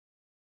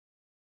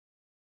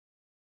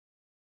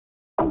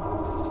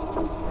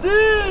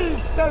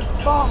Jesus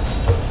fuck!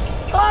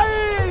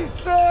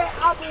 Kaise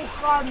Abu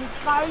Khan,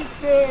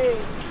 Kaise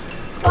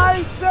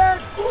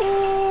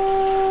Kure!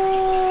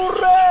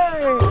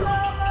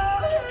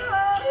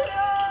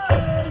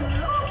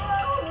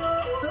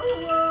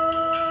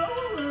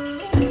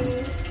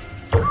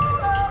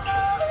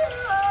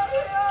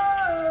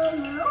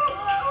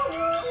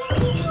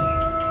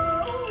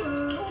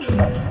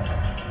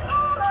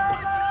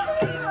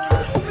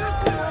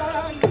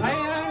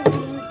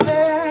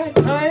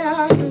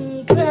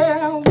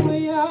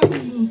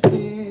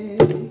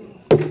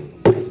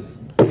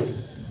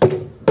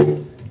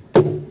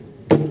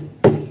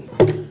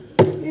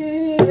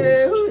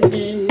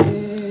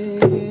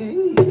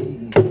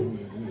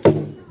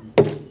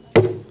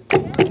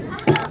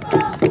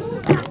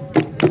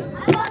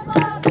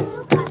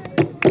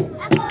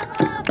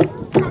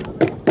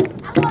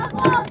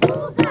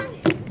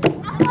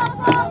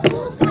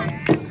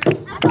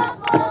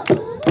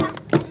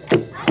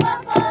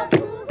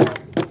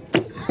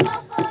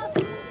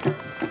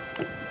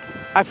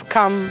 I've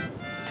come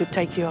to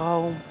take you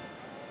home.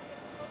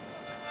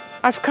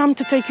 I've come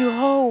to take you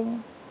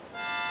home.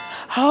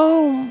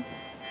 Home.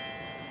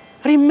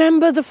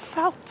 Remember the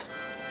veld,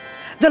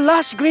 the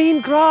lush green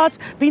grass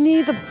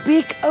beneath the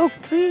big oak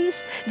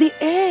trees. The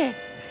air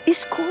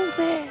is cool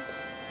there,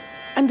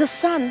 and the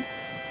sun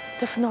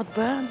does not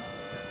burn.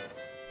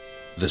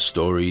 The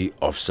story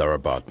of Sarah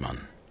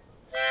Baartman,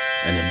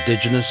 an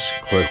indigenous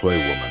Khoekhoe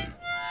woman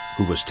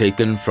who was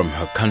taken from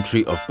her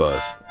country of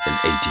birth in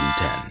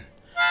 1810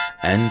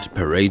 and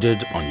paraded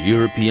on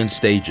European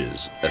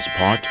stages as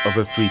part of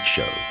a freak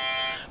show,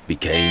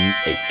 became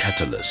a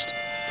catalyst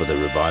for the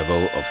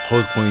revival of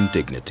Khoekhoe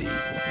dignity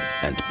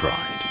and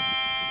pride.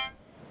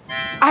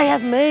 I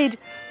have made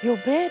your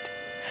bed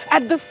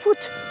at the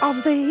foot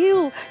of the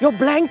hill. Your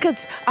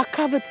blankets are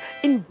covered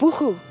in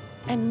boegoe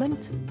and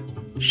mint.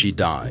 She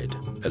died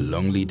a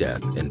lonely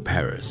death in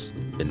Paris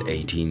in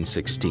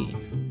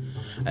 1816,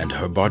 and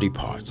her body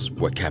parts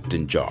were kept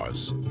in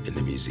jars in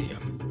the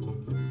museum.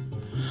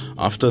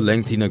 After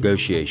lengthy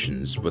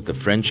negotiations with the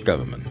French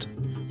government,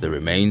 the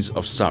remains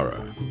of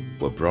Sarah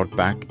were brought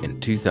back in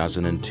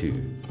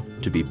 2002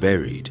 to be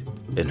buried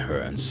in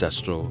her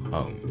ancestral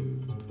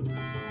home.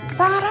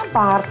 Sarah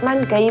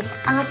Baartman gave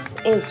us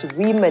as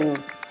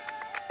women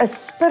a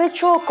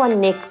spiritual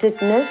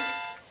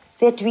connectedness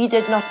that we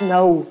did not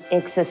know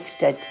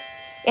existed.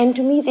 And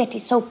to me, that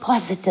is so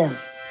positive.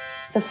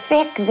 The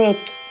fact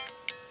that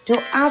to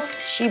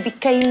us, she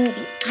became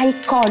the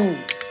icon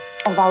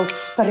of our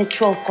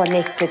spiritual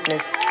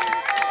connectedness.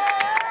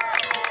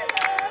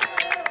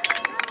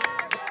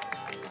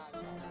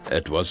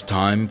 It was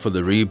time for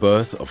the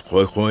rebirth of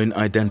Khoekhoe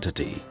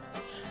identity,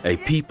 a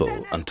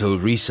people until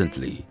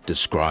recently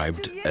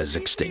described as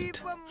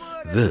extinct.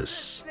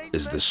 This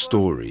is the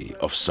story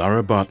of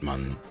Sarah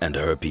Baartman and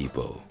her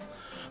people,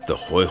 the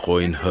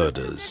Khoekhoe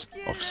herders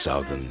of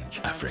Southern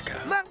Africa.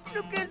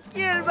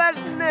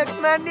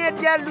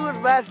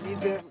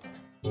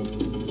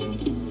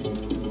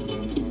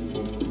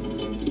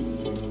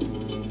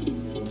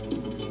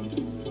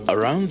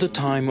 Around the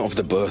time of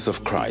the birth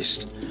of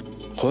Christ,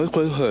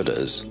 Khoekhoe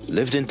herders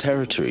lived in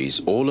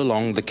territories all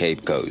along the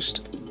Cape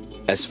Coast,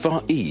 as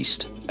far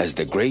east as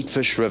the Great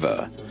Fish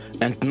River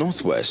and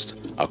northwest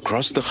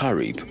across the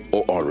Gariep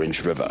or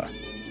Orange River.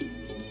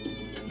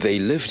 They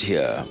lived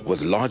here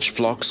with large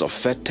flocks of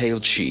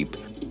fat-tailed sheep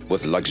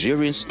with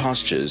luxuriant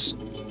pastures,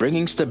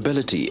 bringing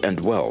stability and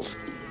wealth,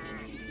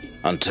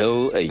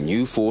 until a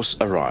new force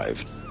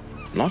arrived,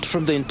 not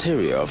from the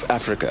interior of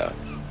Africa,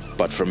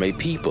 but from a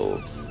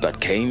people that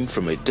came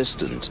from a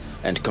distant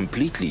and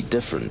completely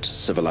different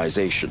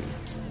civilization.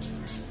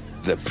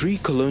 The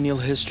pre-colonial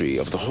history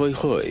of the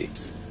Khoekhoe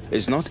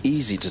is not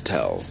easy to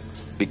tell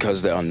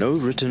because there are no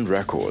written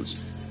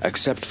records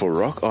except for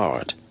rock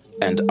art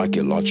and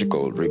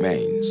archaeological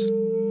remains.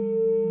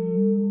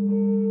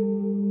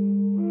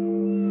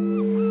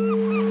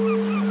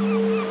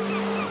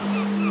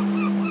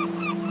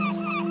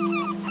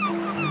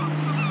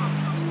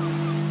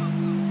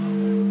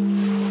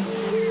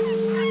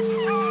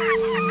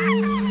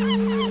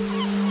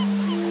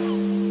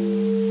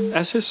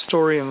 As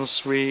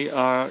historians, we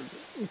are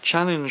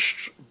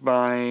challenged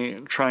by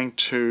trying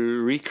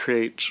to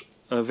recreate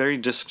a very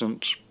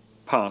distant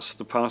past,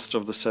 the past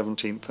of the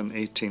 17th and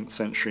 18th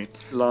century.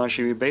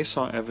 Largely, we base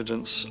our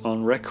evidence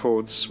on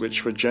records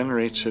which were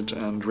generated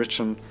and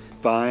written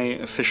by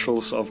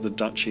officials of the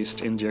Dutch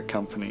East India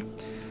Company.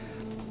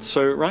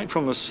 So right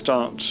from the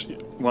start,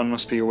 one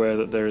must be aware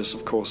that there is,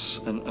 of course,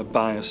 a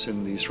bias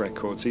in these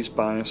records. These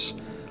bias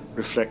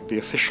reflect the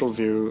official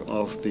view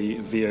of the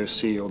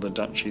VOC, or the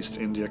Dutch East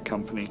India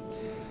Company.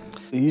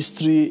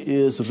 History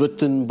is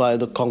written by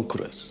the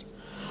conquerors,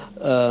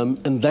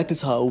 and that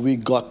is how we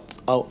got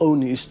our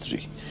own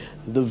history.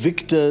 The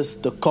victors,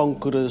 the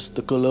conquerors,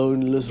 the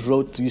colonialists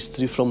wrote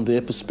history from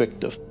their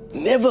perspective,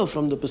 never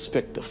from the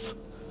perspective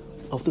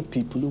of the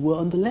people who were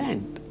on the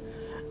land.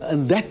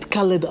 And that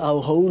colored our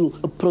whole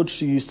approach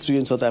to history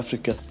in South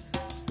Africa.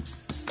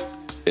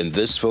 In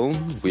this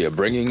film, we are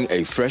bringing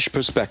a fresh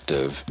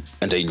perspective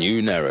and a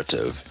new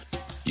narrative,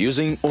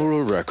 using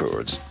oral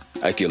records,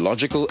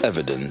 archaeological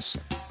evidence,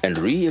 and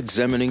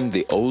re-examining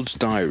the old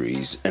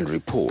diaries and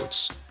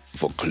reports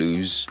for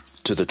clues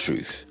to the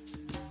truth.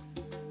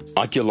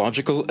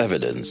 Archaeological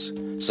evidence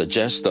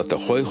suggests that the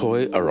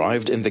Khoekhoe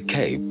arrived in the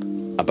Cape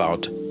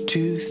about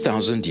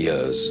 2,000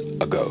 years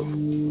ago.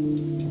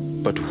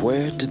 But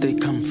where did they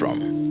come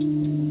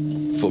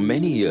from? For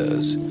many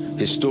years,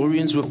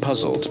 historians were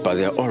puzzled by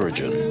their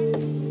origin,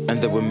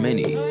 and there were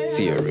many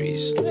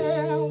theories.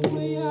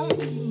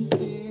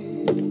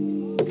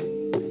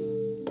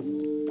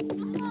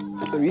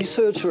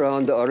 Research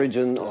around the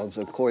origin of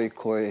the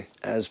Khoekhoe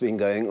has been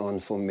going on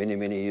for many,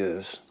 many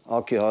years.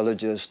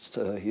 Archaeologists,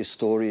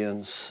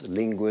 historians,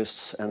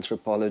 linguists,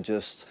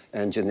 anthropologists,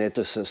 and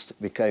geneticists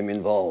became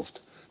involved.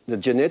 The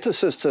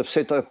geneticists have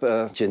set up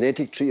a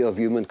genetic tree of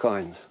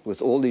humankind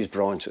with all these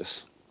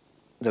branches.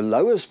 The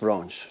lowest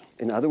branch,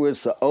 in other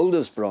words, the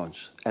oldest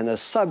branch, and a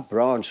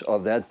sub-branch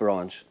of that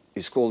branch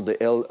is called the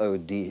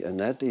LOD, and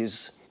that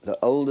is the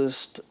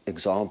oldest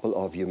example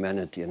of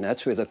humanity, and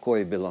that's where the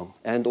Khoi belong,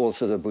 and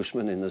also the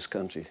Bushmen in this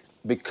country.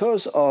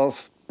 Because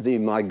of the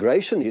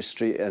migration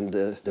history and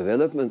the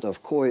development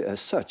of Khoi as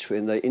such,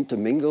 when they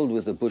intermingled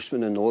with the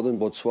Bushmen in northern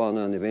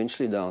Botswana and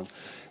eventually down,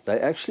 they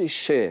actually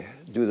share,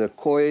 do the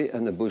Khoi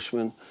and the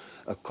Bushmen,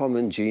 a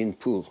common gene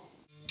pool.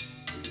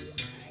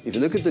 If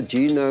you look at the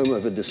genome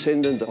of a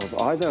descendant of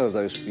either of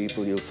those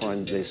people, you'll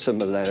find their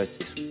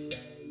similarities.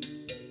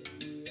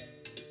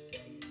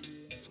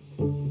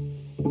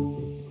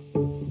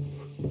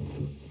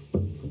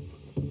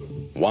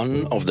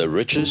 One of the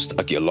richest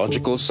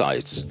archaeological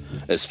sites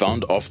is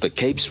found off the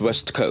Cape's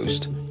west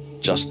coast,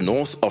 just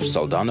north of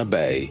Saldanha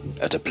Bay,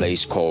 at a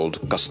place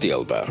called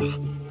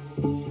Kasteelberg.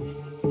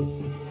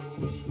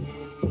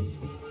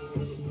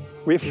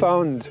 We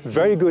found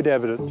very good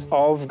evidence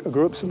of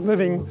groups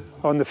living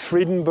on the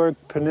Vredenburg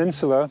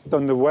Peninsula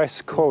on the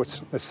west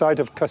coast, the site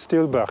of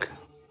Kasteelberg.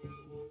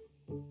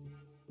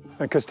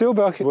 And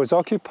Kasteelberg was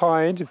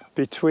occupied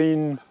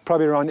between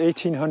probably around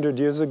 1800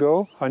 years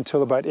ago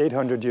until about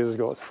 800 years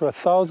ago. For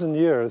 1,000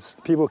 years,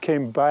 people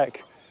came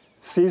back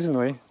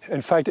seasonally.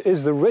 In fact, it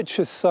is the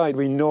richest site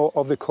we know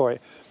of the Khoi.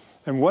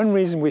 And one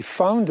reason we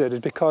found it is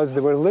because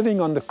they were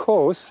living on the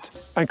coast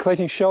and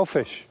collecting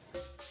shellfish.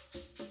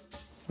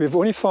 We've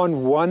only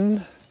found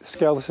one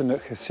skeleton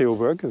at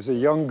Kasteelberg. It was a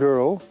young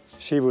girl.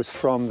 She was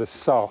from the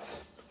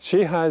south.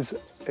 She has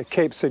a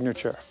Cape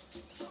signature.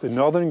 The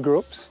northern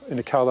groups in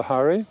the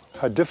Kalahari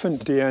had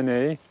different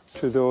DNA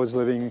to those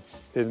living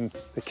in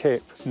the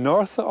Cape.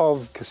 North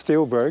of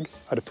Kasteelberg,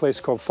 at a place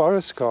called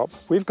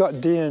Forrestkop, we've got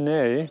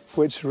DNA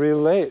which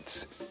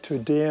relates to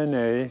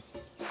DNA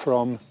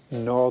from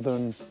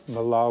northern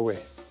Malawi.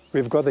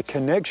 We've got the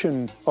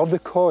connection of the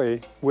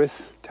Khoi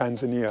with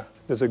Tanzania.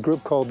 There's a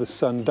group called the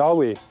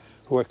Sandawi,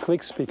 who are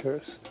click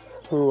speakers,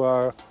 who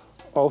are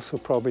also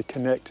probably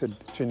connected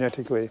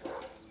genetically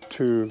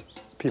to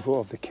people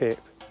of the Cape.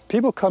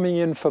 People coming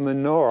in from the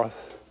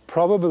north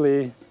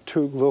probably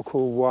took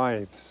local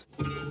wives.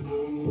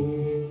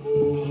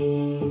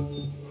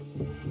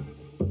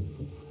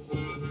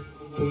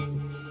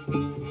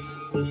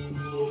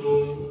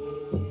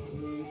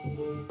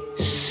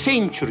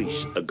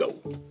 Centuries ago,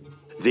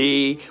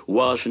 there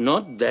was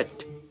not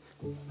that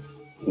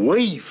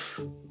wave,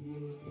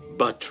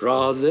 but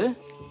rather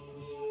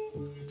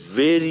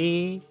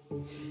very,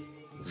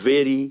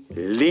 very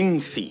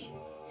lengthy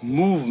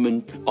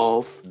movement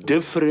of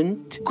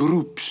different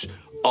groups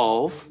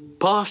of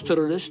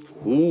pastoralists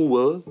who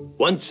were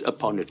once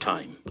upon a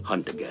time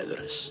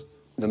hunter-gatherers.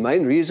 The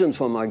main reason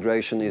for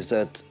migration is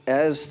that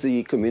as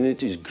the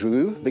communities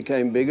grew,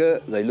 became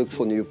bigger, they looked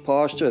for new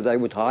pasture, they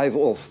would hive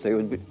off, they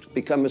would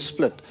become a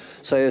split.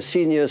 So a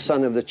senior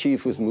son of the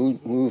chief would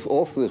move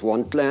off with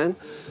one clan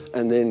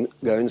and then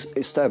go and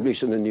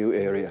establish in a new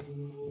area.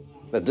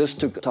 But this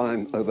took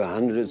time over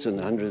hundreds and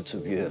hundreds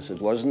of years.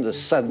 It wasn't a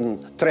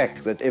sudden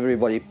trek that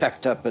everybody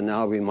packed up and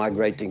now we're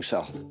migrating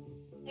south.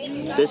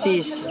 This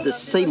is the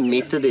same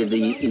method that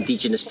the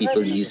indigenous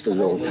people used a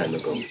long time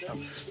ago.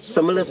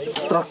 Similar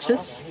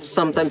structures,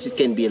 sometimes it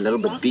can be a little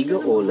bit bigger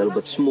or a little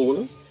bit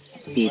smaller.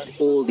 It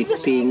all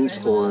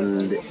depends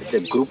on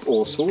the group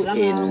also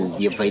and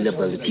the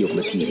availability of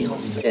material.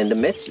 And the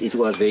mats, it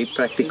was very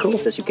practical,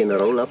 as you can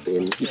roll up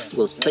and it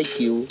will take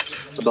you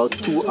about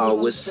 2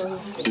 hours,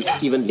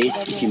 even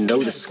less if you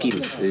know the skill,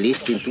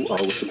 less than 2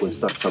 hours to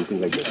construct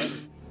something like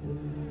this.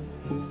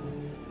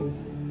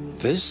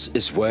 This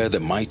is where the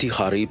mighty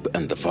Gariep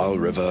and the Vaal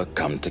River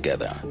come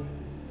together.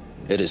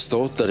 It is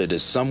thought that it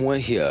is somewhere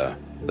here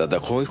that the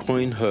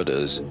Khoekhoe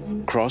herders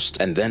crossed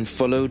and then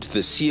followed the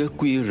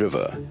Khoekhoe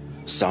River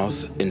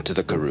south into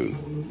the Karoo.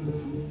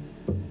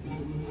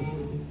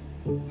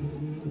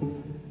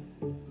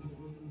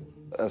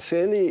 A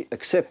fairly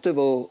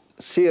acceptable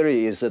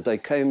theory is that they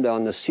came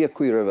down the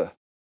Khoekhoe River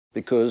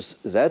because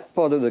that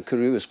part of the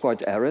Karoo is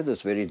quite arid,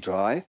 it's very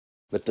dry,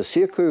 but the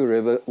Khoekhoe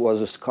River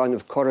was a kind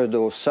of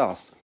corridor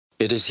south.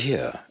 It is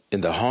here,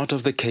 in the heart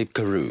of the Cape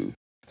Karoo,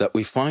 that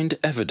we find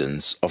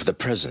evidence of the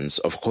presence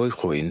of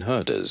Khoekhoe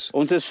herders.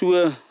 Ons is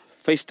so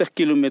 50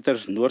 kilometer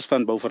noord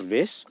van Beaufort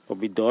West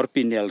op die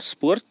dorpie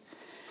Nelspoort.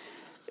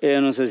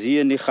 En ons is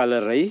hier in die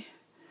galery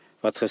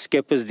wat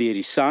geskep is deur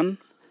die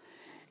San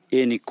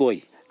en die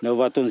Khoi. Nou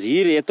wat ons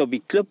hier het op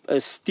die klip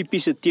is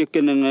tipiese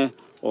tekeninge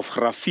of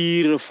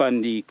grafiere van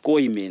die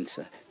Khoi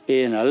mense.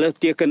 En hulle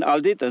teken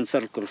altyd in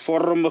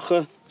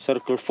sirkelvormige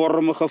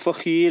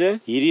figure.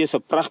 Hierdie is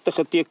 'n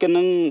pragtige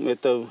tekening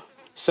met 'n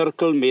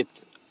sirkel met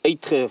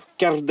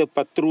uitgekerfde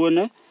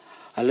patrone.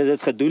 Hulle het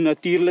dit gedoen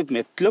natuurlik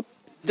met klip.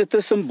 Dit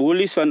is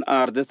simbolies van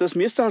aarde. Dit is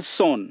meestal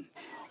son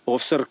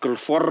of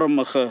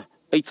sirkelvormige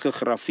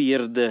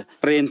uitgegraveerde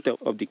prente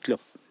op die klip.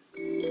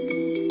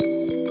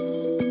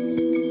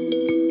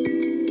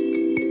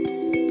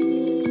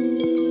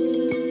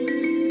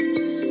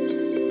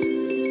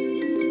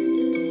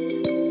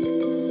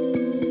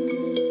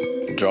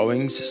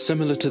 Drawings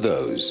similar to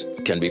those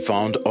can be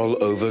found all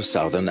over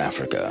southern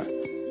Africa,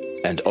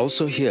 and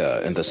also here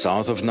in the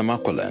south of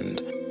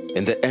Namaqualand,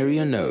 in the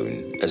area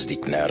known as die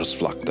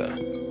Knersvlakte.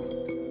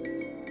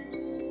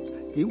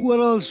 Hier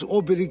oral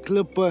op hierdie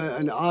klippe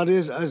en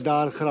areas is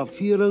daar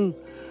gravering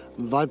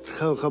wat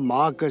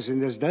gemaak is, en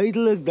dit is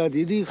duidelik dat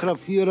hierdie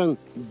gravering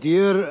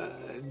deur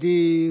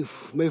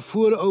my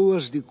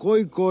voorouers, die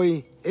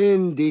Khoekhoe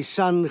en die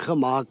San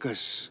gemaak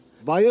is.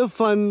 Baie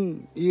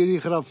van hierdie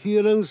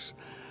graverings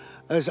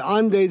is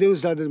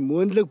aanduidings dat dit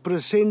moontlik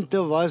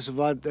presente was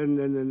wat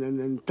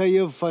in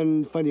tye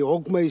van die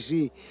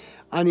hokmeisie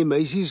aan die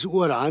meisies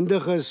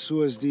oorhandig is,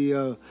 soos die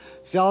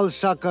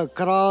velsakke,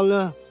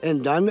 krale,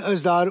 en dan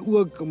is daar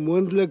ook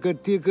moontlike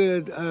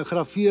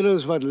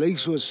graverings wat lyk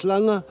soos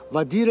slange,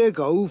 wat direk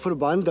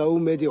verband hou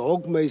met die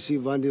hokmeisie,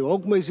 want die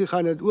hokmeisie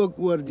gaan dit ook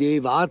oor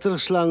die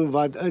waterslang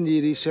wat in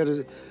hierdie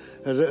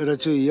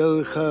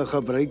ritueel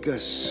gebruik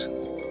is.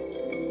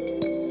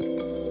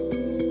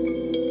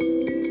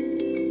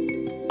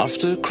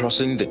 After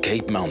crossing the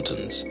Cape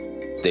Mountains,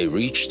 they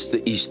reached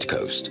the east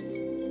coast.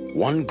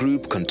 One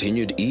group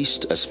continued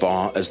east as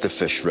far as the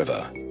Fish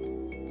River.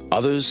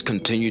 Others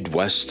continued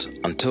west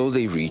until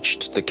they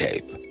reached the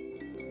Cape.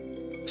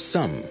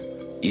 Some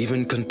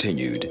even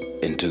continued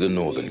into the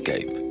Northern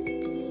Cape.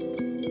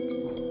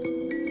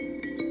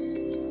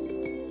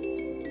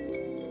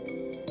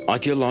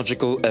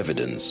 Archaeological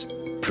evidence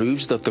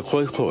proves that the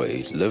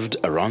Khoekhoe lived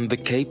around the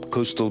Cape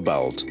coastal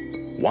belt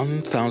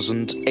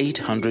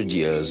 1,800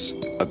 years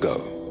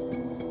ago.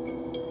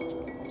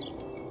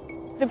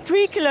 The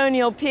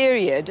pre-colonial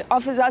period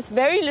offers us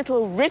very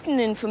little written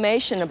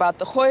information about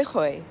the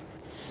Khoekhoe.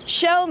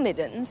 Shell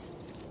middens,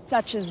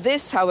 such as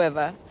this,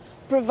 however,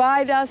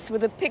 provide us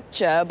with a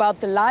picture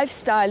about the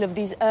lifestyle of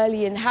these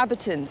early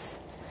inhabitants.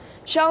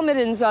 Shell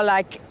middens are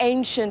like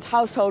ancient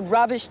household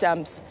rubbish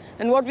dumps,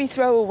 and what we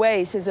throw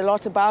away says a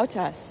lot about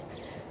us.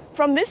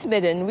 From this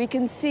midden, we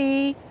can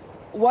see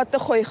what the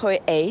Khoekhoe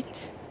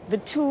ate, the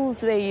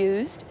tools they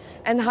used,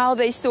 and how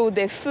they stored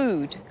their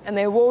food and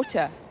their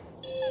water.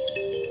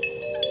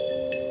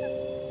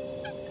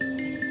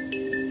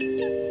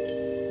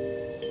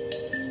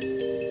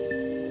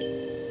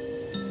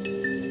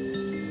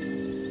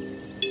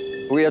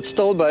 We're at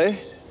Still Bay,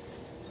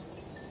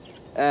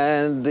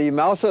 and the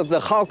mouth of the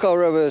Khoekhoe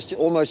River is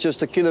almost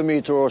just a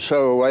kilometer or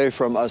so away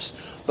from us.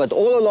 But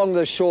all along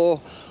the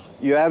shore,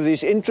 you have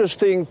these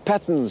interesting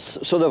patterns,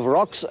 sort of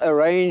rocks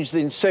arranged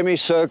in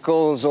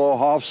semicircles or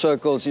half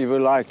circles, if you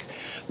like.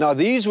 Now,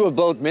 these were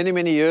built many,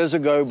 many years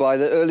ago by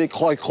the early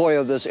Khoekhoe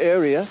of this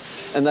area,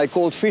 and they're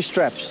called fish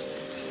traps.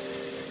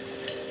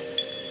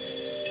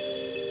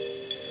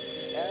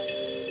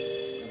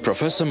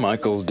 Professor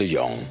Michael de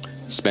Jong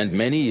spent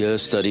many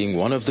years studying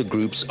one of the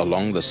groups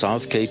along the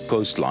South Cape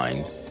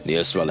coastline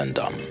near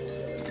Swellendam,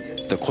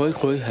 the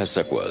Khoekhoe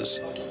Hesekwas,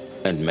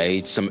 and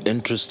made some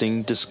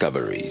interesting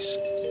discoveries.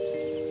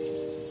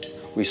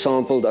 We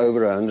sampled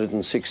over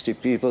 160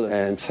 people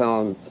and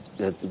found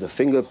that the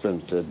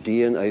fingerprint, the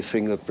DNA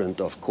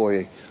fingerprint of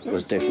Khoi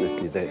was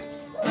definitely there.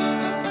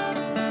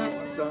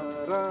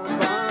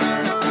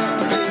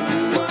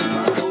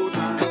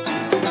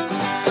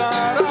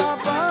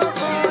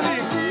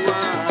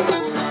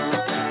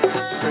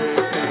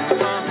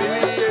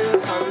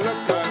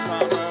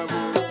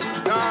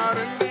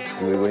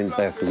 We went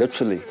back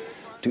literally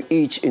to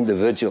each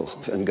individual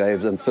and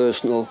gave them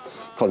personal,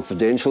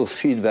 confidential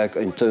feedback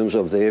in terms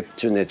of their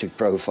genetic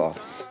profile.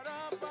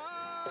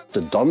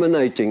 The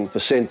dominating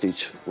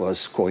percentage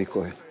was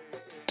Khoekhoe.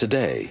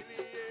 Today,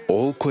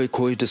 all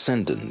Khoekhoe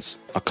descendants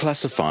are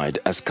classified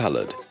as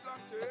colored,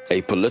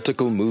 a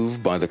political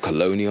move by the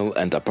colonial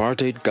and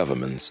apartheid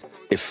governments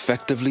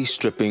effectively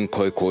stripping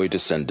Khoekhoe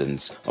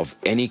descendants of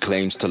any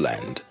claims to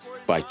land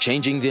by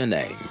changing their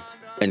name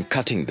and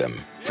cutting them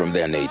from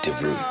their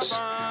native roots.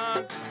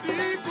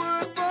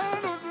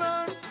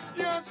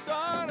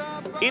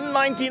 In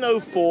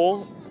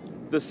 1904,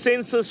 the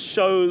census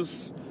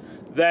shows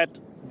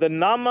that The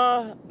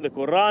Nama, the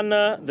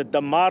Korana, the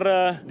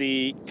Damara,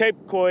 the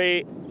Cape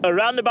Khoi,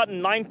 around about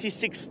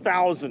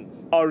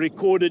 96,000 are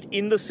recorded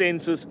in the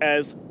census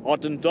as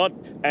Hottentot.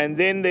 And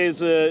then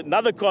there's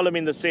another column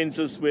in the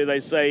census where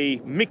they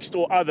say mixed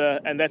or other,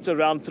 and that's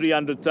around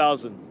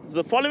 300,000.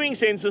 The following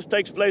census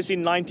takes place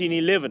in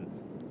 1911,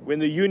 when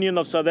the Union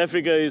of South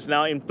Africa is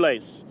now in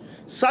place.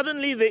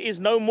 Suddenly there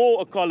is no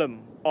more a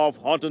column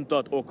of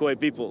Hottentot or Khoi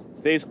people.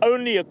 There's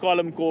only a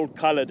column called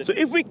coloured. So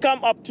if we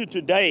come up to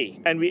today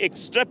and we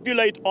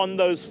extrapolate on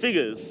those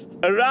figures,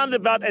 around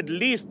about at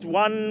least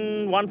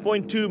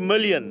 1.2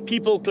 million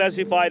people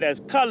classified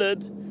as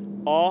coloured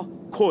are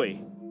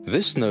Khoi.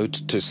 This note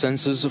to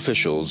census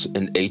officials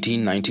in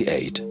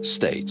 1898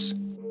 states,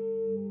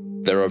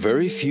 "There are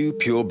very few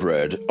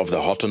purebred of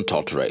the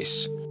Hottentot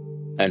race,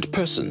 and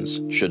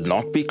persons should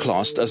not be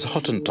classed as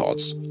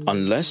Hottentots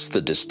unless the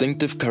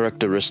distinctive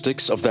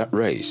characteristics of that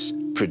race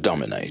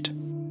predominate."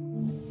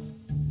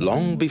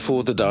 Long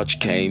before the Dutch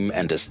came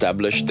and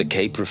established the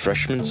Cape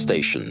Refreshment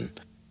Station,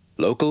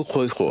 local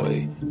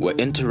Khoekhoe were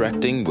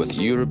interacting with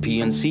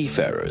European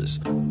seafarers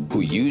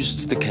who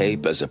used the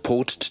Cape as a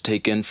port to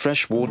take in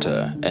fresh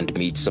water and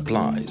meat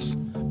supplies.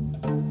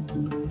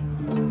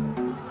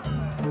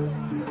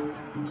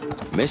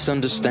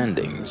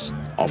 Misunderstandings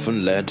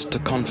often led to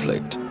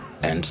conflict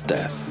and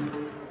death.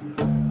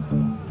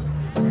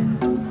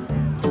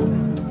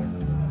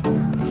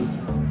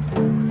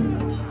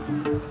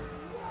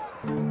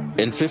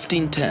 In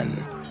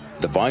 1510,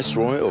 the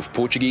Viceroy of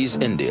Portuguese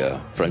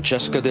India,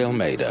 Francisco de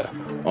Almeida,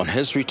 on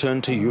his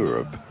return to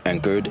Europe,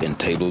 anchored in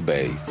Table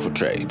Bay for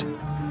trade.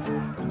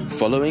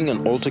 Following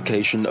an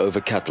altercation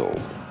over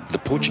cattle, the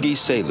Portuguese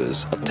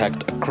sailors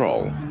attacked a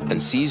kraal and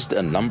seized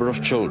a number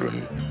of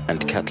children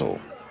and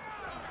cattle.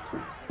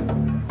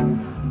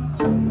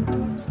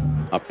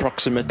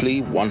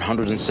 Approximately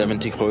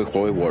 170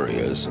 Khoekhoe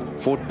warriors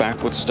fought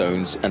back with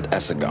stones and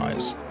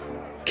assegais,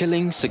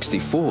 killing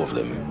 64 of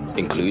them,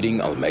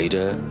 including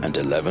Almeida and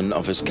 11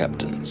 of his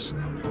captains.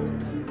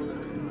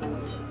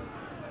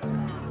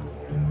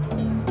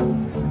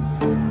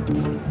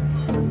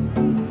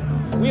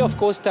 We, of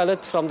course, tell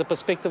it from the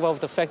perspective of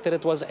the fact that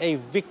it was a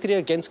victory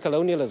against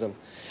colonialism.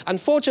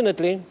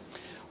 Unfortunately,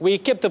 we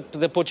kept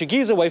the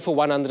Portuguese away for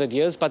 100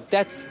 years, but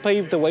that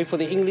paved the way for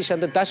the English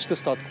and the Dutch to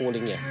start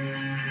calling here.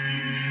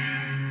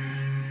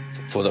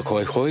 For the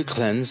Khoekhoe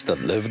clans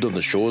that lived on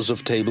the shores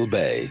of Table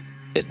Bay,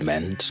 it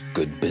meant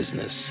good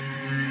business.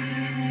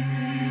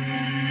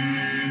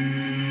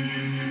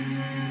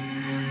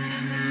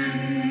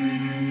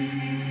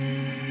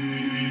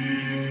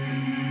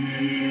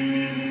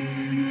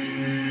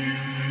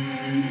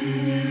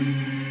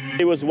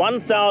 There was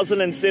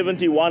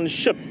 1,071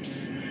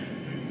 ships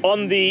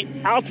on the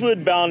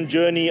outward bound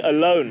journey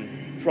alone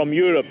from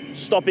Europe,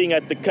 stopping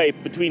at the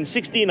Cape between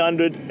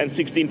 1600 and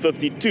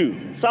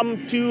 1652.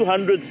 Some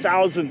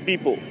 200,000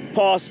 people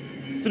passed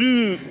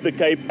through the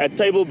Cape at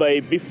Table Bay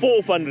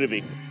before Van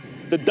Riebeeck.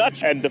 The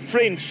Dutch and the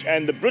French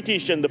and the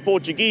British and the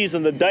Portuguese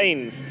and the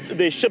Danes,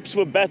 their ships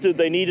were battered.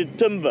 They needed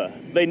timber,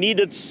 they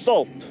needed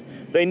salt,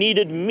 they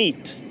needed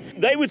meat.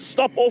 They would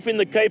stop off in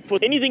the Cape for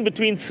anything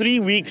between 3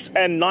 weeks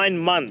and 9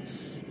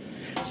 months.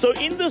 So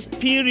in this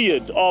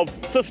period of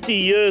 50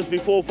 years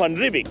before Van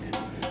Riebeeck,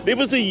 there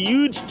was a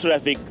huge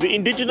traffic. The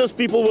indigenous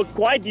people were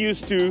quite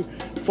used to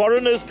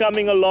foreigners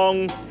coming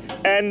along,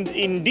 and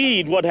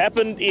indeed what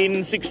happened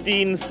in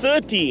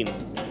 1613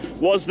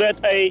 was that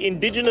an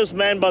indigenous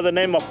man by the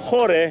name of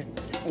Khoekhoe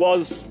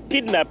was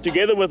kidnapped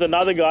together with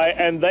another guy,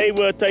 and they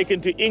were taken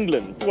to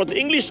England. What the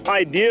English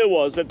idea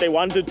was that they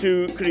wanted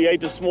to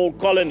create a small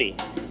colony.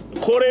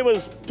 Khoekhoe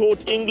was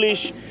taught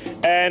English,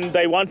 and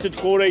they wanted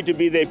Khoekhoe to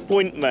be their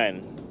point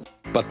man.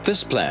 But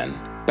this plan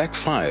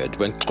backfired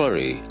when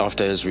Khoekhoe,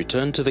 after his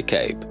return to the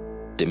Cape,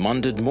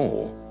 demanded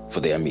more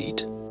for their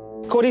meat.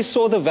 Khoekhoe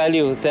saw the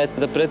value that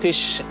the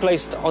British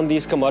placed on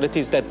these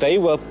commodities that they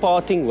were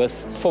parting with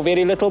for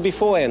very little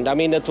beforehand. I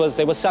mean,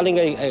 they were selling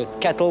a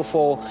cattle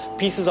for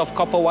pieces of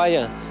copper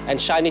wire and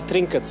shiny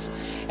trinkets.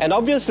 And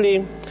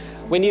obviously,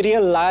 when he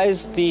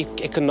realized the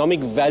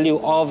economic value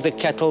of the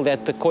cattle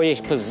that the Khoi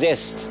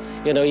possessed,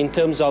 in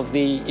terms of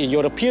the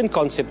European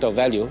concept of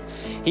value,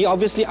 he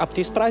obviously upped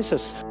his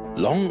prices.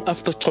 Long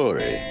after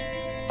Khoekhoe,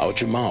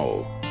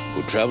 Auchimau,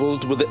 who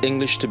traveled with the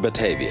English to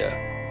Batavia,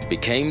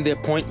 became their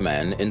point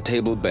man in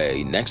Table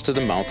Bay next to the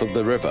mouth of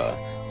the river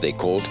they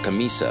called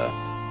Kamisa,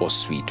 or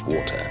Sweet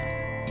Water.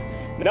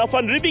 Now,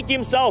 Van Riebeeck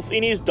himself,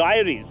 in his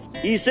diaries,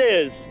 he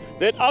says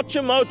that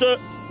Auchimau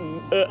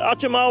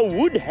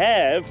would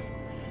have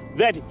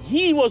that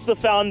he was the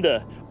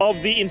founder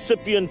of the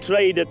incipient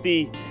trade at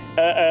the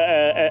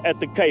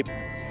Cape.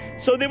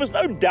 So there was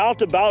no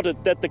doubt about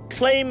it that the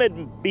claim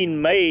had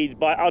been made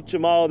by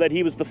Auchimau that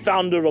he was the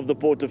founder of the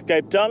port of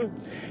Cape Town,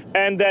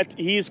 and that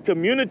his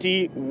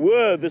community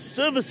were the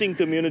servicing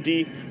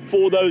community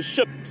for those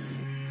ships.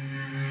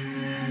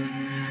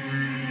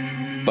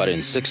 But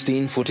in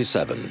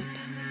 1647,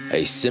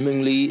 a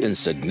seemingly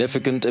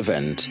insignificant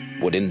event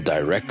would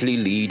indirectly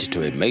lead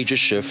to a major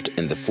shift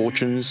in the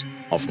fortunes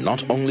of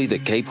not only the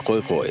Cape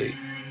Khoekhoe,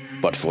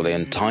 but for the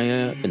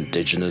entire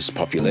indigenous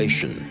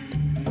population,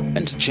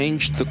 and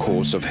changed the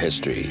course of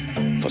history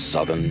for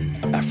southern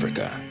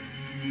Africa.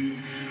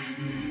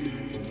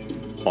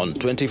 On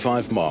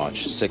 25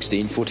 March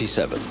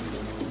 1647,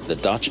 the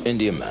Dutch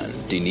Indiaman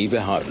Nieuwe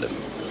Haarlem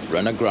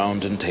ran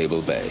aground in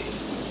Table Bay.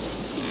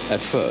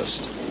 At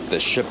first, the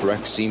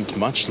shipwreck seemed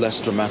much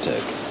less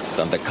dramatic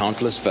than the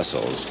countless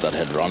vessels that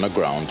had run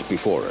aground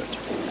before it.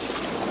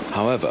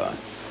 However,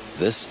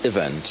 this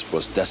event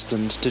was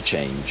destined to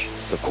change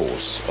the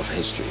course of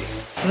history.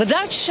 The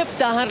Dutch ship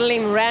the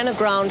Haarlem ran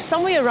aground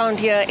somewhere around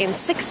here in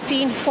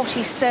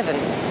 1647.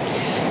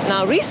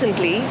 Now,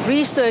 recently,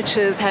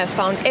 researchers have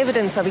found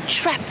evidence of it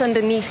trapped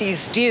underneath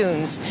these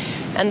dunes,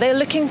 and they're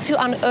looking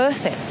to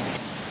unearth it.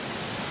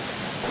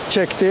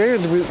 Check there,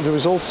 there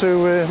was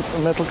also a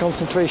metal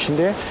concentration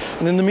there.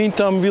 And in the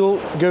meantime, we'll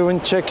go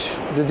and check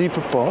the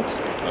deeper part.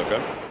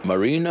 Okay.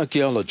 Marine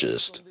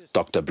archaeologist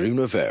Dr.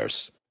 Bruno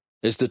Vers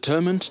is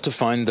determined to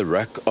find the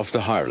wreck of the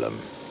Haarlem,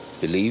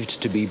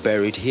 believed to be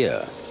buried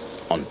here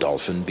on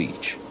Dolphin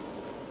Beach.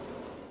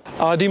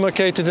 I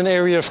demarcated an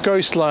area of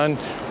coastline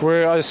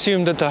where I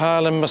assumed that the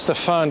Haarlem must have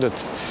found it.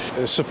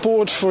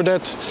 Support for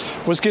that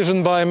was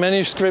given by a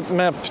manuscript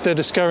map that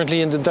is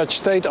currently in the Dutch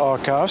State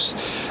Archives,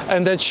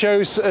 and that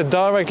shows a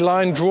direct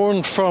line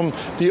drawn from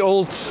the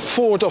old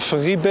fort of Van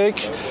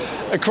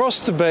Riebeek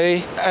across the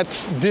bay at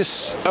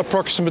this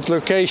approximate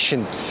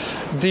location.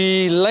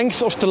 The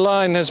length of the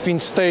line has been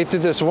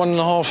stated as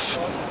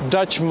 1.5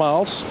 Dutch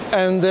miles,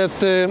 and that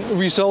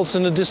results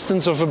in a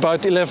distance of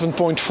about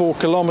 11.4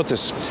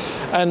 kilometers.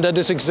 And that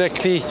is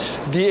exactly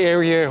the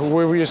area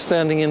where we are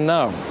standing in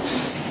now.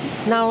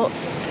 Now,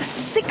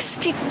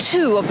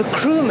 62 of the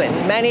crewmen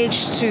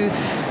managed to,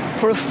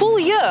 for a full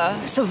year,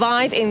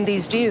 survive in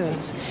these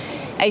dunes.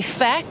 A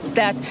fact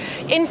that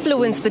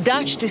influenced the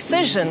Dutch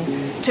decision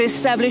to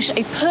establish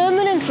a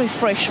permanent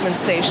refreshment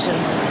station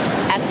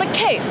at the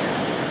Cape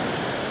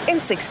in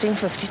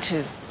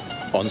 1652.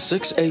 On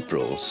 6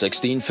 April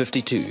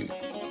 1652,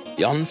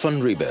 Johann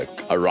van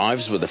Riebeek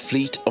arrives with a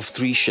fleet of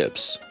 3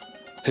 ships.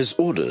 His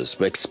orders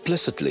were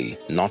explicitly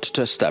not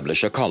to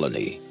establish a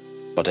colony,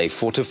 but a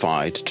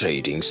fortified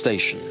trading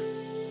station.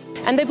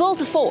 And they built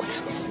a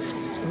fort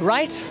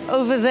right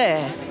over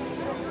there.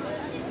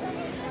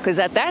 Because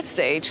at that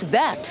stage,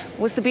 that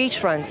was the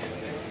beachfront.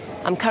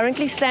 I'm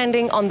currently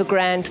standing on the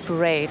Grand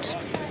Parade.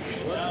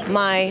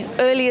 My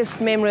earliest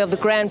memory of the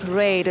Grand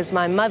Parade is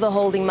my mother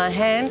holding my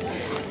hand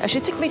as she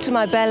took me to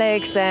my ballet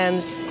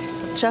exams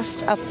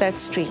just up that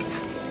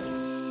street.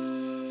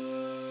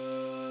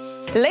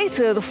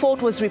 Later, the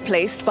fort was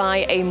replaced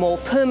by a more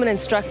permanent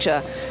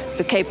structure,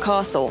 the Cape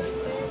Castle,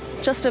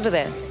 just over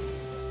there.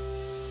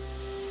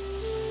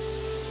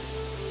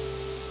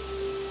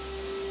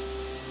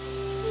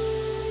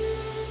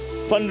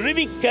 Van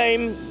Riebeek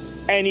came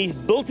and he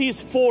built his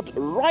fort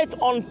right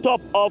on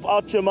top of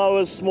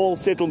Achimaua's small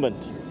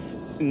settlement,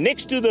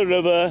 next to the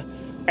river,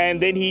 and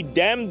then he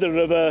dammed the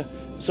river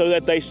so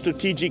that they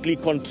strategically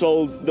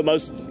controlled the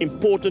most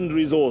important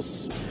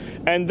resource.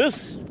 And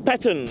this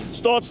pattern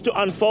starts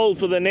to unfold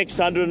for the next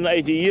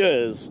 180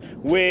 years,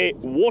 where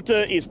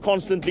water is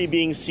constantly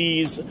being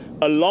seized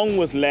along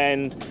with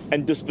land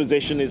and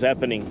dispossession is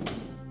happening.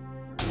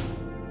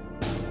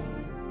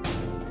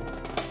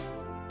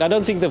 I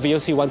don't think the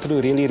VOC wanted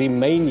to really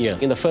remain here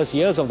in the first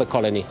years of the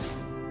colony.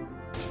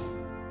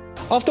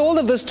 After all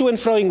of this to and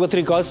froing with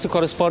regards to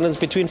correspondence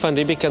between Van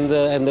Riebeek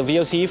and the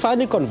VOC, he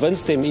finally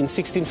convinced them in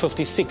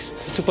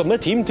 1656 to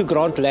permit him to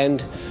grant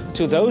land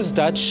to those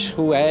Dutch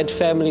who had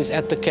families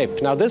at the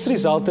Cape. Now, this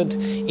resulted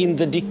in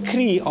the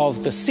decree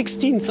of the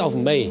 16th of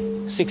May,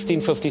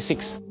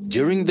 1656.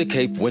 During the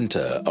Cape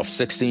winter of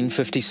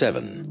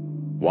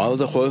 1657, while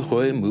the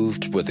Khoekhoe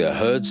moved with their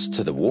herds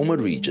to the warmer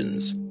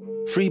regions,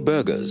 free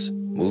burghers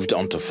moved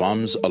onto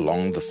farms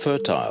along the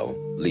fertile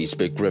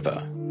Liesbeek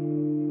River.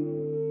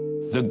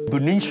 The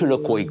Peninsula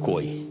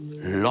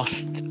Khoekhoe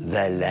lost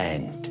their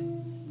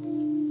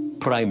land,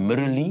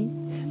 primarily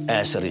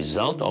as a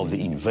result of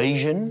the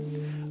invasion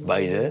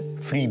by the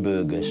free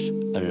burghers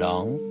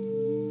along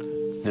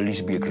the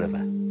Liesbeek River,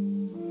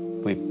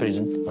 where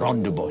present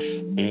Rondebosch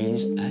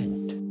is.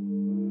 And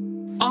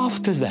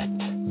after that,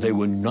 they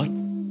were not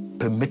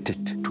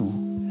permitted to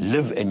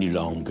live any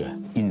longer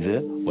in the,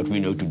 what we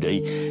know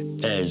today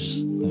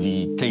as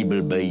the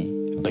Table Bay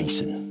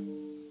Basin.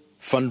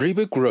 Van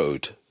Riebeek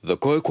wrote, the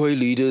Khoekhoe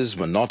leaders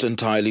were not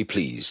entirely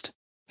pleased.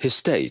 He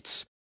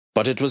states,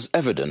 but it was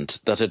evident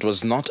that it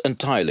was not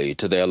entirely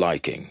to their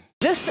liking.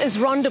 This is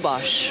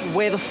Rondebosch,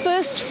 where the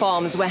first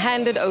farms were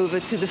handed over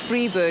to the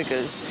free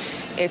burghers.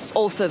 It's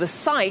also the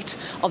site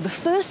of the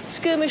first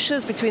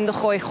skirmishes between the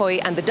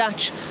Khoekhoe and the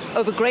Dutch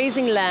over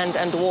grazing land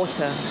and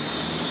water.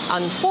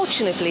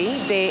 Unfortunately,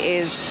 there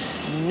is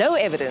no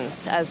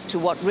evidence as to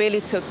what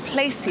really took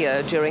place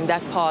here during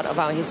that part of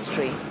our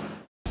history.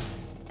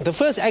 The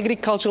first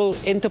agricultural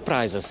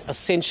enterprises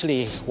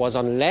essentially was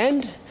on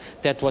land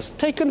that was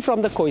taken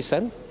from the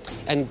Khoisan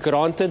and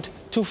granted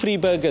to free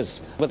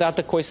burghers without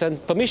the Khoisan's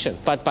permission,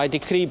 but by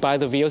decree by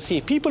the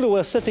VOC. People who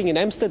were sitting in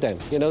Amsterdam,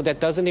 that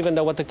doesn't even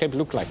know what the Cape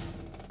looked like.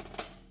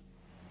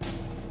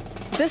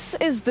 This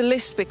is the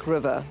Liesbeek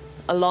River,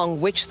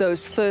 along which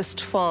those first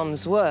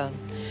farms were.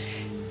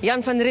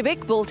 Jan van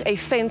Riebeeck built a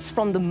fence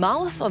from the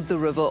mouth of the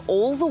river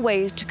all the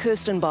way to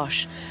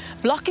Kirstenbosch,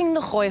 blocking the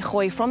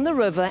Khoekhoe from the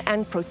river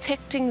and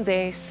protecting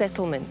their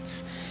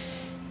settlements.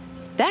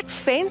 That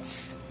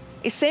fence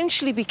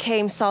essentially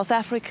became South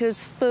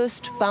Africa's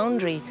first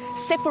boundary,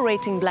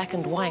 separating black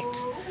and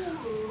white,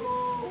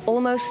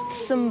 almost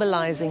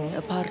symbolizing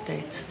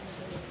apartheid.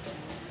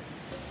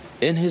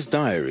 In his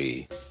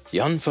diary,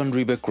 Jan van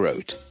Riebeeck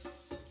wrote,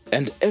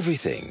 "And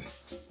everything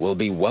will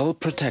be well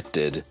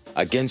protected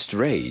against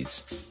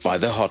raids by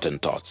the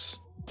Hottentots."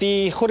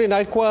 The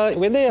Khoekhoe,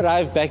 when they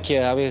arrived back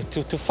here, I mean,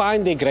 to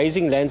find their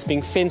grazing lands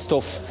being fenced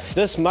off,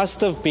 this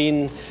must have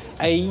been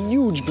a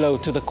huge blow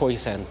to the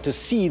Khoisan, to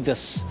see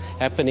this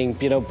happening,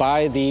 you know,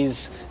 by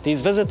these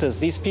visitors,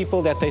 these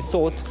people that they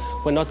thought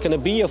were not going to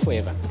be here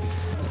forever.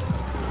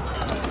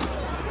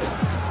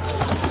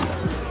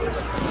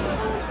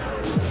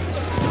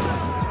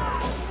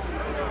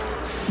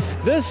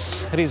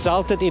 This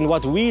resulted in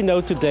what we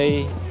know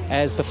today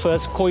as the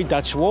First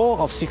Khoi-Dutch War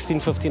of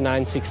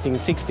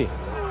 1659-1660.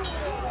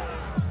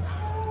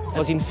 It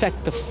was in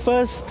fact the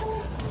first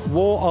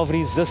war of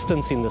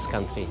resistance in this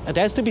country. It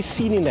has to be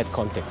seen in that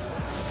context.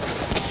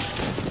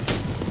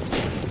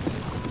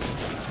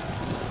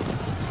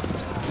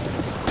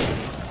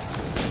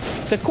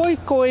 The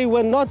Khoekhoe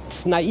were not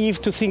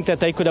naive to think that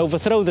they could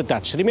overthrow the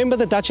Dutch. Remember,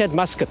 the Dutch had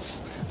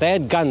muskets, they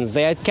had guns,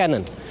 they had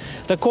cannon.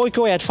 The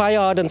Khoekhoe had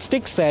fire-hardened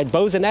sticks, they had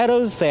bows and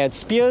arrows, they had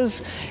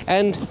spears,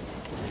 and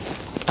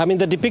I mean,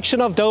 the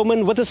depiction of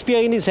Doman with a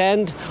spear in his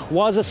hand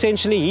was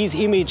essentially his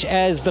image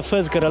as the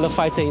first guerrilla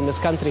fighter in this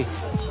country.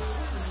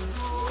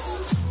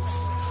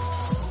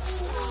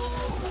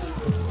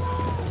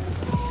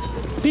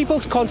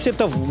 People's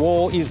concept of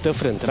war is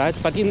different, right?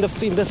 But in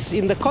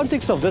the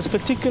context of this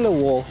particular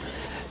war,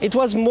 it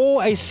was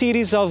more a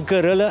series of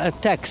guerrilla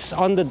attacks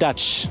on the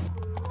Dutch.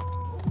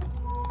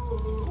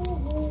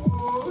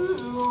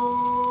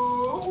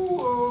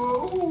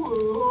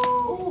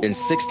 In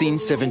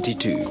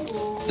 1672,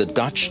 the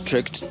Dutch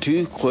tricked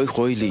two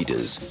Khoekhoe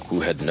leaders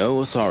who had no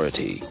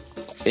authority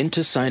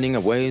into signing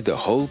away the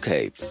whole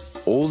Cape,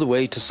 all the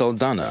way to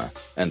Saldanha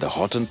and the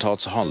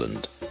Hottentots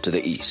Holland to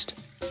the east.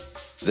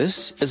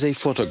 This is a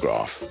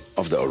photograph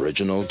of the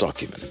original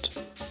document.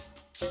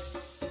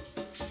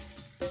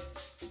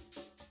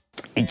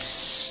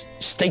 It's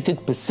stated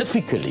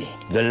specifically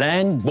the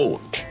land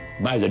bought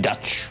by the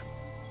Dutch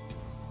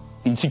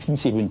in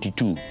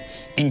 1672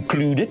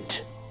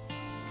 included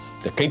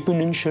the Cape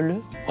Peninsula,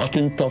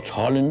 Hottentots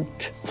Holland,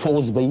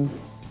 False Bay,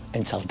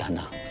 and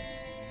Saldanha.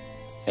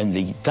 And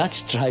the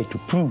Dutch tried to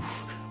prove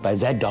by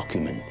that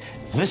document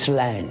this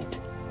land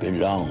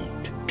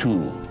belonged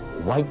to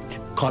white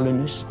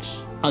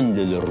colonists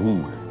under the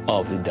rule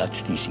of the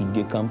Dutch East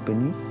India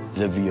Company,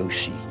 the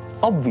VOC.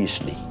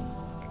 Obviously,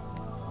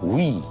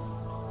 we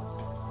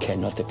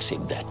cannot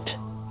accept that.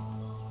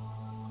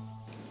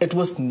 It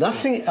was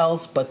nothing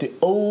else but the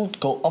old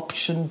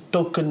co-option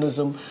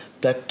tokenism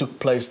that took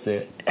place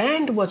there.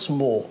 And what's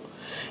more,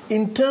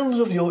 in terms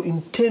of your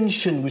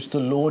intention, which the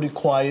law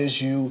requires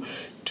you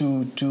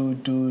to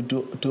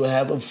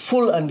have a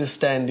full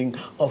understanding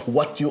of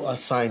what you are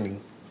signing,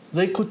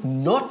 they could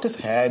not have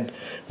had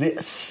the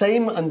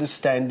same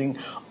understanding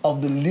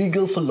of the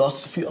legal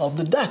philosophy of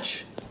the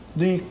Dutch.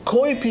 The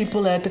Khoi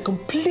people had a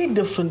completely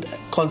different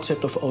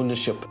concept of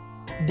ownership.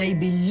 They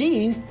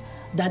believed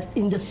that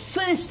in the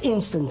first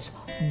instance,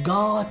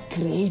 God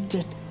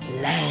created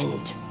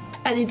land.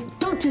 And it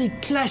totally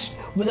clashed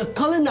with the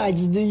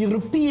colonizers, the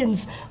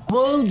Europeans'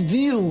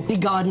 worldview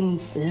regarding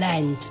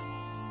land.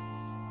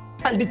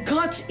 And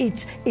because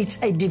it's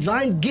a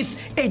divine gift,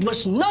 it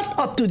was not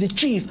up to the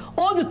chief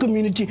or the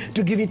community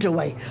to give it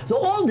away.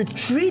 All the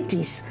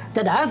treaties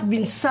that have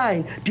been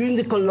signed during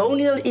the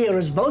colonial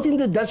eras, both in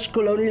the Dutch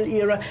colonial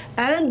era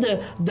and the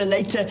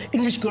later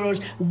English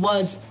colonials,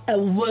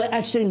 were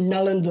actually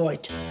null and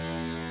void.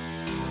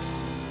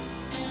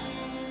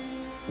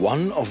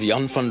 One of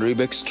Jan van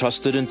Riebeeck's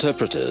trusted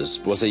interpreters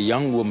was a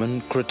young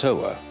woman,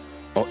 Khoekhoe,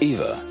 or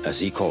Eva as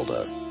he called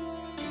her.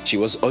 She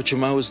was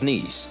Ochumau's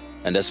niece,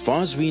 and as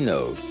far as we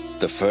know,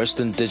 the first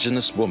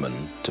indigenous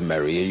woman to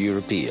marry a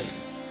European.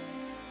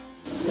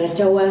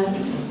 Khoekhoe,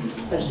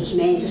 vir soos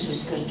mense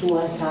soos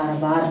Khoekhoe, Sarah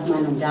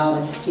Bartman, om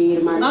David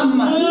Stierman, om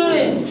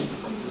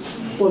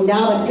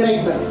David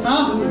Kruiper.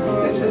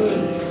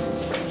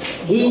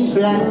 His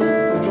blood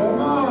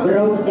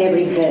broke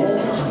every curse.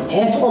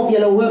 Hef op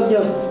julle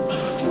hoofde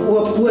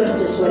oop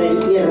poorte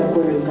sodat die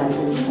erekoning kan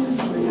kom.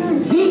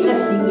 Wie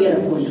is die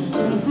erekoning?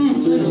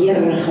 Die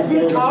Here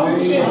geduld. Ek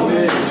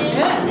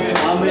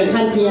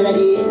gaan vir julle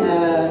die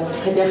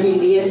gedig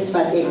lees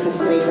wat ek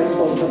geskryf het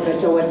om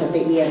Khoekhoe te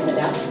vereer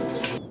vandag.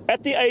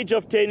 At the age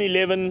of 10,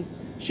 11,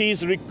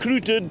 she's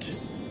recruited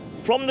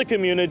from the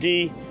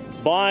community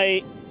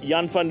by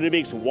Jan van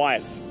Riebeeck's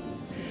wife.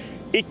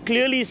 It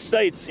clearly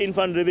states in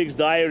Van Riebeeck's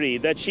diary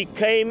that she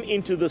came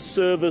into the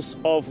service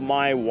of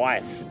my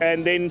wife.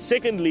 And then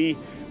secondly,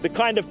 The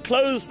kind of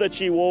clothes that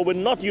she wore were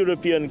not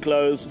European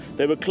clothes.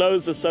 They were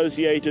clothes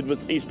associated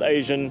with East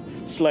Asian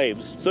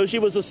slaves. So she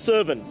was a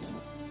servant.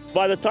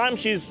 By the time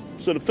she's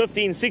sort of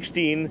 15,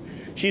 16,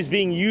 she's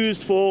being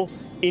used for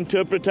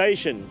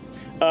interpretation,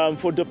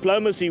 for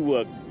diplomacy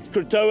work.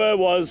 Khoekhoe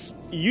was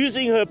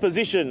using her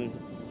position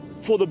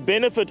for the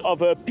benefit of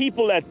her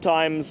people at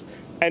times,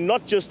 and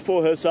not just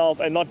for herself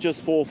and not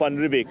just for Van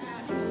Riebeeck.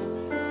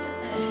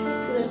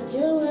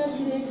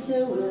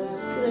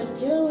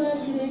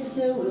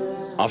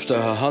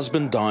 After her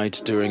husband died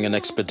during an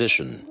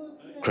expedition,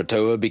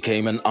 Khoekhoe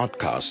became an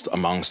outcast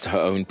amongst her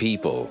own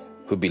people,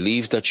 who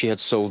believed that she had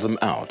sold them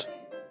out.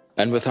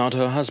 And without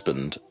her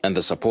husband and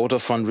the support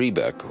of Van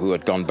Riebeeck, who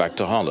had gone back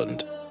to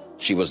Holland,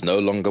 she was no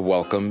longer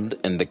welcomed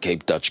in the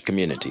Cape Dutch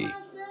community.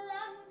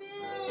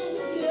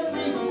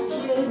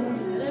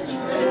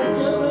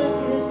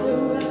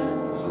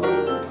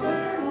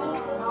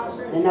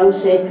 En nou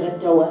sê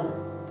Khoekhoe,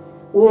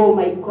 o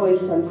my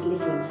Khoisans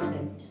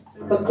lievelingskind,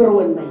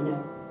 bekroon my nou.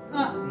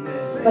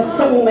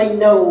 Besing my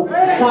nou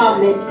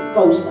saam met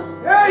Khoisa.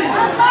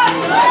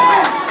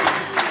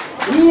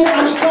 Hier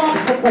aan die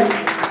Kaapse punt,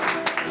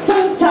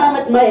 sing saam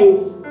met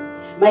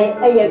my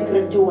eie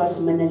Khoekhoe's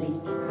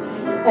minnelied.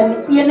 In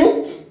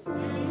eenheid,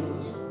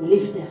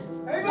 liefde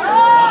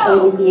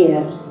en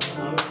eer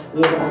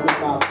hier aan die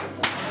Kaap.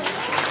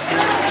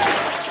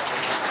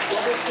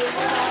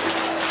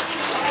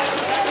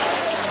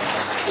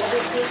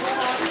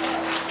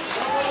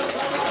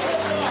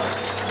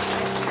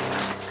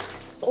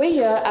 We're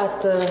here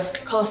at the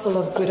Castle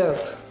of Good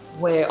Hope,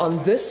 where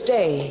on this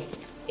day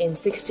in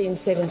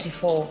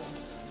 1674,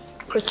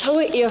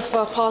 Khoekhoe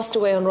Efa passed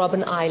away on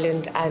Robben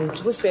Island and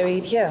was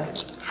buried here,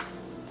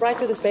 right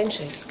where this bench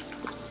is.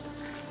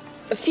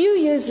 A few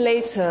years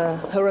later,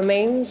 her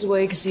remains were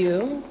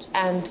exhumed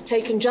and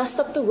taken just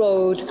up the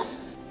road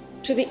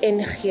to the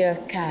NG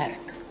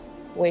Kerk,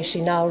 where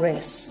she now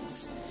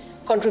rests.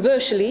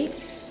 Controversially,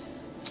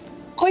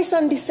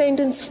 Khoisan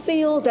descendants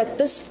feel that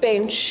this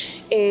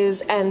bench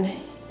is an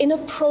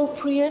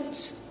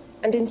inappropriate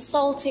and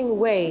insulting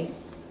way,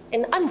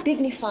 an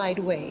undignified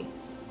way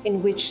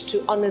in which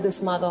to honor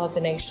this mother of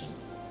the nation.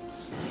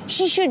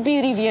 She should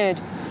be revered.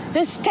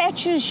 Her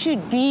statues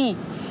should be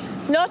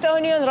not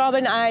only on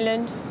Robben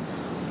Island,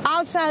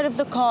 outside of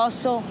the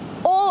castle,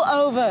 all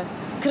over.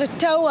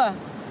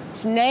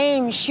 Khoekhoe's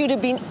name should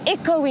have been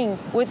echoing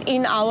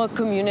within our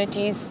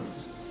communities.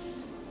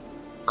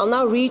 I'll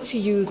now read to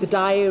you the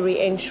diary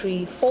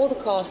entry for the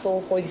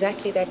castle for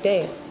exactly that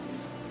day.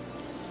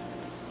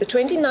 The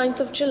 29th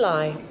of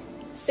July,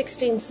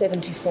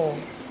 1674.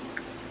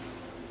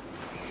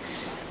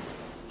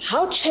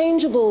 How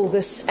changeable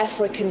this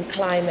African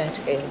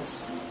climate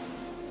is.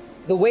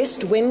 The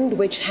west wind,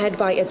 which had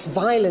by its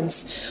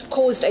violence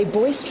caused a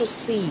boisterous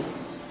sea,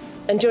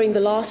 and during the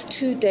last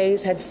 2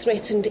 days had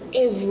threatened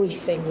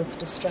everything with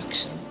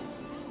destruction,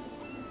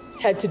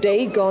 had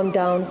today gone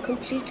down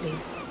completely,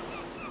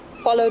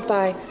 followed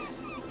by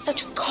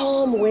such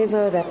calm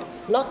weather that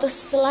not the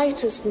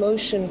slightest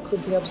motion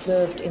could be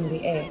observed in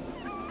the air,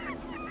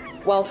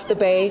 whilst the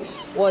bay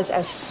was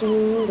as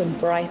smooth and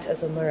bright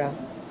as a mirror.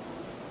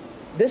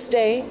 This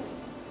day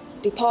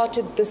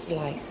departed this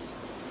life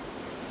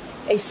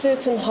a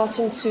certain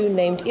Hottentot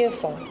named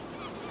Efa,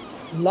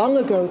 long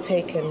ago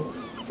taken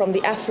from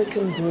the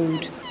African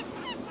brood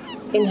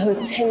in her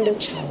tender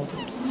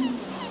childhood.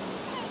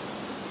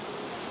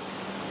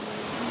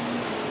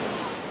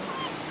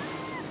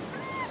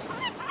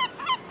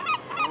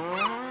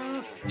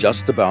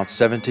 Just about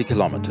 70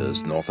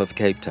 kilometers north of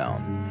Cape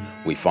Town,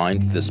 we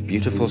find this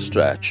beautiful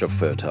stretch of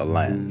fertile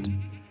land.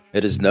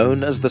 It is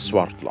known as the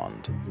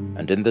Swartland,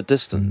 and in the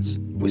distance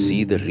we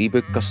see the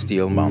Riebeeck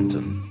Kasteel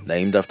mountain,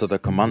 named after the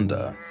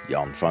commander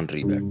Johann van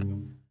Riebeeck.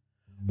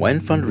 When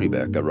van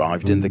Riebeeck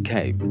arrived in the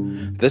Cape,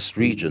 this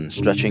region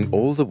stretching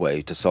all the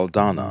way to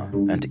Saldanha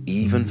and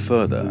even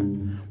further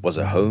was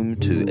a home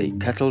to a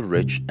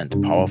cattle-rich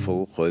and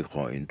powerful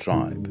Khoekhoe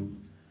tribe.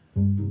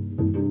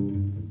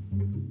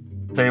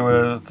 They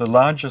were the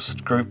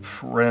largest group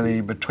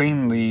really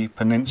between the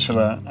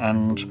peninsula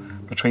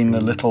and between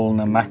the little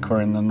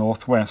Namakwa in the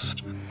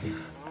northwest,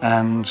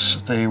 and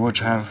they would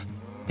have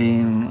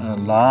been a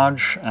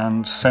large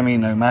and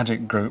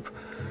semi-nomadic group.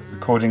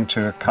 According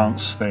to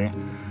accounts, they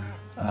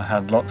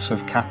had lots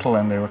of cattle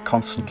and they were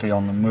constantly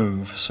on the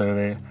move, so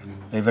they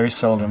very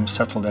seldom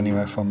settled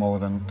anywhere for more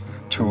than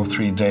 2 or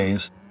 3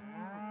 days.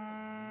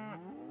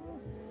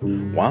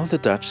 While the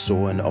Dutch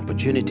saw an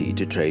opportunity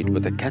to trade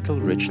with a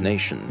cattle-rich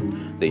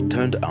nation, they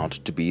turned out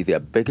to be their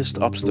biggest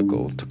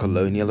obstacle to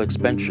colonial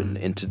expansion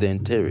into the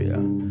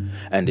interior,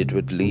 and it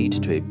would lead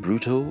to a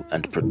brutal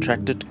and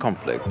protracted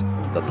conflict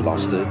that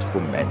lasted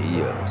for many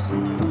years.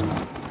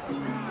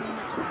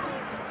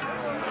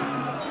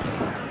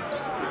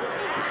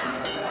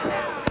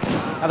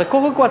 The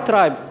Khoekhoe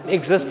tribe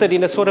existed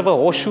in a sort of a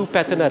horseshoe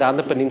pattern around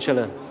the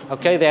peninsula.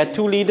 Okay, they had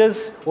 2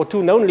 leaders, or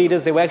 2 known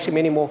leaders, there were actually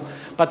many more,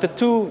 but the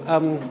 2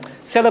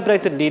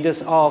 celebrated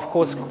leaders are, of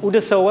course,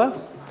 Udesoa,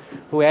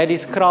 who had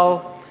his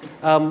kraal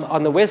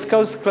on the west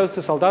coast, close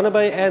to Saldanha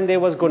Bay, and there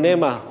was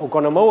Gonema, or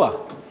Gonamoa,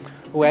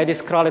 who had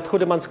his kraal at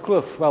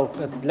Goedemanskloof. Well,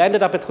 it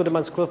landed up at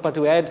Goedemanskloof, but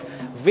who had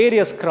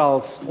various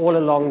kraals all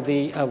along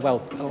the,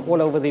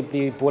 all over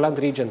the Boland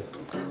region,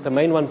 the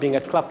main one being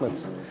at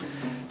Klapmuts.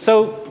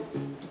 So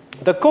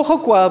the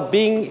Khoekhoe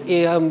being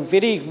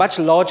very much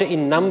larger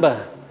in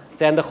number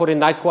than the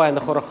Gorenaikwa and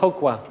the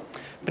Khoekhoe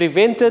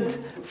prevented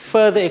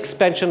further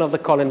expansion of the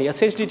colony,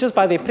 essentially just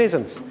by their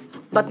presence.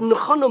 But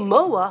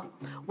Khoekhoe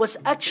was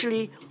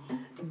actually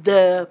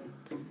the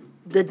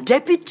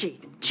deputy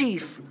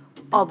chief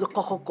of the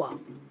Khoekhoe.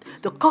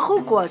 The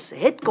Khoekhoe's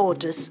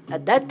headquarters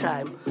at that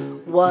time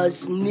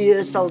was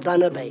near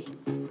Saldanha Bay,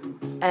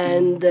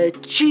 and the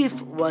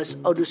chief was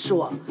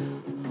Odusua.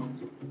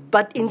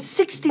 But in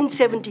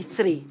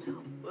 1673,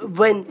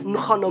 when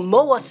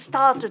Khoekhoe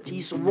started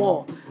his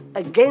war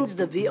against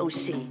the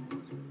VOC,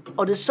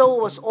 Odusua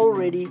was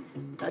already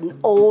an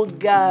old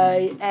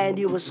guy and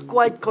he was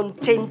quite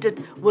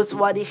contented with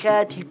what he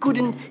had. He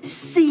couldn't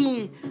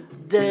see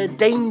the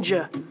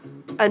danger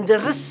and the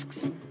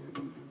risks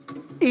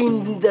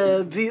in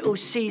the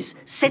VOC's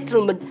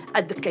settlement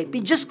at the Cape. He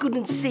just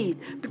couldn't see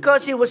it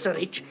because he was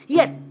rich. He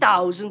had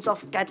thousands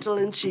of cattle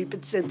and sheep,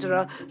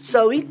 etc.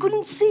 So he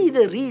couldn't see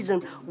the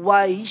reason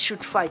why he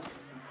should fight.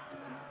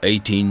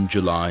 18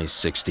 July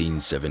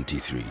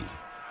 1673.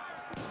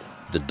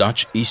 The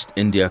Dutch East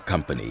India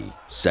Company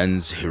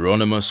sends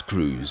Hieronymus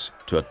crews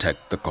to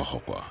attack the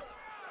Khoekhoe.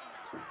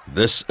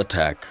 This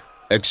attack,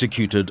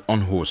 executed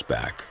on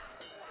horseback,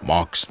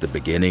 marks the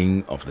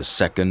beginning of the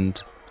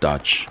Second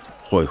Dutch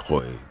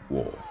Khoekhoe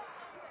War.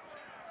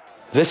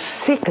 The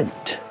Second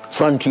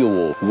Frontier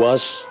War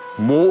was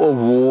more a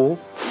war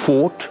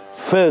fought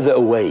further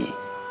away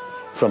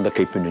from the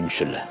Cape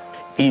Peninsula,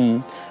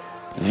 in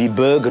the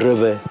Berg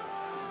River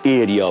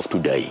area of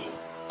today,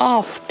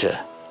 after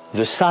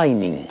the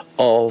signing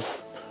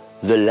of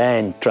the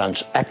land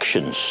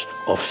transactions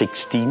of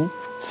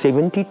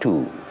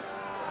 1672.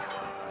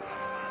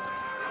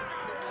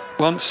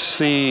 Once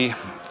the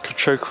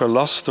Khoekhoe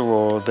lost the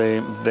war,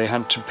 they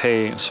had to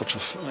pay sort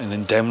of an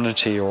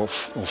indemnity or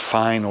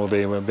fine, or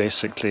they were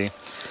basically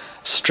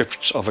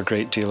stripped of a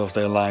great deal of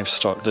their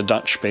livestock. The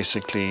Dutch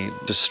basically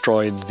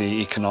destroyed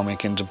the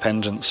economic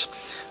independence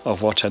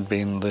of what had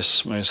been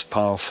this most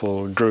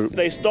powerful group.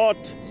 They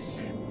start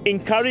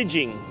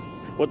encouraging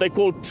what they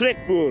call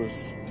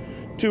trekboers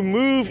to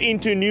move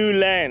into new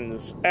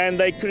lands, and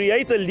they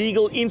create a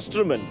legal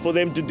instrument for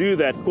them to do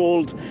that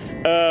called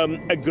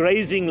a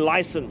grazing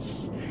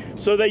license.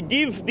 So they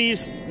give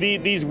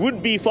these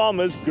would-be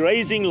farmers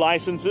grazing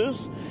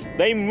licenses.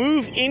 They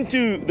move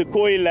into the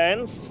Khoi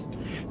lands.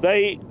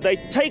 They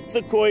take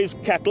the Khoi's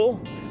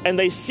cattle and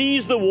they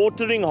seize the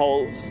watering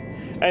holes.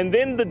 And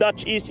then the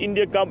Dutch East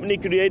India Company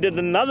created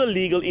another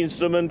legal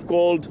instrument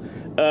called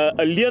a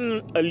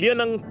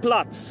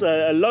Leningplats,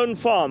 a loan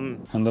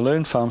farm. And the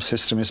loan farm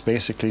system is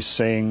basically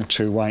saying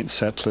to white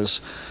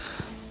settlers,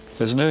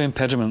 there's no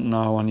impediment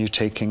now on you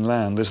taking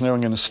land. There's no one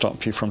going to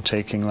stop you from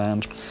taking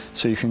land,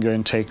 so you can go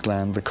and take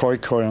land. The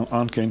Khoekhoe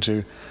aren't going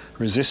to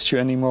resist you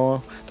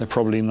anymore. They're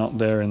probably not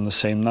there in the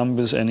same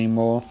numbers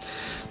anymore,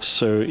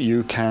 so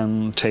you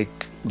can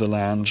take the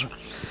land.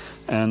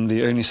 And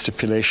the only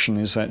stipulation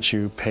is that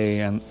you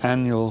pay an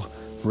annual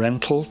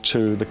rental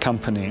to the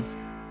company.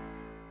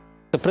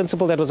 The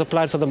principle that was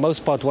applied for the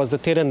most part was the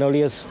terra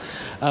nullius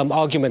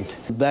argument.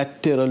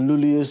 That terra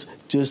nullius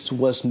just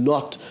was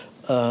not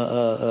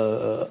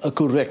a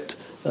correct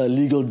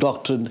legal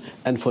doctrine,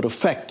 and for a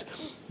fact,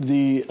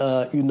 the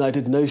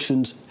United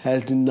Nations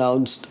has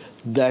denounced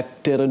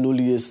that terra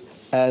nullius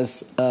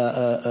as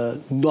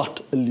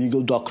not a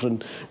legal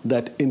doctrine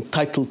that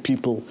entitled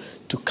people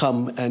to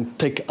come and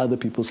take other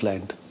people's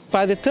land.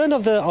 By the turn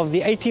of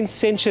the 18th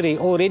century,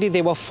 already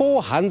there were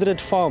 400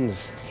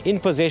 farms in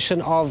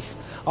possession of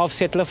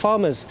settler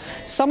farmers.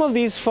 Some of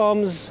these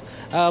farms,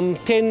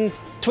 10,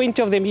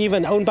 20 of them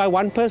even, owned by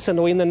one person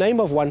or in the name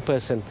of one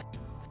person.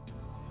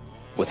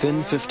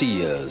 Within 50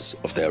 years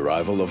of the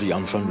arrival of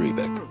Jan van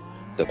Riebeck,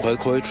 the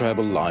Khoekhoe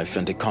tribal life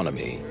and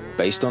economy,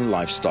 based on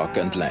livestock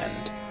and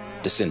land,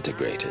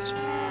 disintegrated.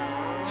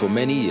 For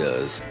many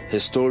years,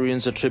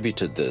 historians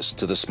attributed this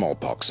to the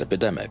smallpox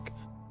epidemic.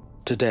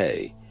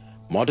 Today,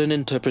 modern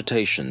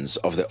interpretations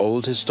of the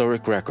old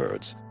historic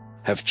records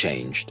have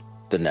changed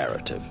the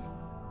narrative.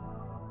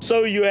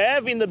 So you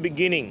have in the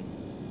beginning,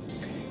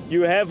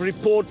 you have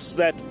reports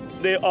that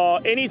there are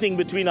anything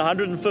between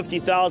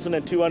 150,000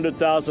 and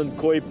 200,000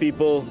 Khoi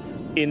people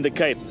in the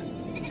Cape.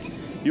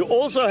 You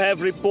also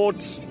have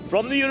reports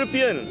from the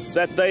Europeans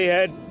that they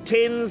had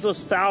tens of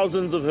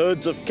thousands of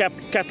herds of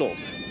cattle,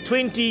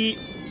 20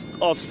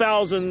 of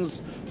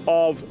thousands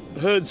of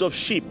herds of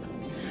sheep.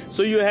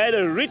 So you had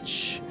a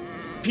rich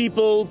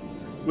people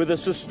with a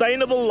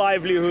sustainable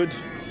livelihood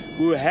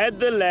who had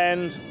the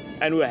land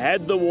and who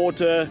had the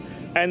water,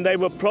 and they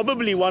were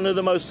probably one of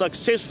the most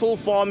successful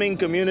farming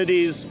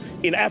communities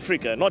in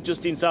Africa, not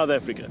just in South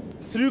Africa.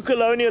 Through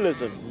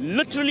colonialism,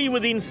 literally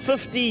within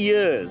 50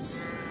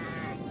 years,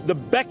 the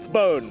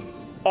backbone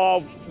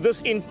of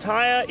this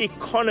entire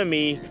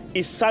economy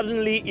is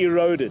suddenly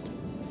eroded.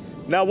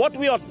 Now, what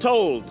we are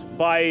told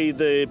by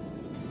the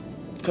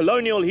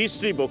colonial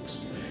history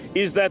books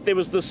is that there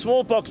was the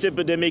smallpox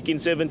epidemic in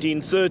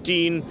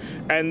 1713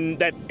 and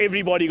that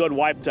everybody got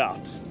wiped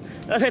out.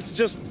 Now, that's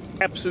just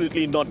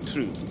absolutely not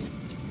true.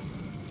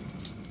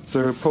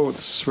 The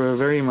reports were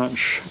very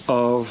much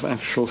of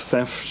actual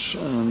theft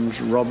and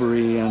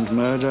robbery and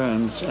murder,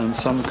 and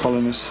some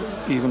colonists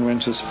even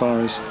went as far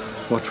as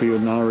what we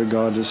would now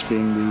regard as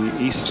being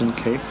the Eastern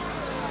Cape.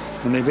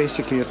 And they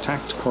basically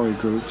attacked Khoi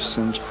groups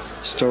and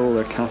stole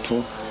their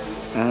cattle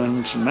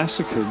and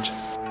massacred.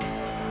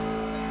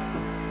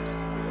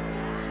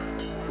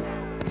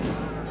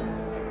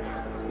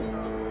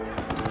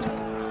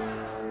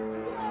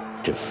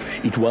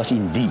 It was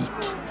indeed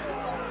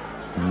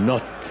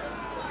not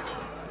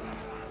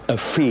a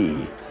fair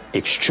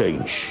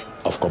exchange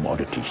of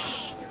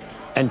commodities.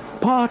 And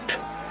part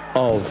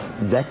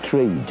of that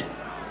trade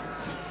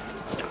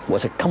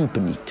was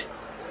accompanied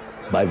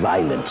by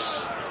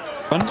violence.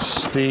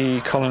 Once the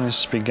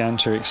colonists began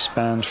to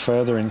expand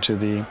further into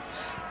the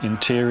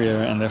interior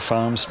and their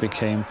farms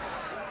became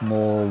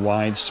more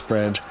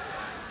widespread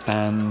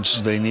and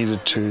they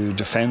needed to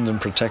defend and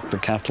protect the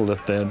cattle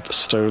that they'd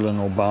stolen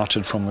or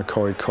bartered from the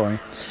Khoekhoe,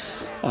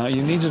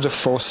 you needed a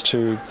force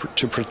to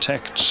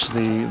protect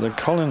the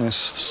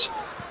colonists.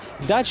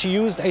 Dutch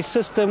used a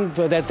system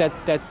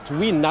that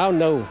we now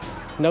know,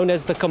 known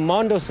as the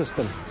commando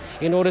system,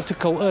 in order to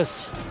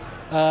coerce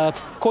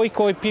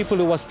Khoekhoe people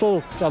who were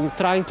still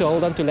trying to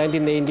hold on to land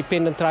in their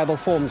independent tribal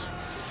forms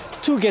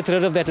to get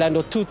rid of that land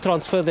or to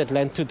transfer that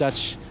land to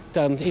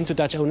into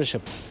Dutch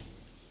ownership.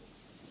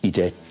 It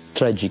had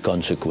tragic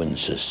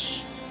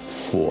consequences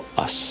for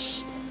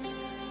us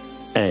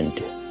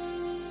and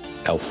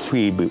our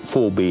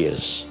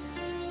forebears,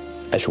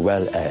 as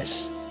well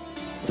as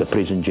the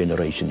present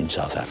generation in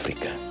South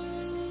Africa.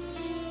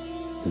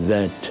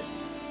 That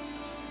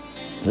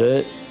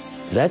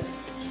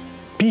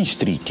peace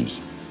treaty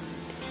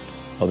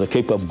of the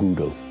Cape of Good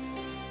Hope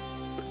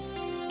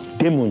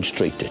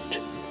demonstrated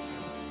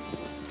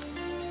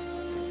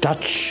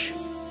Dutch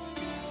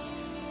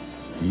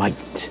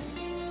might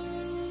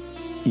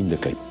in the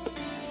Cape,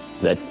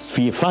 that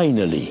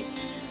finally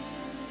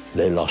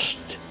they lost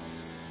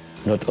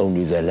not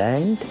only their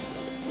land,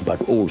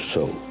 but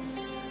also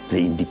the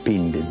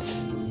independence.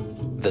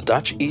 The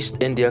Dutch East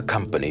India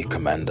Company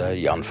commander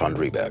Jan van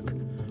Riebeck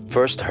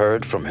first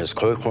heard from his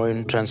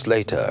Khoekhoe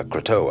translator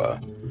Khoekhoe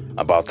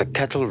about the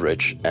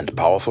cattle-rich and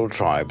powerful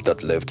tribe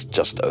that lived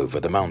just over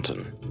the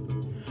mountain.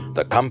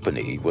 The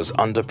company was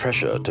under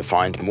pressure to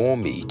find more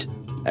meat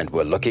and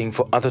were looking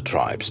for other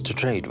tribes to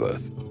trade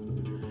with.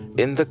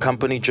 In the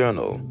company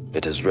journal,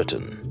 it is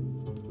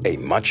written, "A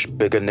much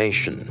bigger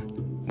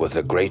nation with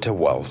a greater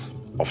wealth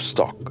of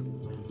stock."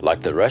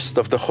 Like the rest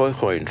of the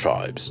Khoekhoe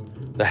tribes,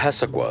 the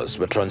Hessequas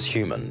were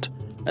transhuman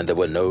and there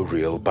were no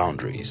real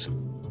boundaries.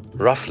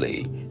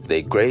 Roughly,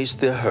 they grazed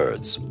their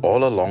herds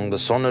all along the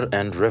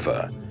Sonderend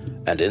River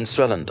and in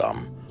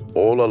Swellendam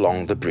all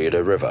along the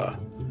Breda River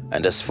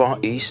and as far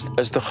east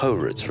as the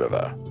Gourits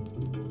River.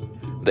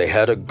 They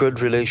had a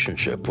good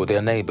relationship with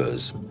their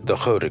neighbors, the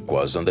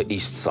Khoriquas on the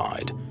east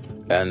side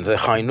and the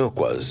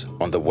Khainuquas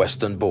on the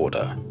western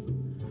border,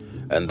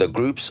 and the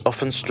groups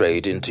often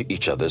strayed into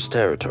each other's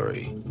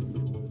territory.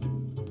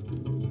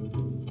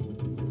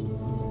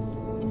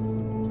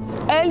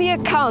 Early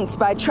accounts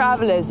by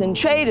travelers and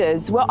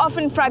traders were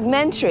often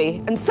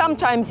fragmentary and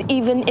sometimes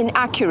even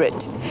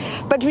inaccurate.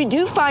 But we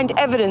do find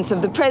evidence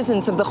of the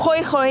presence of the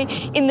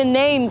Khoekhoe in the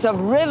names of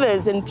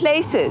rivers and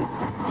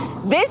places.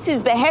 This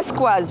is the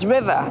Hesquas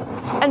River,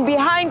 and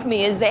behind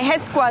me is the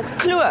Hesquas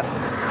Kloof.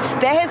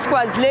 The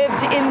Hesquas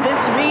lived in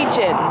this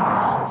region,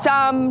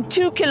 some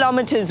 2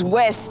 kilometers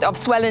west of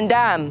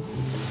Swellendam.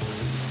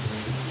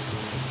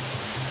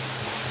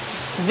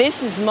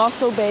 This is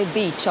Mossel Bay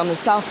Beach on the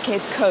South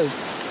Cape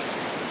coast.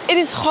 It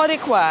is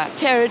Khoekhoe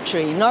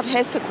territory, not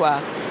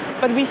Hessequa,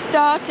 but we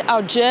start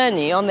our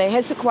journey on the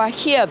Hessequa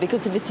here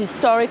because of its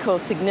historical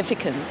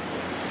significance.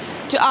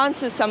 To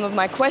answer some of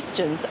my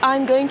questions,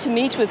 I'm going to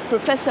meet with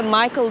Professor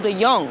Michael de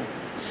Jong,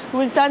 who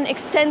has done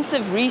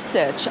extensive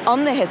research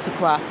on the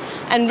Hessequa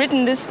and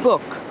written this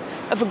book,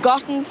 A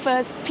Forgotten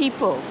First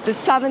People, the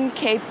Southern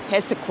Cape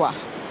Hessequa.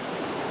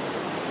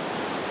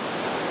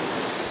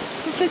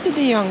 Professor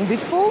de Jong,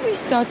 before we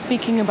start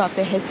speaking about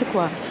the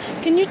Hessequa,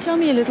 can you tell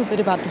me a little bit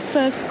about the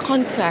first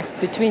contact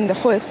between the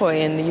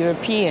Khoekhoe and the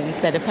Europeans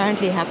that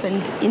apparently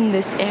happened in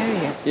this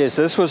area? Yes,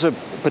 this was a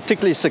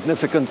particularly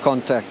significant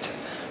contact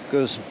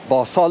because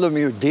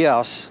Bartholomew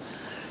Diaz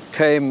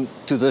came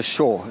to the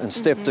shore and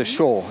stepped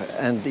ashore,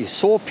 and he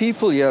saw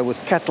people here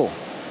with cattle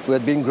who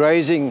had been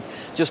grazing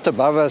just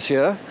above us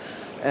here,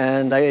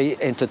 and they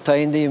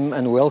entertained him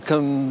and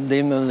welcomed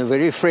him in a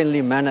very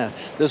friendly manner.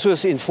 This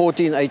was in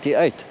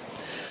 1488.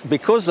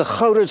 Because the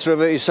Gourits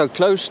River is so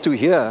close to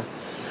here,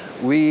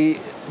 we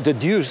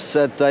deduce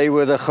that they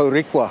were the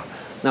Khoriqua.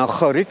 Now,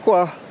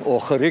 Khoriqua or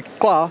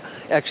Khoriqua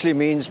actually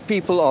means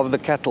people of the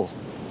cattle.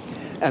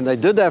 And they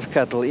did have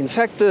cattle. In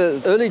fact,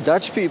 the early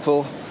Dutch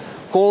people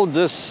called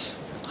this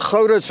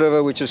Gourits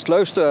River, which is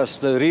close to us,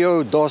 the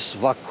Rio dos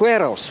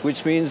Vaqueiros,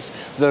 which means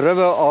the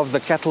river of the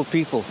cattle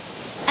people.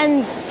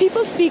 And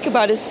people speak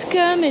about a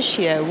skirmish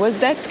here.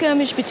 Was that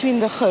skirmish between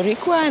the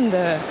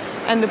Khoekhoe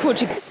and the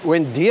Portuguese?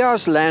 When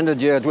Diaz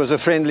landed here, it was a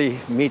friendly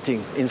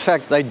meeting. In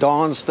fact, they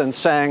danced and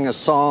sang a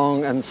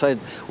song and said,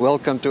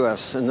 welcome to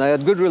us. And they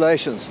had good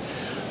relations.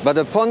 But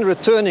upon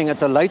returning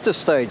at a later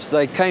stage,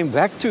 they came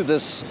back to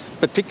this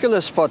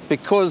particular spot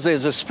because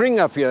there's a spring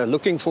up here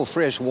looking for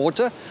fresh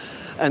water.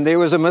 And there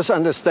was a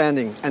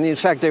misunderstanding. And in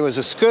fact, there was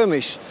a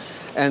skirmish.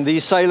 And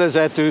these sailors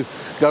had to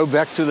go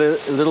back to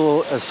the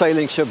little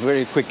sailing ship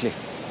very quickly.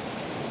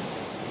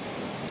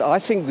 I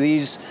think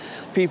these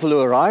people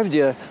who arrived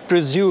here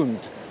presumed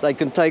they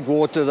can take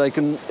water, they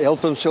can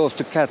help themselves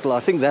to cattle. I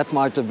think that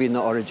might have been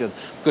the origin,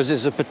 because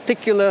there's a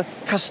particular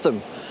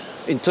custom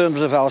in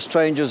terms of how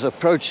strangers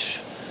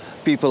approach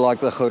people like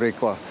the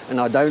Khoekhoe,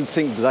 and I don't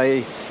think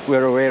they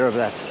were aware of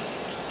that.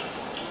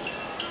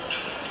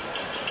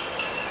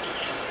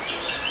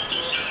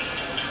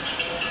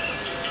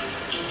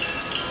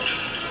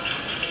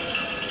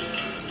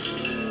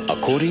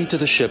 According to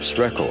the ship's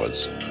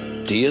records,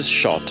 Diaz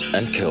shot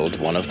and killed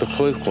one of the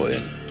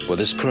Khoekhoe with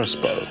his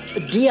crossbow.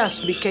 Diaz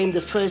became the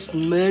first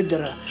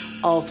murderer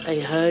of a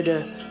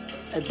herder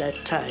at that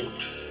time.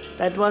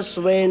 That was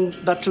when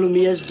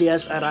Bartholomew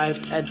Diaz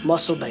arrived at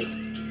Mossel Bay.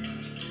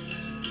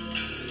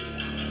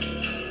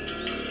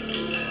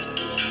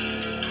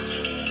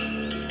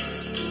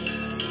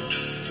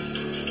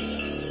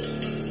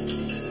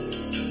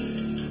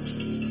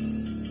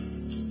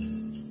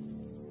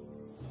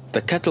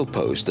 The cattle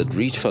post at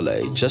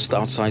Rietvallei, just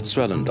outside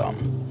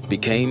Swellendam,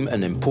 became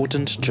an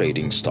important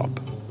trading stop.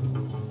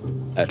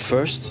 At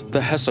first, the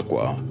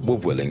Hessequa were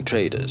willing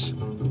traders.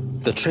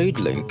 The trade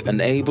link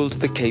enabled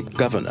the Cape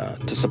governor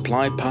to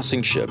supply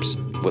passing ships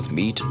with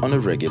meat on a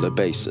regular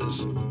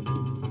basis.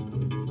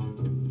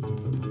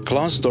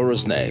 Klaas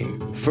Dora's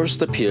name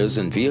first appears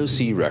in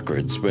VOC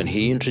records when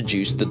he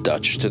introduced the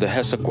Dutch to the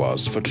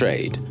Hessequas for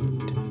trade.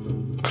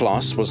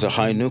 Klaas was a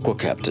Hainukwa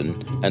captain,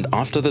 and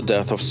after the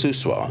death of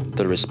Suswa,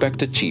 the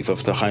respected chief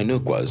of the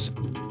Hainukwas,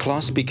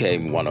 Klaas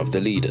became one of the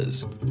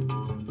leaders.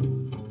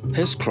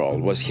 His kraal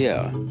was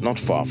here, not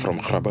far from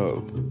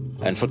Grabo,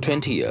 and for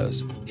 20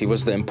 years he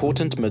was the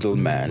important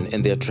middleman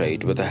in their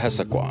trade with the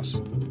Hessequas.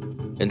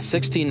 In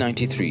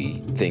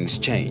 1693, things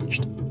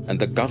changed, and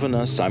the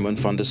governor Simon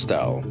van der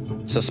Stel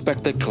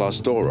suspected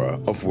Klaas Dora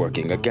of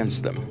working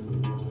against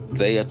them.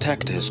 They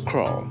attacked his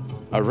kraal,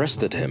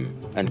 arrested him,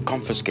 and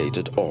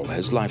confiscated all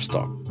his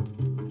livestock.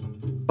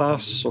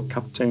 Klaas, or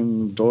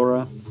Captain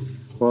Dora,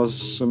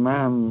 was a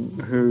man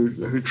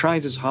who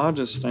tried his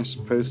hardest, I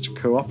suppose, to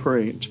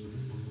cooperate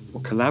or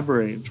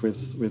collaborate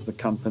with the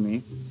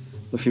company.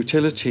 The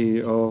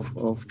futility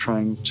of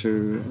trying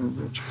to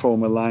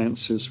form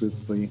alliances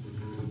with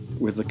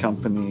the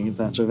company,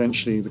 that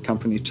eventually the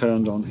company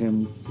turned on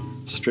him,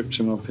 stripped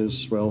him of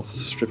his wealth,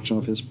 stripped him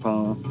of his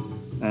power,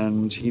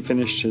 and he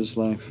finished his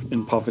life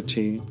in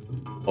poverty.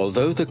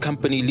 Although the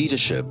company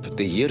leadership,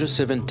 the Here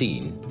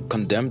 17,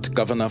 condemned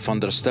Governor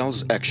van der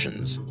Stel's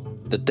actions,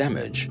 the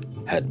damage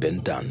had been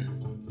done.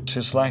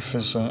 His life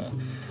is an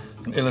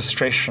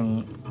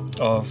illustration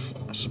of,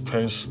 I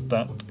suppose,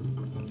 that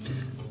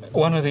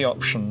one of the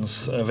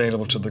options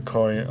available to the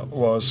Khoi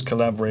was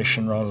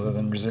collaboration rather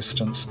than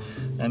resistance,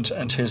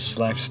 and his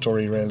life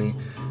story really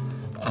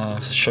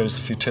shows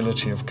the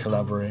futility of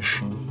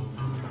collaboration.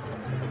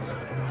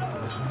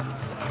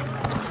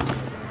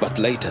 But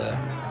later,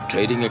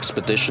 trading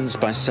expeditions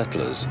by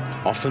settlers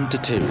often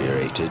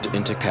deteriorated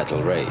into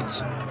cattle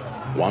raids.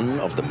 One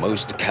of the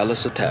most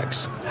callous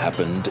attacks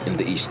happened in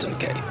the Eastern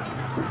Cape.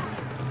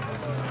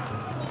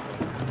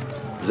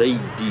 They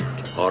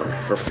did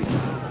horrific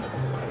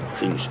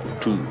things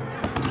to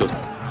the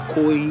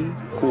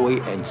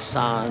Khoekhoe and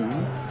San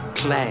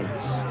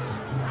clans,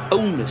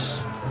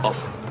 owners of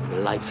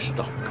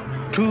livestock,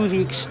 to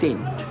the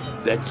extent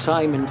that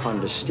Simon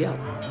van der Stel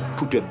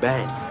put a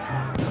ban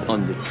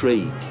on the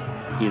trade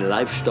in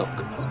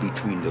livestock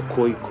between the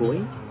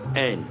Khoekhoe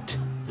and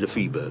the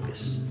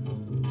Freeburgers.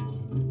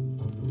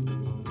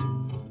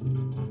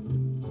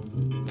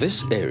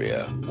 This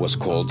area was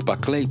called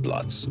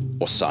Bakleiplatz,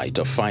 or site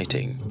of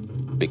fighting,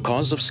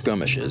 because of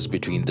skirmishes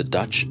between the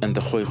Dutch and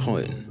the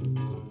Khoekhoe.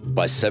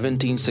 By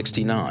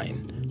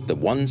 1769, the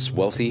once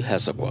wealthy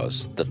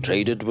Hessequas that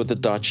traded with the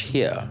Dutch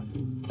here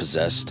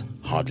possessed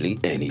hardly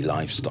any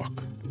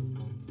livestock.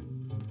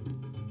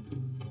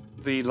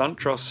 The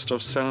Landrost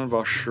of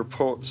Stellenbosch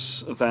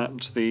reports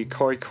that the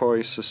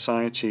Khoekhoe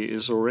society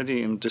is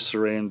already in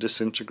disarray and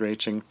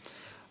disintegrating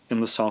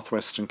in the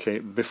southwestern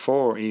Cape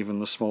before even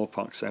the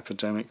smallpox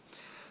epidemic,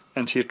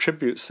 and he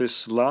attributes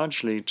this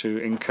largely to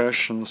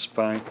incursions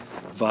by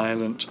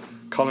violent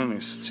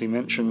colonists. He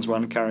mentions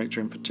one character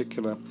in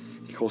particular,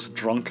 he calls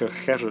Dronke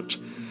Gerrit,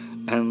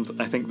 and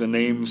I think the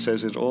name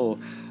says it all.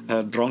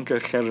 Dronke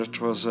Gerrit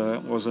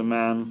was a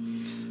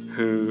man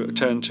who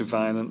turned to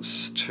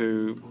violence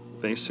to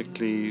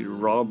basically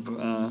rob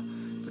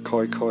the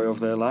Khoekhoe of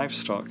their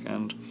livestock,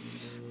 and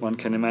one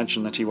can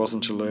imagine that he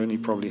wasn't alone. He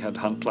probably had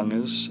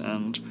huntlangers,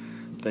 and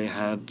they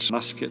had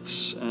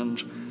muskets,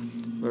 and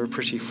were a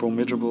pretty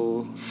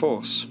formidable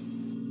force.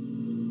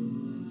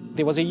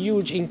 There was a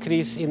huge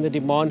increase in the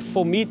demand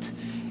for meat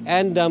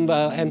and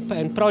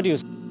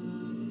produce.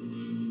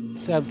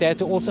 So they had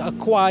to also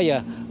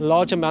acquire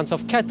large amounts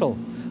of cattle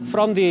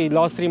from the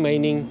last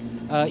remaining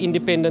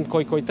independent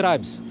Khoekhoe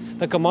tribes.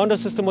 The commando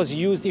system was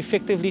used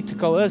effectively to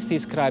coerce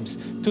these tribes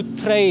to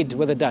trade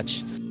with the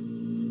Dutch.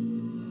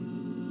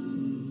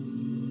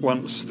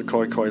 Once the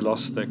Khoekhoe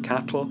lost their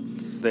cattle,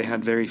 they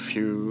had very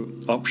few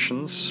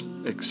options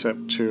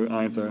except to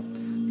either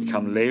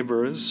become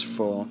laborers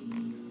for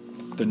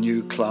the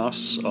new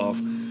class of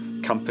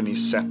company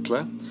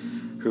settler,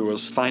 who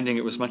was finding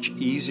it was much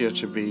easier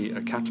to be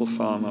a cattle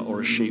farmer or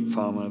a sheep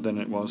farmer than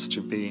it was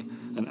to be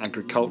an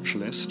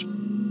agriculturalist.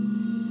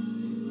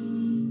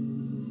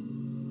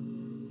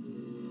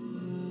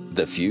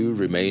 The few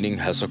remaining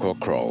Hessequa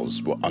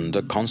kraals were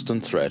under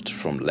constant threat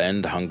from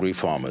land-hungry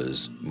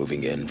farmers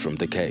moving in from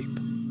the Cape.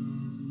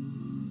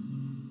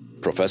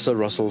 Professor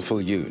Russell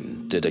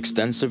Viljoen did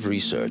extensive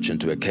research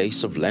into a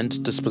case of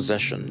land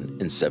dispossession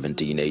in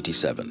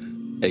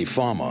 1787. A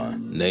farmer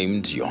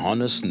named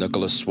Johannes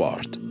Nicholas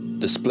Swart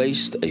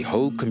displaced a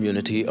whole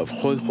community of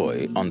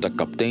Khoekhoe under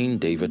Captain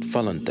David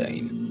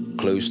Valentine,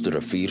 close to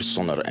Rivier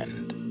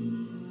Sonnerend.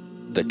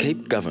 The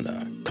Cape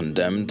Governor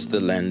condemned the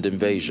land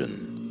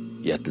invasion,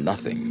 yet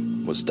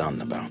nothing was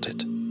done about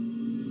it.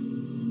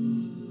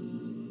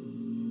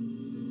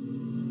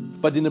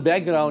 But in the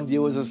background,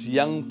 there was this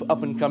young,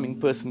 up-and-coming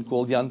person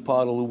called Jan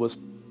Parel, who was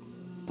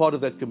part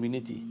of that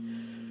community,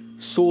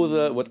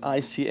 saw what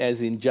I see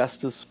as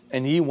injustice,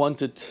 and he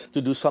wanted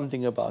to do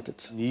something about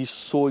it. He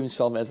saw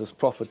himself as this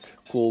prophet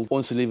called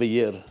Ons Liewe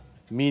Heer,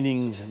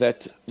 meaning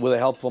that with the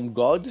help from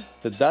God,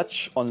 the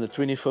Dutch on the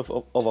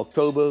 25th of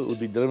October would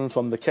be driven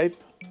from the Cape,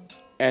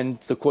 and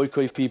the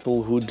Khoekhoe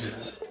people would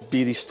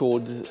be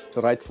restored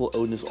the rightful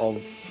owners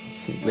of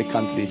the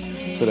country,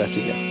 South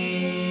Africa.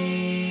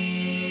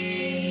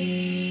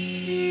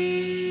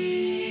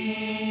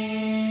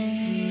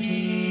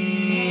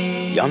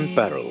 Jan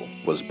Parel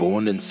was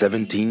born in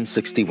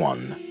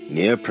 1761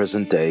 near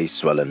present-day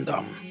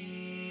Swellendam.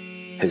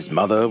 His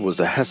mother was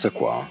a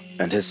Hessequa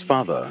and his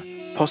father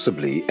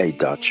possibly a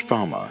Dutch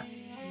farmer.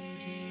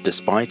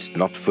 Despite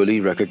not fully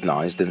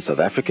recognized in South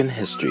African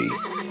history,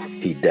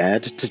 he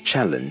dared to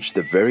challenge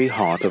the very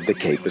heart of the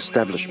Cape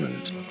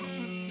establishment.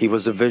 He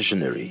was a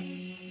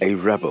visionary, a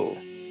rebel,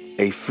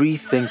 a free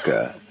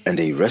thinker, and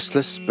a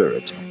restless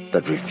spirit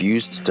that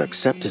refused to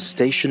accept his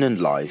station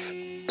in life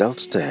dealt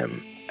to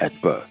him at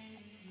birth.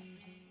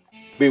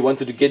 We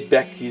wanted to get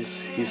back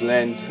his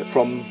land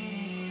from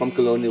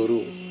colonial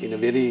rule in a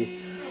very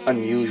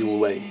unusual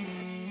way.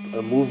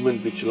 A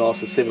movement which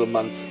lasted several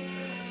months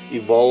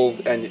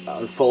evolved and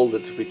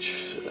unfolded,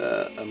 which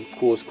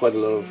caused quite a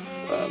lot of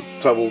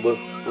trouble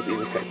within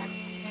the Cape.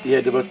 He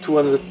had about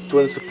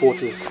 200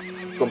 supporters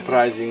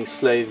comprising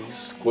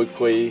slaves,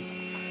 Khoekhoe,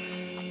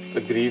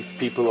 aggrieved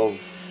people of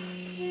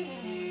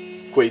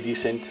Khoi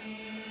descent.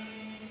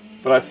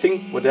 But I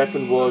think what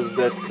happened was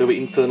that there were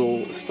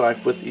internal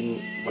strife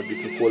within what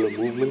we can call a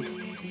movement.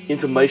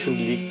 Information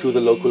leaked to the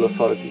local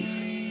authorities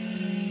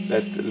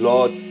that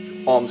large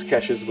arms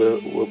caches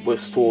were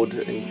stored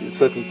in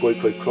certain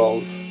Khoekhoe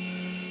kraals,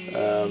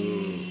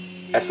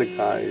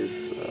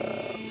 assegais,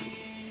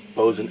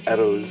 bows and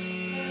arrows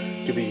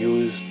to be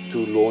used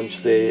to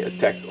launch their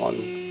attack on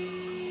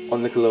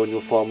the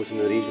colonial farmers in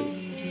the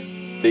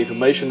region. The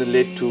information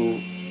led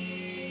to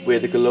where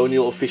the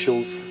colonial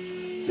officials,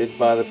 led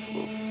by the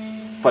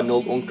Van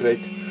Hulp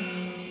Onkruid,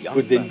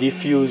 could then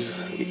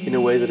defuse in a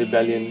way the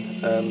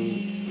rebellion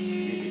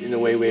in a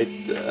way where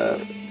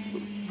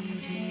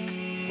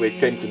it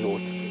came to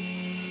naught.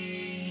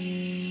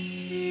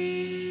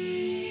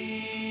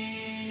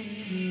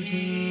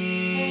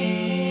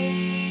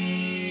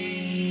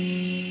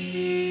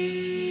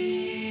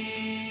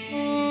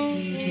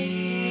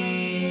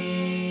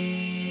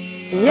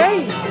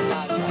 Jy,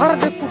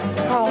 harde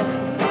voetval,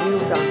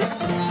 Hilda.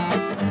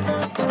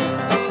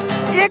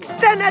 Ek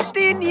sta net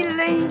in die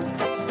lyn.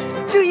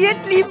 Toe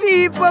het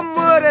liefie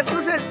vanmorgen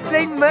soos 'n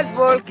klein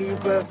miswolkie.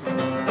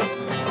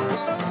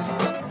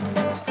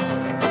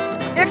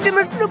 Ek te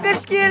my vloek en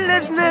skeel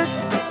is niks.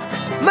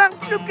 Maar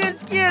vloek en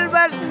skeel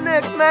was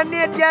niks, maar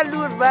net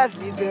jaloers was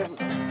liefde.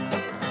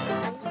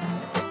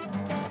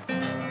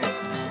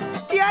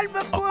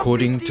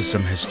 According to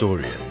some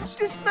historians,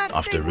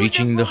 after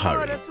reaching the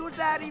Harry,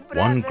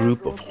 one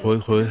group of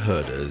Khoekhoe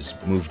herders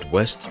moved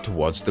west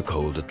towards the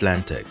cold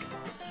Atlantic,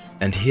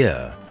 and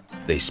here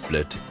they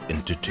split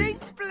into two.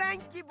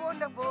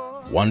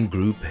 One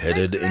group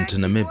headed into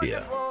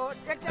Namibia,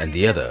 and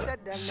the other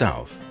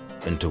south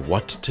into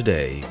what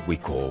today we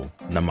call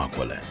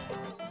Namakwaland.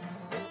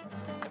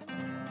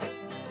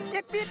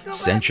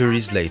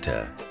 Centuries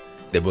later,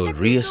 they will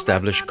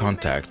re-establish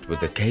contact with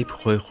the Cape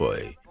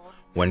Khoekhoe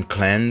when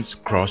clans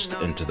crossed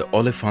into the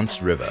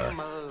Olifants River,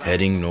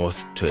 heading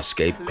north to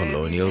escape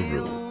colonial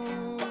rule.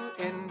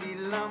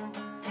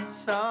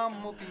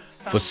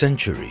 For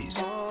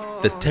centuries,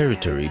 the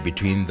territory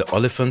between the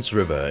Olifants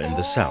River in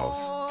the south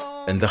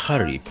and the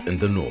Harib in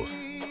the north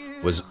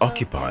was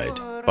occupied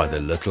by the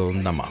Little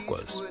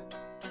Namakwas.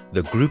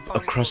 The group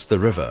across the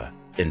river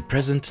in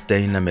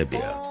present-day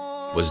Namibia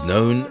was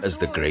known as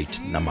the Great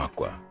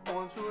Namakwa.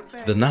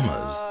 The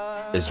Namas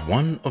is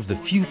one of the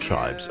few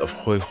tribes of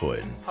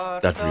Khoekhoe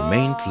that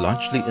remained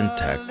largely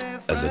intact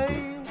as a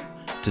group.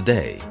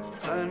 Today,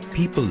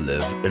 people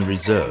live in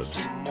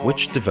reserves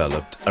which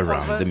developed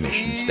around the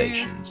mission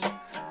stations.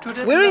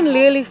 We're in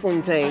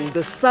Lelyfontein,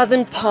 the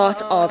southern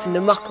part of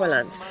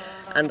Namakwaland,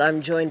 and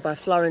I'm joined by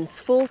Florence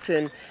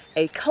Fulton,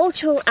 a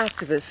cultural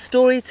activist,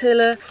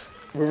 storyteller,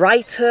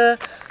 writer,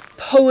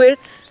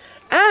 poet,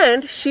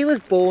 and she was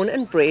born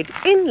and bred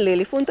in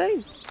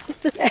Lelyfontein.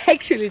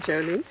 Actually,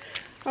 Jolene,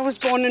 I was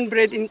born and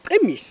bred in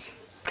Emis.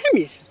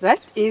 Emis,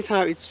 that is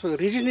how it's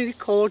originally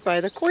called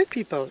by the Khoi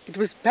people. It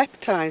was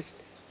baptized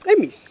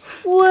Emis.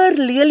 Voor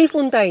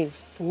Lelyfontein?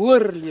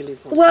 Voor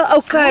Lelyfontein. Well,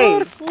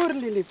 okay. Voor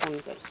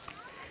Lelyfontein.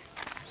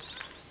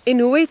 En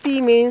hoe het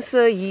die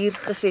mense hier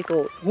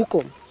gesettel?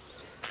 Hoekom?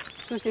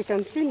 Soos jy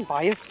kan sien,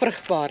 baie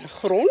vrugbare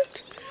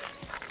grond,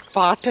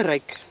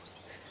 waterryk.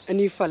 In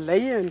die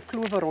valleie en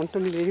klowe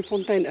rondom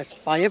Lelyfontein is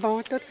baie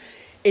water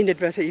en dit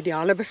was 'n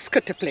ideale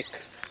beskutte plek.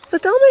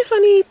 Vertel my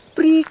van die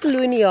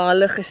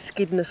pre-koloniale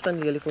geskiedenis van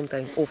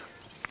Lelyfontein of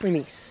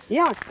Emis.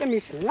 Ja,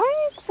 Emis,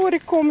 lank voor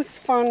die koms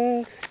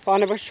van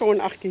Barnabas Shaw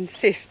in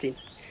 1816.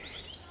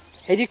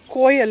 Het die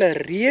Khoi hulle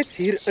reeds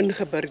hier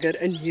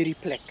ingeburger in hierdie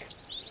plek.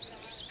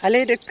 Hulle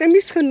het dit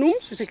Emis genoem,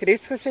 soos ek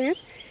reeds gesê het,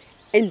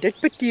 en dit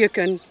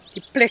beteken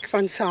die plek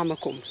van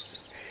samekoms.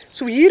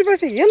 So hier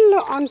was 'n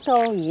hele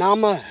aantal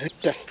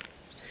Nama-hutte.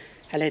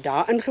 Hulle het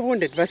daar ingewoon,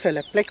 dit was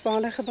hulle plek waar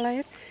hulle gebly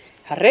het.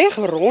 Reg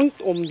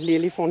rondom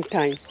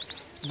Lelyfontein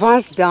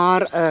was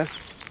daar 'n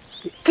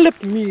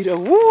klipmuur,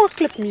 'n hoë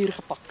klipmuur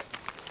gepak.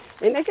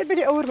 En ek het by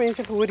die ouer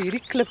mense gehoor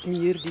hierdie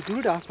klipmuur, die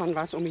doel daarvan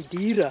was om die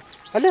diere,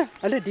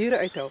 hulle diere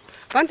uit te hou.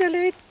 Want hulle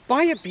het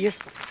baie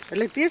beeste.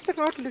 Hulle het beeste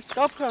gehad, hulle het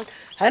skaap gehad.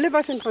 Hulle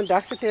was in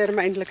vandag se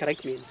terme eintlik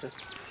ryk mense.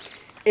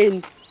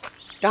 En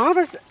daar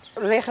was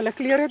reg hulle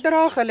klere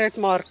dra, hulle het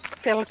maar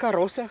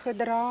velkarosse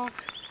gedra.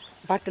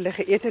 Wat hulle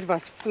geëet het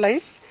was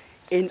vleis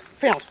en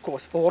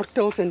veldkos,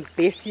 wortels en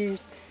bessies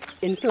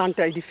en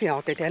plante uit die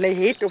veld. Hulle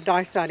het op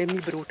daai stadium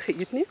nie brood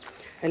geëet nie.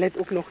 Hulle het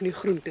ook nog nie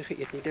groente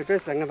geëet nie. Dit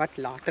was dinge wat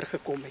later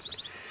gekom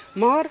het.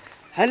 Maar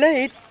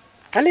hulle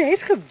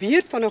het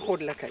geweet van 'n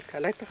goddelikheid.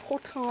 Hulle het 'n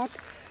god gehad,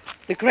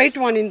 the great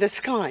one in the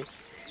sky,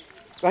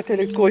 wat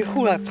hulle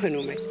Khoekhoe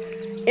genoem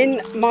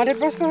het. Maar dit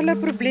was vir hulle 'n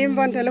probleem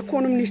want hulle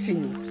kon hom nie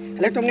sien nie.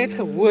 Hulle het hom net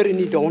gehoor in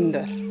die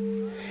donder.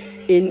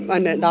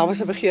 En daar was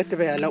 'n begeerte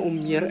by hulle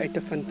om meer uit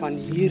te vind van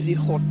hierdie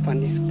god van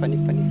die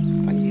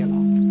heelal.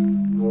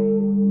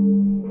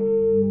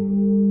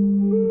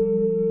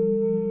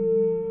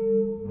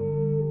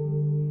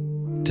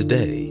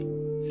 Today,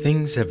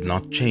 things have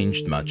not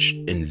changed much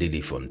in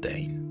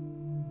Lelyfontein.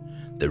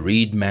 The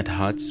reed mat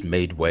huts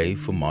made way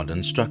for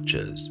modern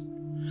structures,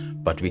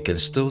 but we can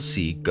still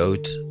see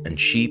goat and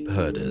sheep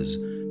herders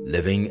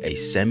living a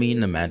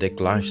semi-nomadic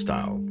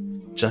lifestyle,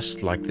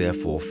 just like their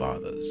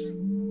forefathers.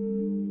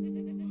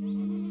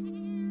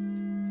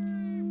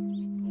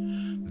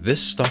 This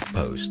stock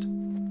post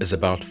is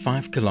about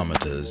 5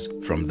 kilometers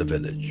from the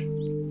village.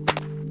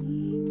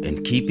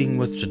 In keeping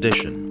with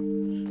tradition,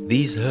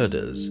 these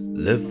herders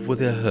live with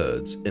their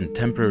herds in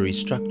temporary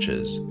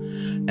structures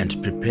and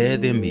prepare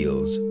their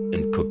meals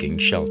in cooking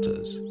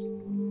shelters.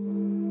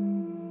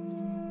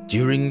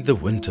 During the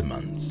winter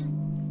months,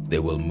 they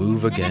will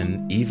move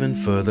again even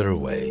further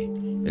away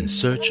in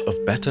search of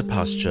better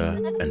pasture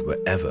and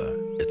wherever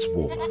it's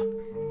warmer.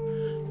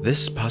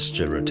 This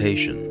pasture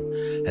rotation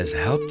has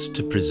helped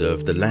to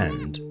preserve the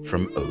land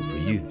from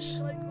overuse.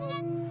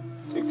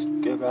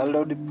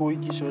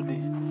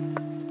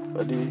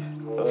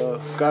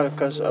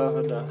 Karkas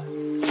af daar.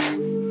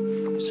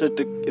 Sit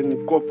ek in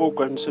die kop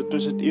ook en sit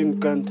tussen die een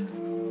kant.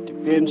 Die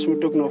pens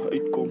moet ook nog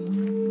uitkom.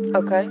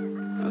 Okay.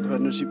 En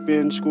wanneer ons die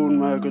pens skoon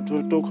maak, het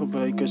word ook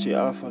gebruik as die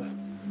afval.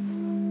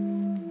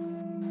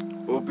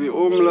 Op die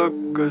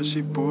oomblik is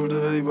die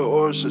boerdery by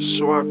ons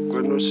swak,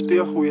 want ons het nie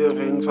goeie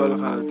reënval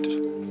gehad,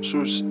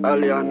 soos al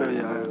die ander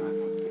jare.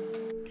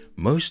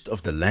 Most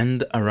of the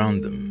land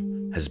around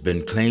them has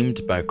been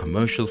claimed by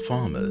commercial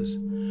farmers,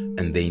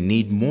 and they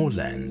need more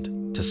land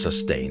to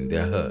sustain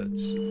their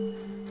herds.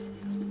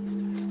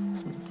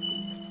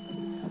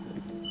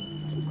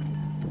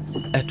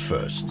 At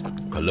first,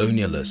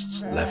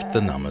 colonialists left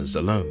the Namas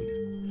alone,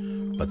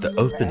 but the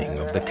opening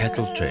of the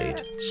cattle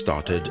trade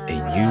started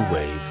a new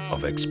wave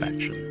of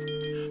expansion.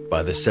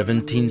 By the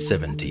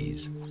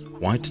 1770s,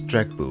 white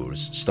track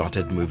boers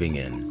started moving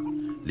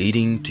in,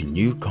 leading to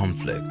new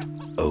conflict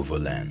over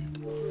land.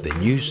 The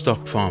new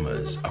stock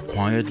farmers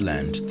acquired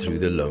land through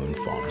the loan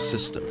farm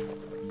system.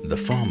 The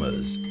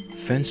farmers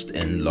fenced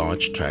in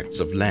large tracts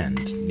of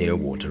land near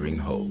watering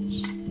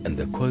holes, and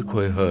the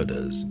Khoekhoe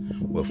herders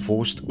were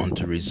forced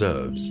onto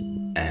reserves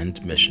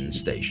and mission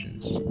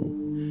stations.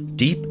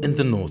 Deep in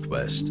the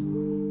northwest,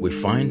 we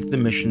find the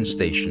mission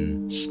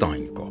station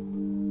Steinkop.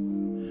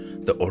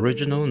 The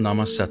original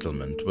Nama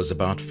settlement was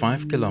about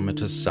 5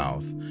 kilometers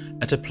south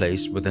at a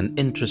place with an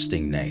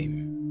interesting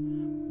name,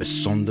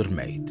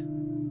 Besondermeid.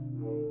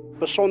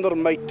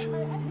 Besondermeid.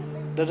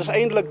 Dit is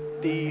eintlik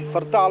die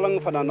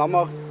vertaling van 'n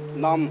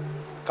naam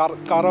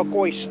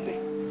Khoekhoe nie,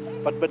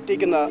 wat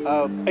beteken 'n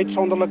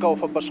uitsonderlike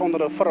of 'n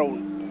besondere vrou.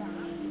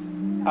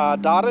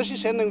 Daar is die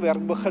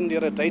sendingwerk begin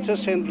deur 'n Duitse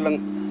sendeling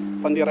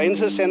van die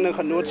Rynse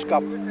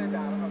Sendinggenootskap,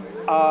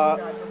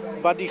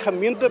 wat die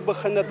gemeente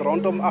begin het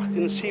rondom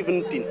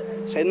 1817.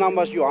 Sy naam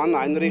was Johann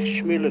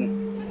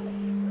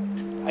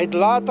Hy het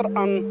later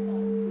aan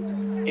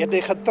het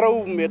hy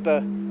getrou met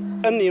 'n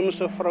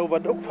inheemse vrou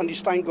wat ook van die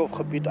Steenkop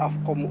gebied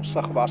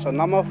afkomstig was, 'n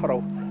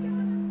Nama-vrou.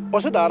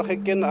 Ons het daar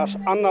geken as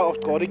Anna of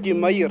Korretjie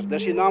Meyer,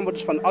 dis die naam wat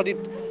ons van altyd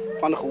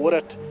van gehoor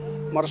het.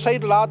 Maar sy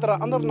het later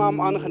 'n ander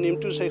naam aangeneem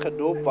toe sy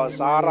gedoop was,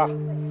 Zara.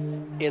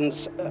 En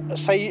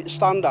sy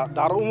staan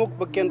daarom ook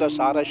bekend as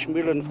Zara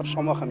Schmülen vir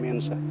sommige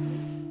mense.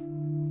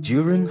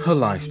 During her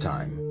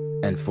lifetime,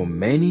 and for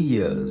many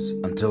years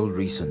until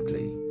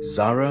recently,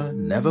 Zara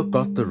never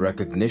got the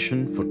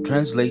recognition for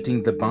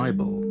translating the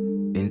Bible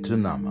into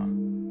Nama.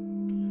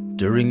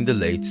 During the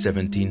late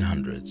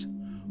 1700s,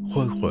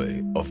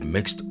 Khoekhoe of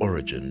mixed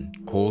origin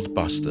called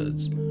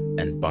bastards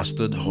and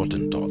bastard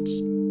Hottentots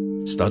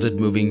started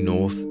moving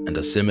north and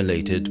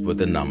assimilated with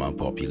the Nama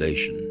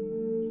population.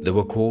 They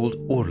were called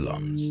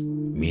Oorlams,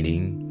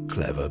 meaning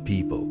clever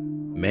people.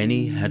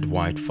 Many had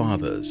white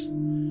fathers.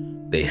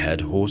 They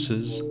had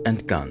horses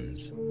and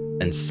guns,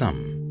 and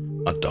some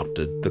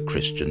adopted the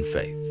Christian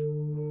faith.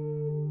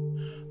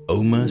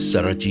 Oma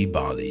Saraji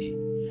Bali,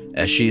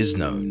 as she is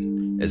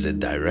known, is a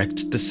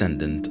direct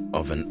descendant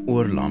of an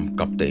Oorlam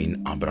Kaptein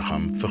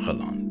Ibrahim.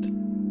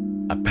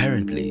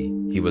 Apparently,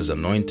 he was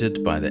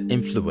anointed by the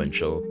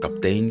influential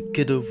Kaptein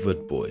Kiddo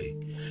Witbooi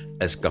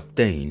as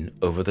Kaptein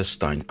over the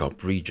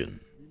Steenkop region.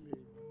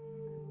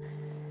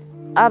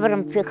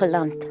 Abraham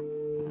Vuggeland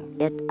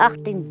het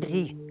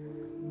 1803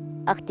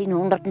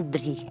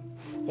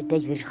 het hy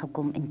weer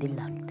gekom in die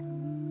land.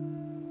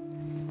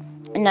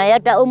 En hy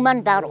het 'n ou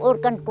man daar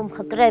oorkant kom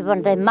gekry,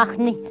 want hy mag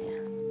nie.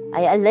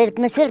 Hy het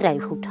met sy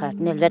rygoed gehad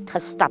en hy het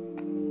gestap.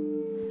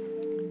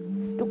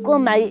 Toe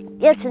kom hy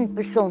eers in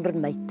besonder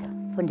meid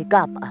van die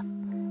Kaap af.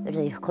 Hy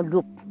het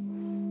geloop.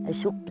 Hy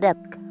soek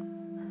plek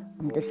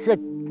om te sit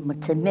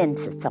met sy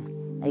mense saam.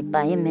 Hy het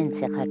baie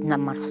mense gehad,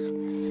 namas.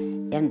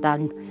 En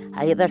dan,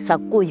 hy was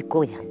een koei,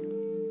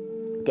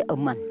 die ou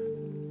man.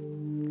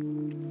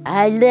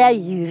 Hy lê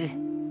hier.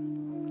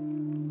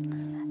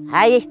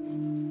 Hy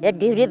het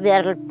die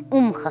wêreld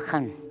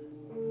omgegaan.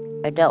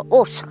 Hy het 'n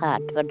os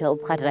gehad wat hy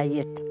opgerei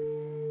het.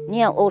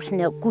 Nie 'n os,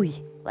 nie 'n koei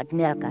wat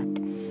melk had.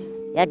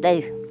 Hy het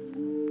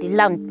die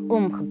land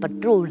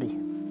omgepatrolie.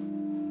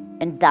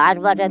 En daar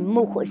waar hy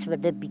moeg is,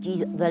 wat hy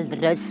bietjie wil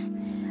rus,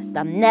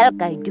 dan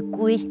melk hy die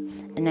koei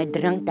en hy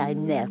drink hy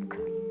melk.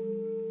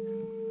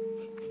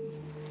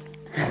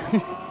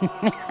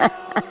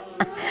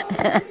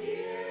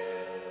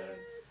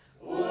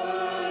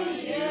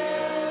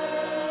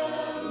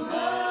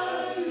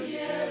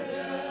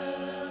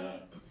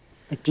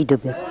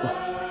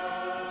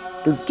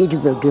 Toen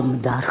Kiddo me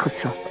daar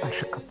gezet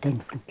als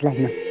kapitein van het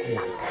kleine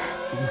land.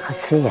 En ik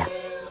zei,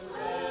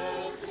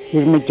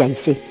 hier moet jij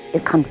zitten,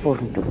 ik ga voor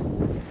hem doen.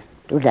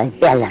 Toen hij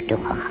bellen toe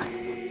gegaan.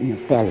 En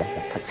ik bellen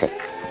heb gezet.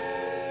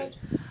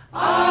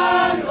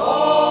 Aan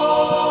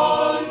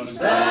ons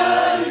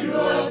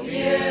beloof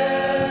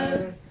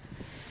je,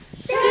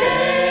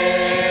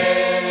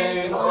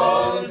 schenk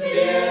ons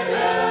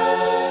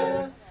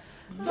Here,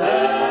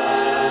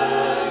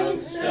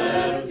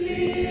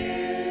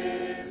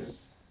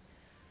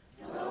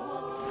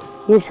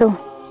 Hier zo,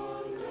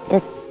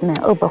 het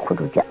mijn opa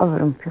grootje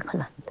Ibrahim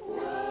Vuggeland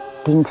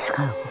dienst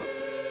gehouden.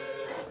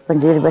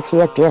 Want er was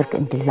een kerk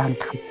in het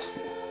land geweest.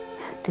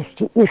 Dus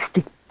de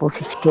eerste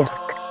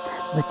kerk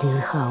wat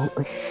hier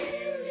gehouden is.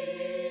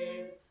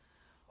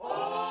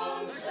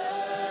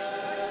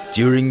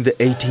 During the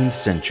 18th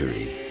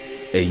century,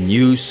 a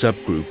new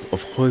subgroup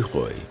of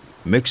Khoekhoe,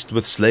 mixed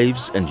with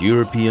slaves and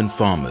European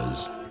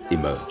farmers,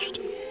 emerged.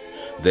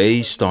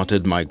 They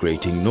started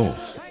migrating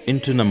north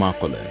into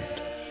Namaqualand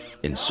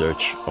in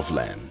search of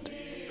land.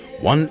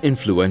 One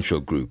influential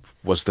group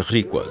was the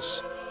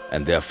Khoekhoes,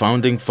 and their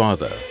founding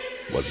father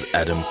was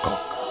Adam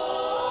Khoekhoe.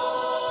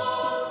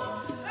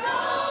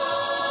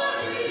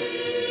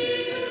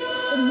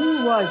 And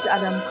who was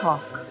Adam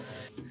Khoekhoe?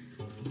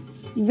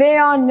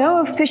 There are no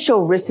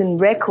official written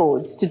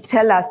records to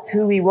tell us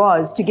who he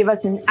was, to give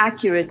us an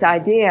accurate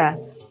idea.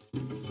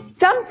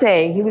 Some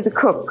say he was a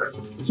cook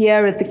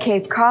here at the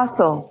Cape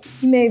Castle.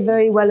 He may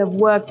very well have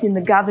worked in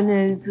the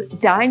governor's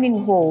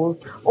dining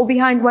halls or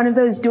behind one of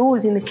those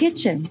doors in the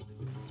kitchen.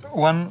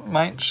 One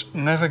might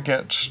never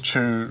get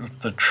to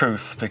the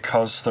truth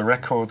because the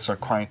records are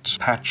quite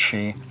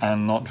patchy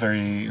and not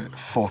very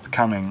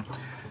forthcoming.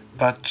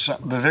 But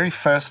the very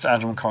first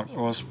Adam Khoekhoe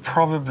was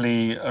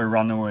probably a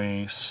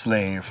runaway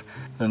slave.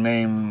 The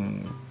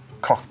name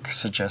Khoekhoe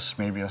suggests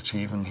maybe that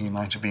he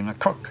might have been a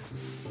cook.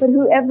 But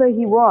whoever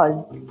he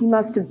was, he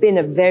must have been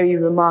a very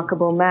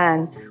remarkable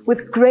man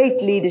with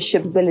great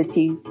leadership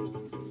abilities.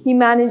 He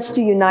managed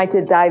to unite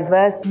a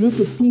diverse group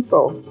of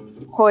people,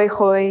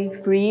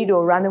 Khoekhoe, freed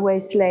or runaway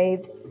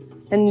slaves,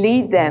 and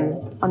lead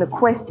them on a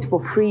quest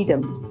for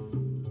freedom.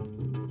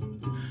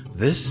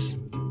 This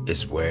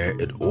is where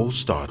it all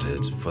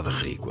started for the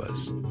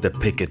Khoekhoes, the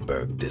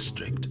Piketberg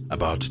district,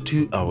 about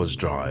 2 hours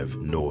drive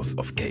north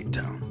of Cape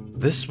Town.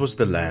 This was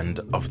the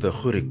land of the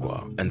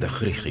Khoekhoe and the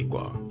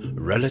Khoekhoe,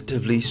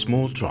 relatively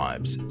small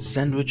tribes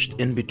sandwiched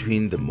in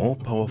between the more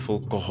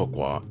powerful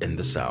Khoekhoe in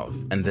the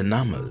south and the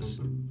Namas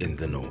in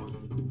the north.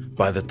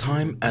 By the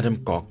time Adam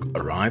Kok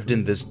arrived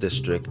in this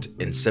district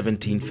in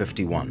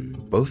 1751,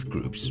 both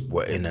groups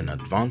were in an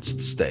advanced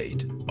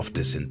state of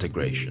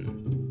disintegration.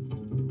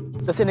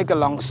 Dis eintlik 'n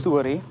lang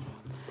storie.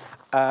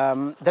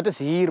 Dit is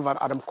hier waar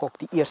Adam Kok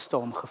die eerste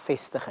hom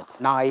gevestig het,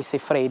 na hy sy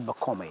vryheid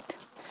bekom het.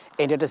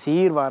 En dit is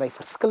hier waar hy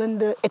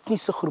verskillende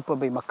etniese groepe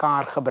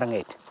bymekaar gebring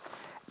het.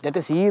 Dit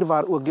is hier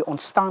waar ook die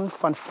ontstaan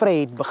van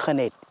vryheid begin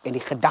het en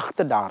die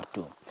gedagte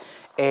daartoe.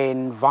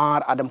 En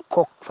waar Adam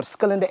Kok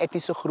verskillende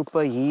etniese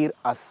groepe hier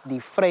as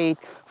die vryheid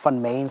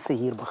van mense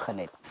hier begin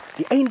het.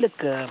 Die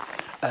eintlike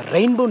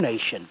Rainbow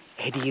Nation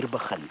het hier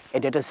begin.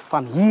 En dit is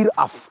van hier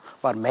af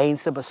waar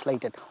mense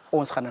besluit het,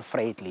 ons gaan in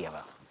vryheid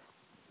lewe.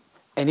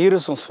 En hier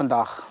is ons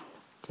vandag.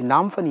 Die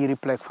naam van hierdie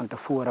plek van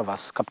tevore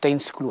was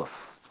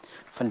Kapteinskloof.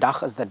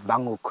 Vandag is dit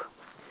Banghoek.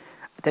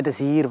 Dit is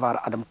hier waar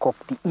Adam Kok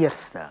die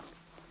eerste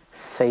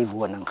sy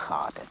woning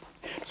gehad het.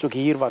 Dit is ook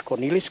hier waar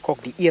Cornelis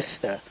Kok die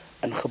eerste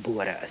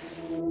ingebore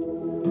is.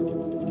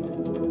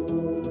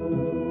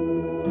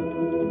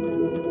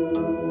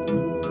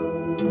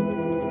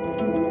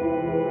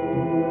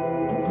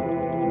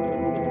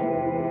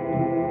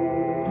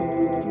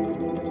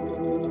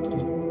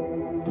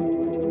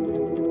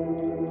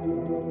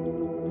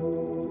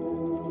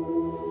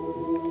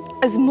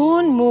 As more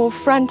and more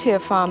frontier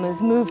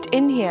farmers moved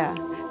in here,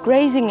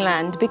 grazing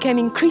land became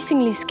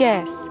increasingly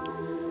scarce.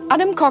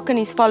 Adam Kok and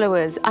his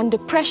followers, under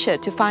pressure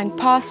to find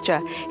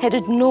pasture,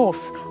 headed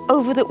north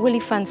over the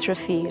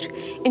Olifantsrivier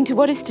into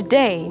what is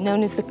today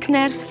known as the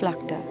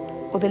Knersvlakte,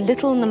 or the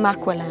Little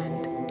Namakwa land.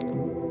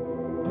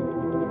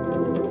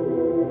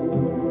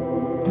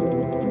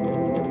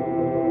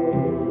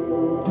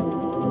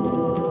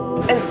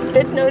 Is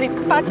dit nou die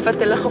pad wat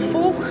hulle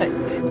gevolg het?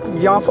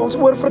 Ja, volgens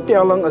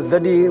oorvertelling is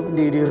dit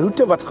die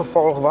route wat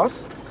gevolg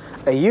was.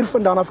 Hier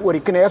vandaan af oor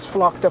die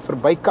Knersvlakte,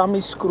 verby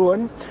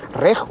Kammieskroon,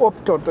 regop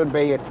tot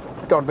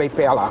by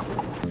Pella.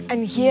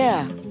 And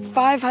here,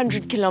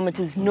 500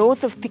 kilometers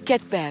north of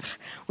Piketberg,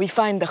 we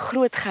find the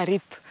Groot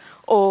Gariep,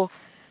 or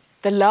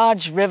the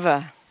large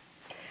river,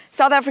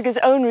 South Africa's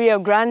own Rio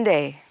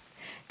Grande.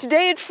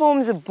 Today it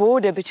forms a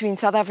border between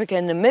South Africa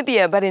and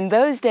Namibia, but in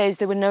those days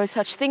there were no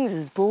such things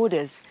as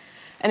borders.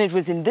 And it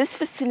was in this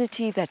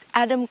vicinity that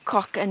Adam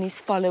Kok and his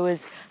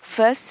followers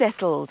first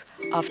settled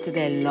after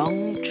their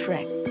long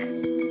trek.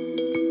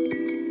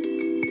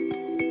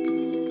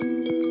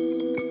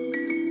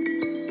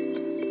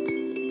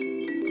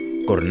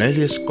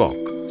 Cornelis Kok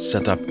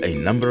set up a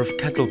number of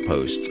cattle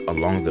posts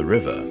along the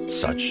river,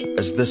 such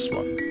as this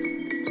one.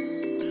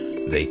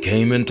 They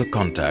came into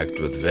contact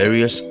with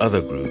various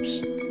other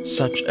groups,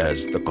 such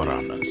as the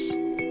Koranas.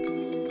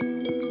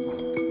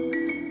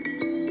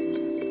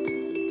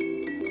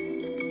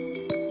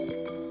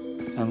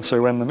 And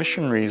so when the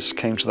missionaries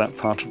came to that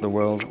part of the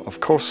world, of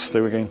course they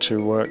were going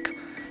to work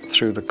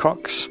through the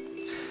Koks.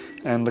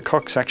 And the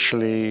Koks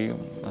actually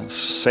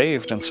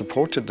saved and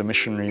supported the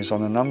missionaries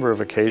on a number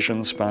of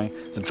occasions by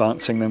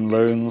advancing them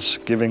loans,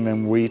 giving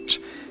them wheat,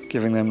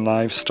 giving them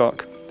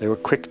livestock. They were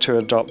quick to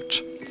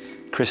adopt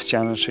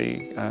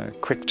Christianity,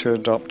 quick to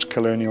adopt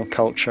colonial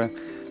culture,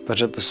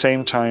 but at the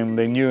same time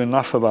they knew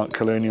enough about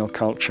colonial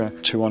culture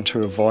to want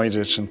to avoid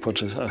it and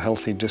put a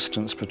healthy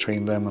distance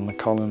between them and the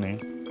colony.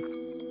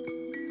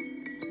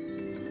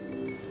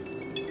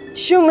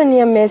 Sjoe,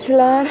 meneer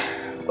Messelaar,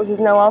 ons is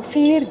nou al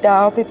 4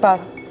 dae op die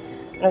pad.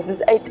 En ons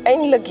is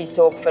uiteindelik hier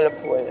so op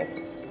Philippolis.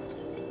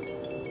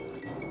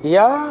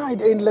 Ja,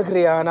 uiteindelik,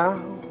 Rihanna.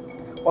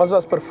 Ons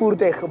was per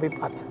voertuig op die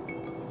pad.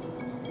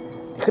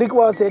 Die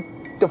Khoekhoes het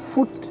te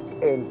voet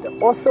en te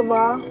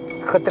ossewa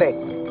getrek.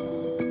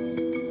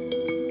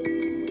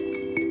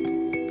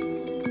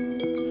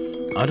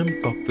 Adam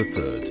Kok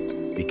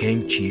III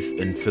became chief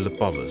in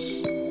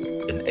Philippolis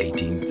in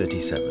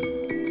 1837.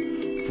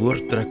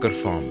 Voortrekker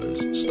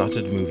farmers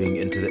started moving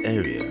into the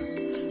area,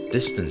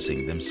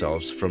 distancing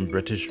themselves from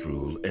British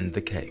rule in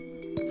the Cape.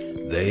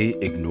 They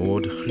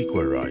ignored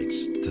Khoekhoe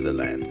rights to the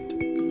land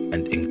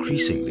and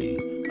increasingly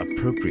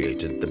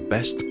appropriated the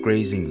best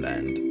grazing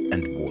land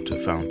and water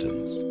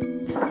fountains.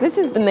 This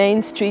is the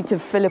main street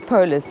of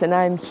Philippolis, and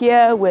I'm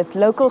here with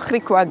local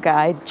Khoekhoe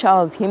guide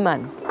Charles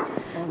Himan.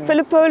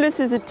 Philippolis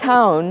is a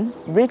town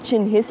rich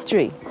in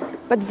history,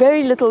 but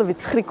very little of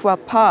its Khoekhoe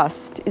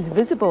past is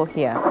visible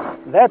here.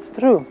 That's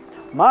true,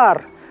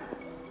 maar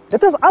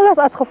dit is alles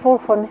as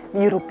gevolg van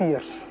die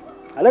Europeërs.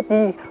 Hulle het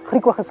die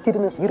Khoekhoe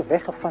geskiedenis hier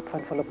weggevat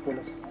van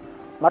Philippolis.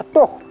 Maar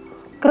tog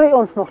kry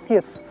ons nog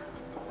steeds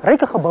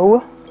ryke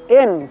geboue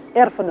en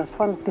erfenis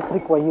van die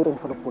Khoekhoe hier in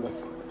Philippolis.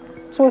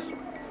 Soos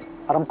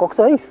Adam Kok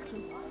se huis.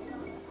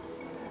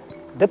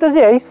 Dit is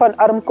die huis van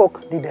Adam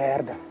Kok die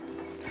 3de.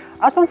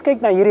 As ons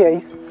kyk na hierdie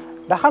huis,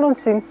 dan gaan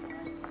ons sien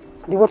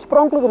die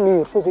oorspronklike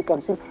muur, soos jy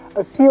kan sien,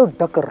 is veel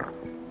dikker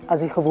as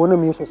die gewone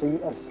muur soos hy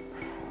is.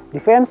 Die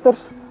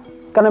vensters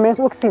kan 'n mens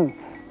ook sien.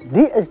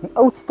 Die is die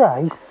oudste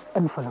huis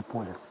in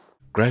Philippolis.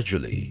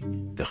 Gradually,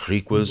 the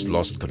Khoekhoes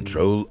lost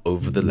control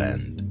over the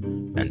land,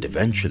 and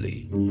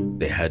eventually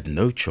they had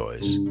no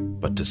choice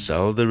but to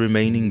sell the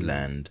remaining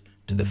land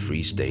to the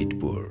Free State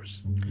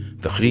Boers.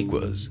 The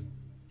Khoekhoes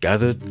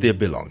gathered their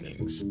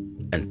belongings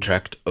and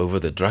trekked over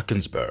the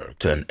Drakensberg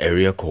to an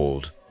area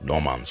called No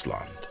Man's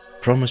Land,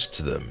 promised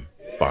to them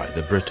by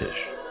the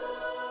British.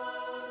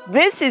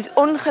 This is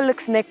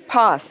Ongeluksnek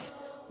Pass,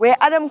 where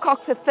Adam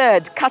Khoekhoe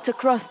III cut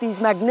across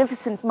these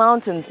magnificent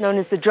mountains known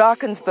as the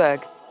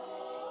Drakensberg.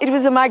 It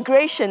was a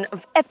migration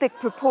of epic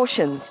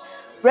proportions,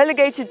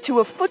 relegated to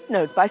a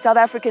footnote by South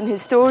African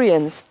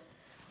historians.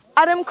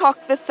 Adam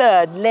Khoekhoe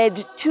III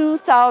led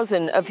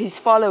 2,000 of his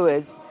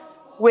followers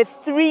with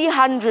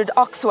 300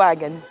 ox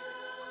wagon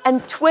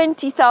and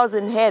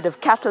 20,000 head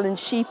of cattle and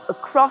sheep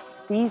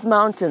across these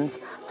mountains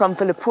from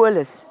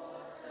Philippolis.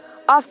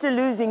 After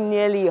losing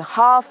nearly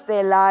half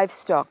their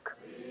livestock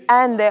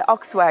and their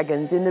ox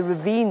wagons in the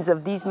ravines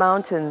of these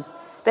mountains,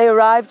 they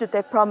arrived at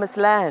their promised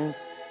land.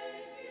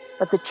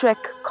 But the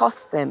trek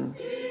cost them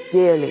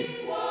dearly.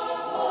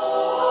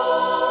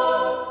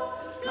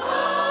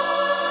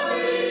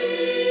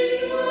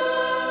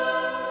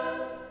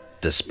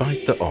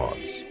 Despite the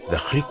odds, the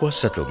Khoekhoe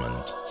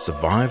settlement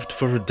survived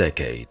for a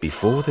decade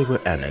before they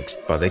were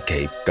annexed by the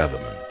Cape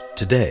government.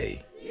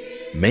 Today,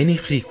 many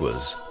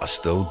Khoekhoes are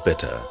still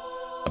bitter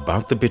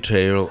about the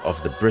betrayal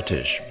of the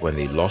British when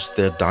they lost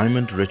their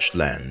diamond-rich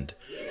land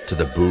to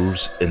the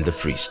Boers in the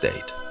Free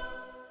State.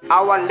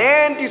 Our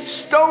land is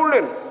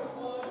stolen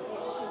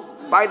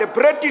by the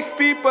British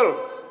people.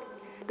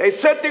 They're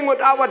sitting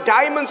with our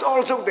diamonds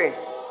also there.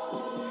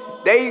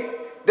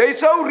 They're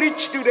so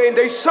rich today and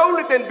they sold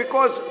it in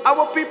because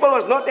our people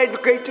was not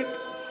educated.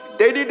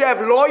 They didn't have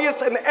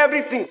lawyers and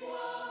everything.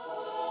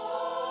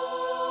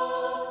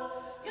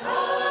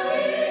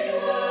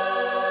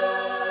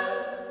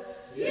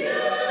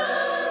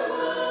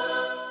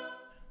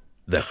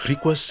 The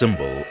Khoekhoe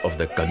symbol of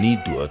the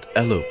Kanidoot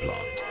aloe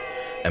plant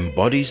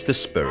embodies the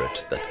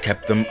spirit that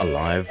kept them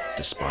alive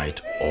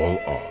despite all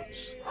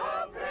odds.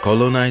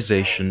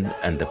 Colonization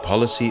and the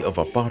policy of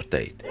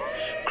apartheid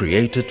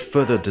created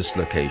further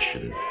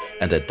dislocation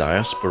and a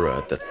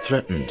diaspora that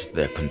threatened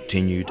their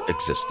continued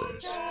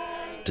existence.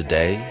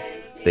 Today,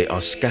 they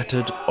are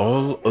scattered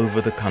all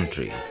over the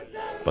country,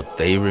 but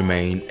they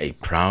remain a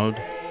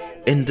proud,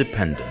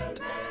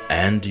 independent,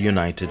 and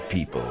united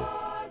people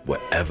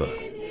wherever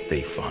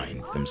they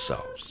find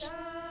themselves.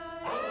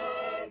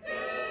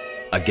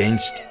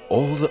 Against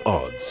all the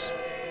odds,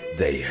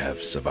 they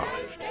have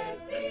survived.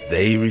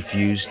 They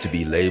refuse to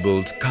be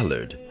labeled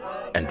colored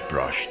and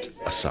brushed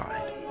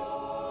aside.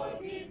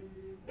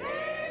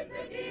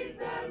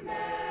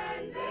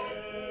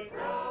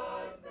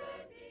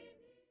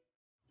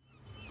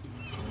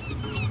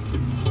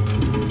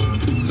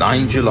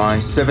 July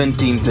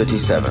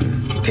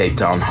 1737, Cape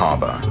Town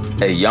Harbour.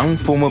 A young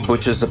former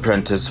butcher's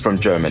apprentice from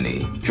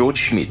Germany, George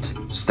Schmidt,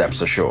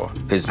 steps ashore.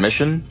 His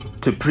mission?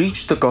 To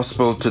preach the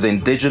gospel to the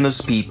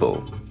indigenous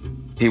people.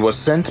 He was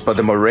sent by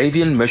the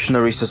Moravian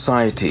Missionary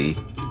Society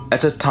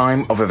at a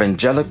time of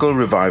evangelical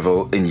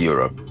revival in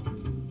Europe.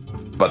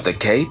 But the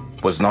Cape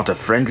was not a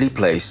friendly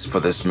place for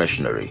this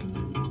missionary.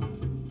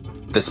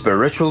 The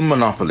spiritual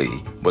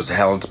monopoly was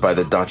held by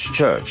the Dutch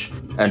Church,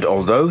 and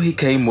although he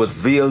came with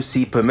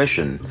VOC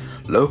permission,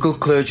 local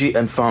clergy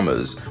and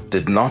farmers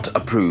did not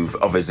approve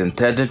of his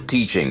intended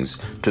teachings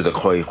to the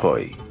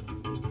Khoekhoe.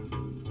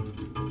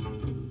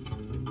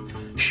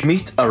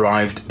 Schmidt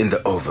arrived in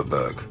the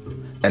Overberg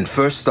and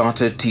first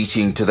started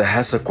teaching to the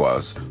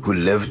Hassequas who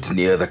lived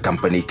near the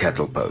company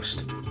cattle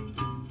post.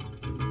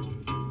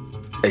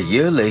 A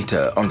year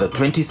later, on the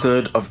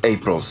 23rd of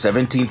April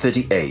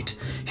 1738,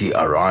 he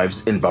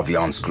arrives in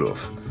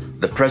Baviaanskloof,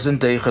 the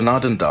present-day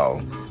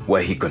Genadendal,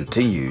 where he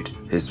continued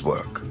his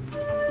work.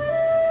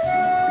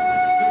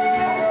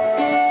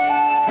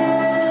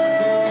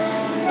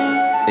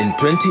 In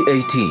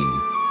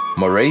 2018,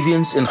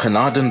 Moravians in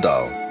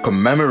Genadendal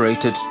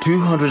commemorated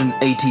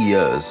 280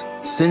 years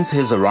since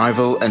his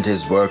arrival and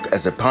his work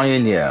as a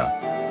pioneer,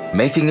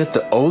 making it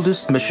the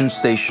oldest mission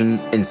station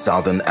in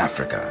Southern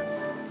Africa.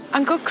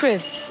 Uncle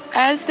Chris,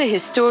 as the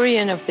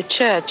historian of the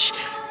church,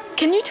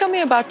 can you tell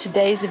me about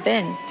today's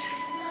event?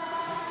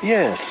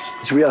 Yes,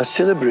 we are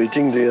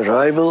celebrating the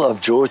arrival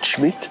of George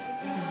Schmidt,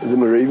 the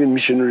Moravian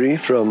missionary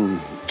from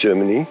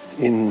Germany,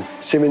 in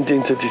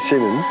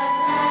 1737.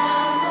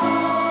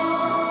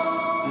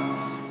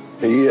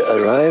 He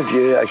arrived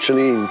here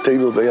actually in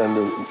Table Bay on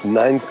the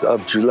 9th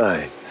of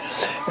July.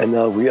 And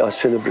now we are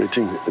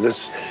celebrating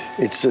this.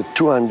 It's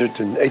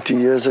 280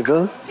 years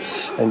ago.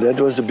 And that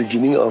was the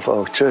beginning of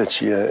our church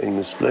here in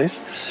this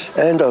place.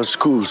 And our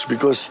schools,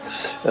 because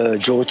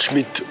George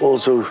Schmidt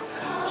also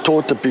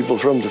taught the people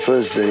from the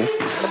first day.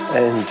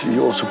 And he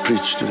also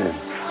preached to them.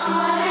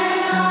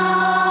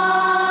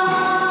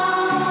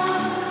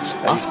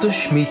 After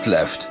Schmidt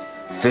left,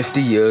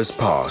 50 years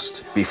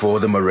passed before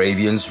the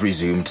Moravians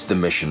resumed the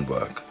mission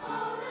work.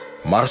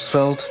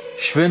 Marsveld,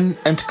 Schwinn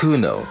and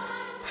Kuhnel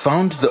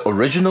found the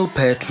original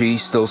pear tree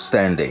still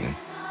standing,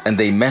 and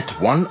they met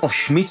one of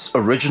Schmidt's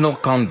original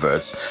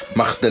converts,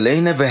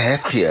 Magdalene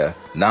Verhetgier,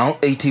 now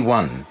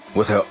 81,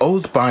 with her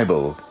old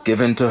Bible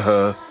given to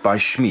her by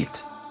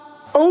Schmidt.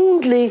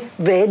 Only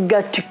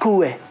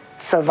Khoekhoe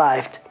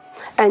survived,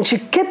 and she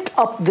kept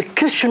up the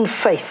Christian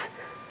faith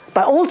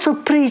by also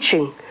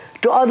preaching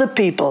to other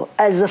people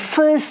as the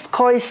first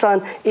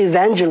Khoisan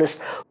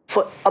evangelist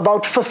for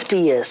about 50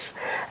 years.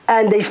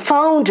 And they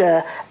found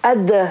her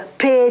at the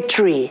pear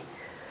tree,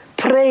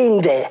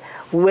 praying there,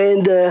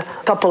 when the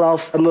couple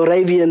of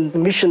Moravian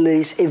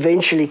missionaries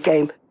eventually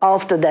came.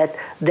 After that,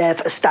 they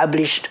have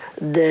established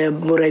the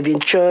Moravian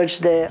church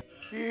there.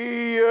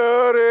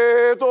 Hier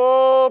het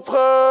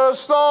opgestaan,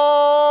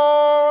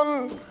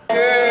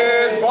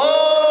 het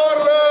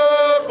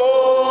waarlijk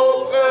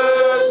opgestaan.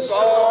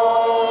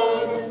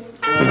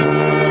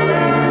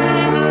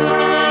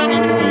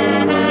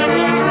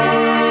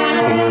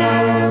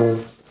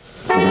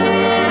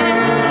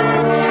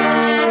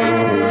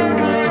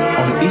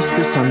 On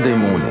Easter Sunday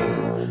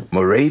morning,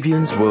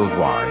 Moravians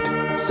worldwide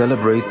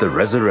celebrate the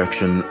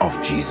resurrection of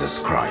Jesus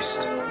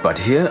Christ. But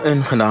here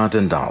in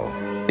Genadendal,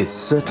 it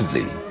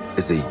certainly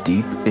is a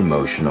deep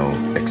emotional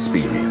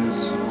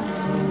experience.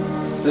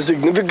 The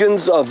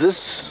significance of this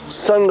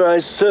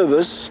sunrise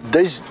service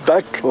dates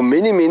back for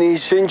many, many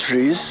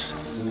centuries.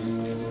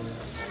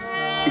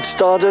 It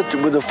started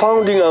with the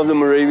founding of the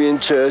Moravian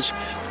Church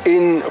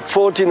in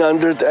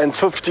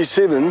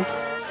 1457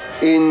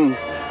 in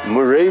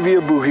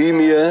Moravia,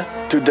 Bohemia,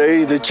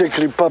 today the Czech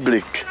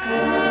Republic.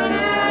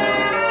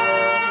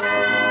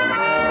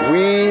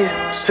 We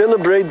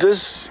celebrate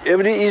this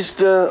every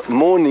Easter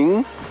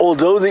morning,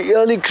 although the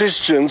early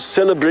Christians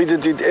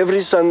celebrated it every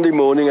Sunday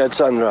morning at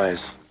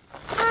sunrise.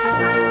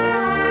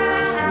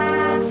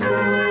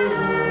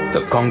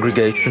 The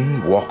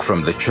congregation walk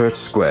from the church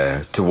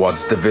square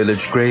towards the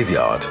village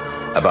graveyard,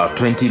 about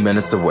 20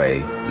 minutes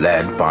away,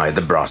 led by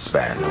the brass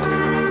band.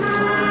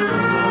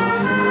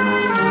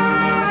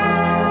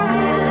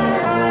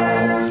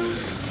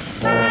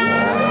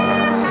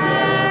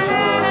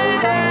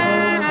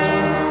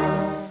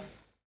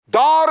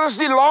 Daar is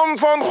die lam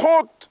van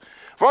God,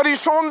 wat die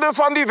sonde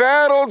van die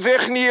wêreld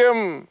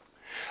wegneem.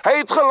 Hy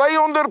het gelei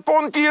onder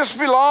Pontius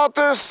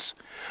Pilatus,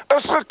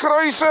 is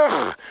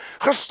gekruisig,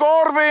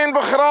 gestorwe en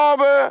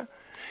begrawe,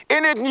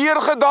 en het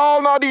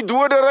neergedaal na die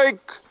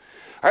doderyk.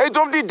 Hy het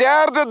op die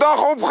 3de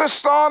dag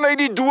opgestaan uit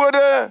die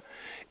dode,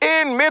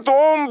 en met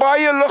hom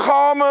baie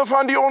liggame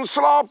van die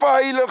ontslape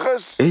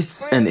heiliges.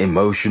 It's an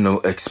emotional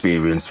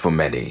experience for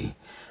many,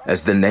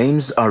 as the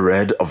names are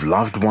read of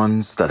loved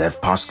ones that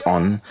have passed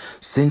on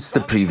since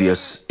the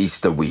previous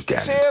Easter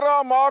weekend.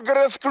 Sarah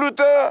Margaret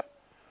Kloete,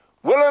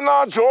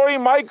 Willena Joy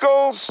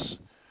Michaels,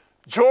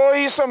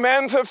 Joy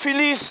Samantha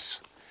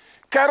Phyllis,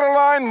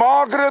 Caroline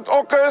Margaret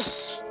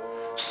Okkes,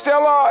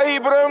 Stella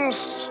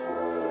Abrams,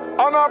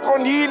 Anna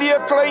Cornelia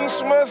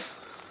Kleinsmith.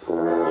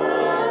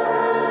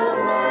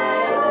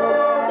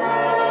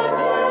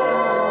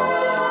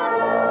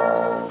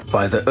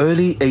 By the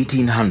early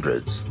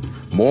 1800s,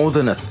 more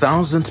than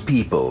 1,000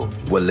 people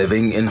were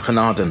living in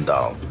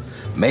Genadendal,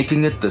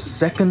 making it the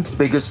second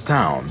biggest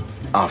town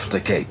after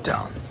Cape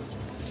Town.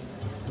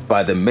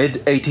 By the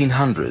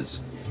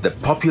mid-1800s, the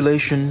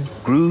population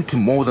grew to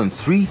more than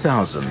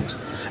 3,000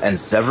 and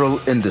several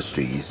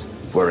industries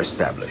were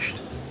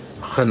established.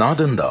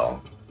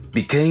 Genadendal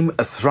became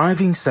a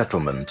thriving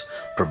settlement,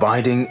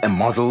 providing a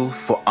model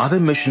for other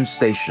mission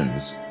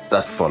stations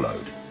that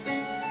followed.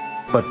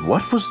 But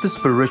what was the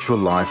spiritual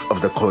life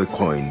of the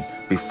Khoekhoe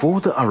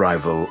before the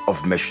arrival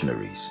of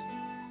missionaries?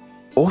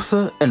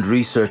 Author and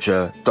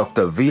researcher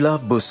Dr. Vila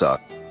Busak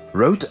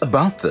wrote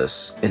about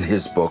this in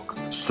his book,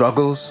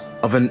 Struggles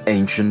of an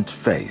Ancient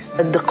Faith.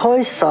 The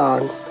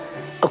Khoisan,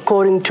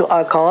 according to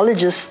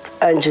archaeologists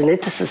and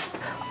geneticists,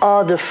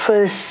 are the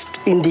first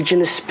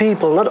indigenous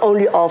people, not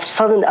only of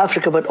southern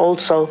Africa, but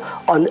also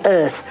on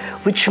Earth,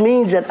 which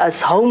means that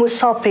as Homo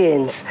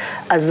sapiens,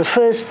 as the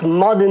first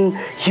modern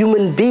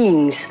human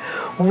beings,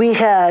 we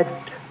had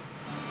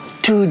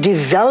to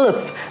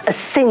develop a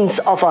sense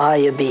of a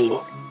higher being.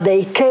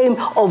 They came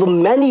over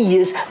many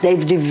years,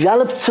 they've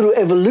developed through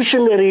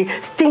evolutionary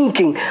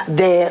thinking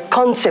their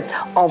concept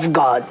of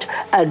God.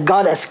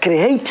 God as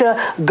creator,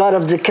 God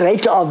of the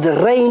creator of the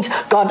rains,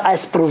 God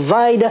as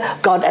provider,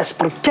 God as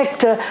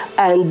protector,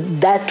 and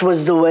that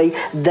was the way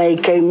they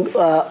came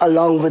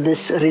along with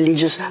this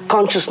religious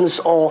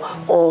consciousness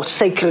or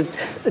sacred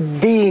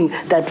being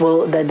that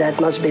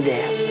must be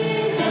there.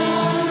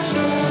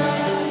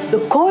 The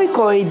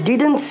Khoekhoe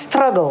didn't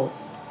struggle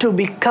to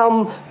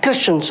become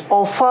Christians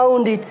or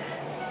found it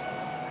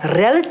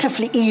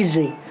relatively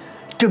easy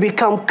to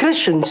become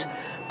Christians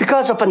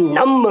because of a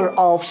number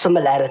of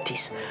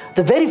similarities.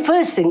 The very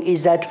first thing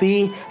is that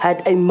we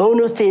had a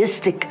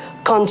monotheistic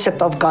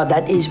concept of God,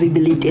 that is, we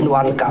believed in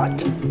one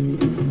God.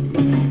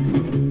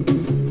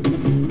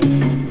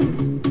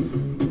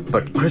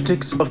 But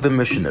critics of the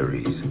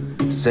missionaries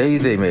say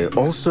they may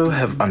also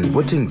have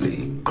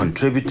unwittingly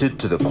contributed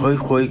to the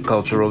Khoekhoe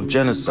cultural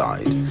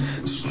genocide,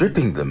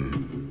 stripping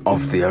them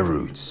of their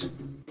roots.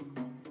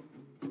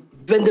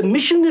 when the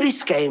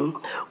missionaries came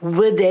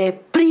with their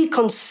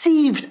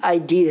preconceived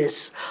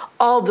ideas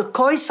of the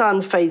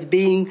Khoisan faith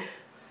being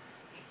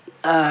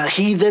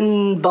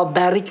heathen,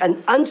 barbaric,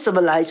 and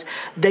uncivilized,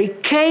 they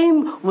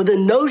came with the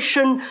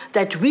notion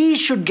that we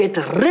should get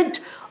rid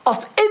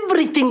of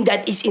everything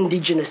that is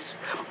indigenous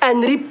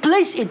and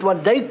replace it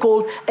what they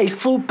call a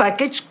full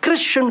package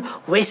Christian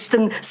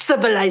Western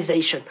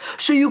civilization.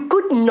 So you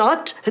could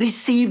not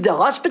receive the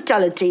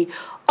hospitality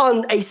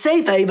on a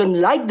safe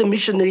haven like the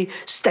missionary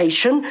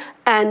station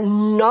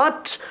and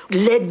not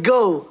let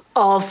go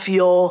of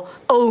your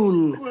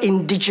own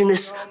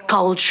indigenous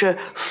culture,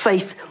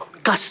 faith,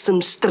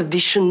 customs,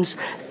 traditions,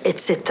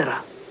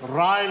 etc.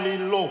 Riley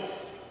lof,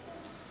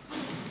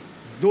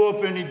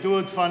 doop in die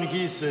dood van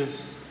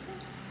Jesus,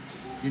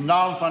 die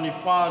naam van die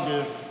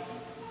Vader,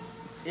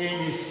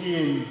 en die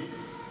Seun,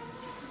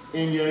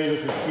 en die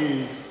Heilige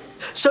Gees.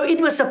 So it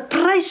was a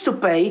price to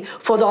pay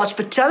for the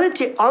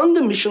hospitality on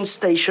the mission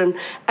station,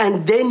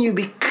 and then you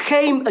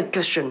became a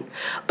Christian.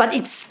 But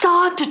it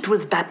started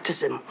with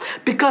baptism,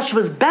 because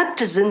with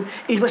baptism,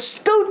 it was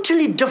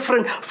totally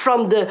different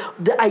from the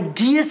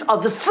ideas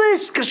of the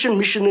first Christian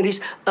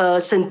missionaries,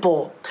 St.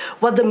 Paul.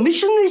 What the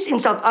missionaries in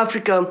South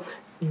Africa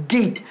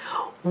did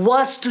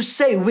was to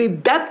say, we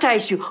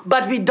baptize you,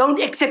 but we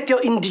don't accept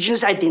your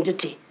indigenous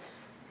identity.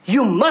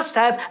 You must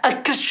have a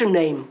Christian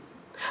name.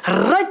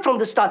 Right from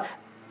the start,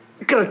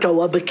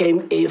 Khoekhoe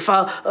became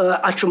Eva,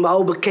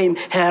 Achumau became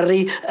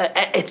Harry,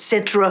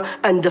 etc.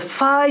 And the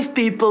 5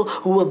 people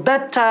who were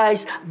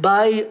baptized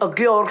by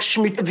Georg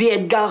Schmidt,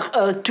 Edgar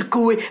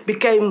Khoekhoe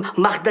became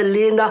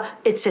Magdalena,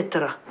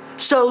 etc.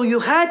 So you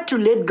had to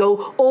let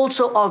go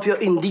also of your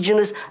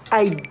indigenous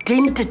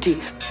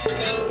identity.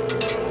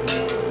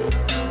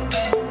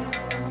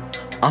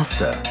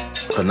 After,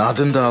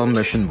 Genadendal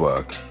mission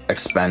work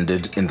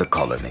expanded in the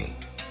colony.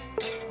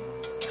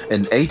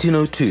 In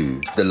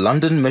 1802, the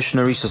London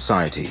Missionary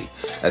Society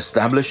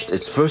established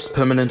its first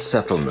permanent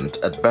settlement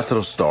at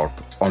Bethelsdorp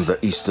on the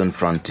eastern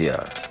frontier.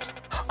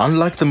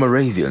 Unlike the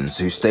Moravians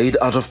who stayed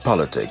out of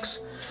politics,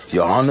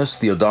 Johannes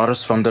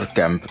Theodorus van der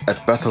Kemp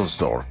at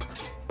Bethelsdorp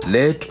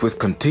led with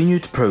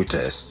continued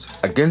protests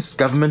against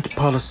government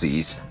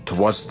policies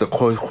towards the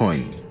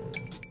Khoekhoe.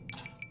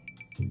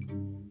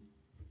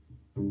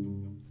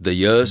 The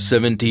year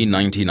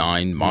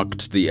 1799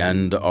 marked the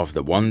end of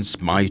the once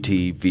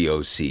mighty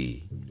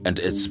VOC and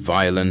its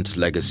violent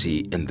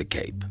legacy in the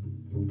Cape.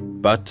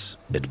 But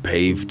it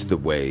paved the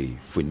way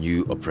for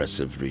new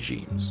oppressive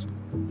regimes.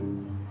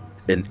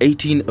 In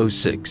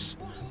 1806,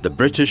 the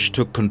British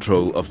took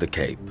control of the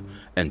Cape,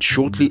 and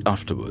shortly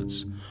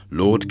afterwards,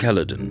 Lord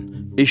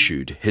Caledon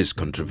issued his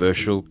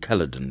controversial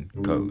Caledon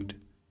Code.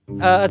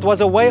 It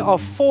was a way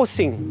of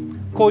forcing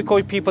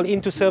Khoekhoe people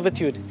into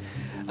servitude.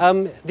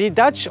 The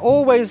Dutch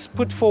always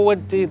put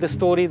forward the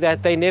story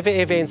that they never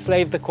ever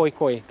enslaved the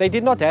Khoekhoe. They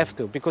did not have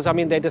to, because I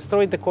mean they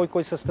destroyed the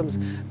Khoekhoe systems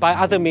by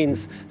other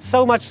means,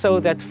 so much so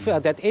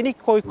that any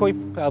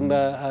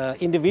Khoekhoe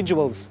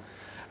individuals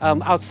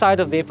outside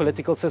of their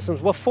political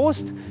systems were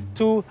forced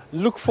to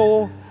look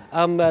for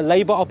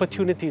labor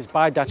opportunities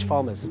by Dutch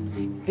farmers.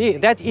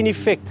 That in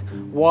effect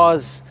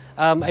was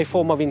a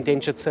form of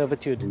indentured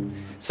servitude.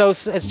 So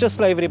it's just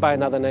slavery by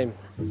another name.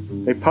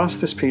 They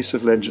passed this piece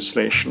of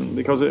legislation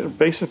because it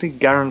basically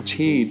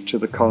guaranteed to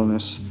the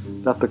colonists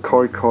that the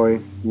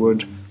Khoekhoe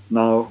would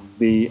now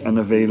be an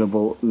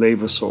available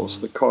labor source.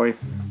 The Khoi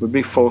would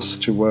be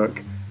forced to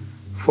work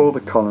for the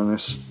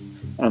colonists,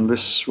 and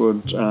this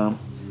would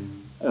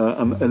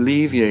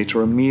alleviate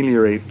or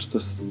ameliorate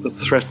the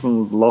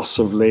threatened loss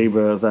of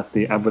labor that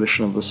the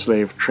abolition of the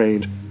slave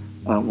trade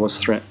was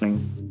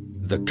threatening.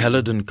 The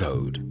Caledon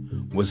Code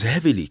was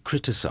heavily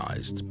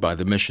criticized by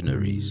the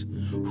missionaries,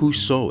 who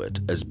saw it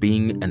as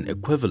being an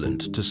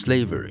equivalent to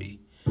slavery,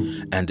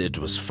 and it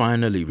was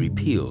finally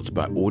repealed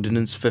by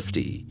Ordinance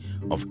 50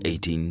 of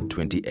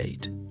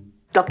 1828.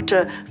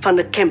 Dr. van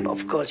der Kemp,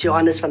 of course,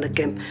 Johannes van der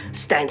Kemp,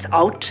 stands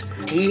out.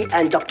 He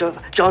and Dr.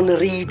 John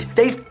Reed,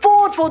 they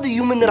fought for the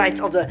human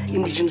rights of the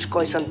indigenous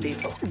Khoisan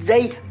people.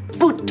 They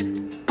put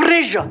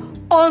pressure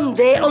on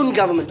their own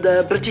government,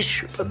 the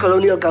British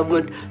colonial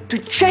government, to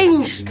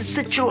change the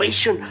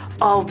situation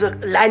of the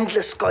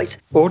landless Khois.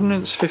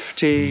 Ordinance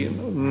 50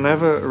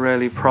 never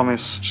really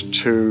promised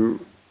to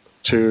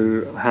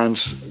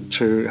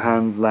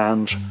hand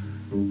land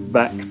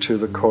back to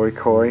the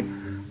Khoekhoe,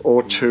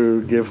 or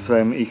to give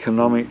them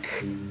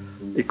economic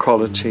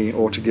equality,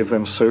 or to give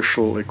them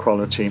social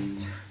equality.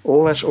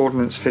 All that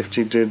Ordinance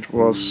 50 did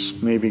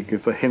was maybe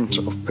give the hint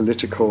of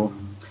political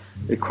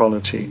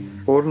equality.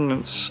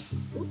 Ordinance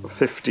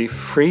 50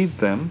 freed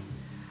them,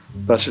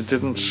 but it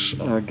didn't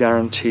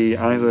guarantee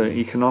either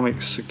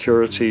economic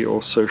security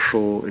or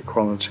social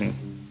equality.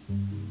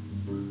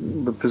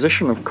 The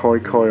position of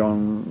Khoekhoe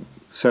on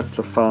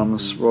settler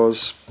farms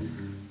was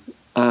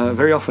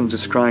very often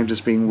described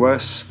as being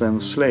worse than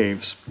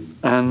slaves.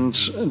 And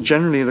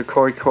generally the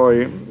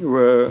Khoekhoe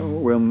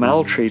were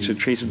maltreated,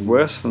 treated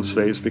worse than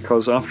slaves,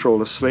 because after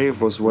all, a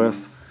slave was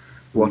worth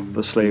what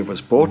the slave was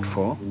bought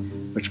for,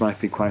 which might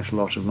be quite a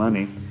lot of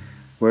money.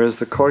 whereas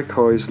the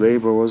Khoekhoe's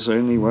labor was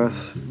only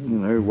worth,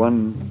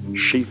 1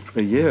 sheep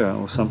a year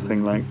or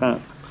something like that.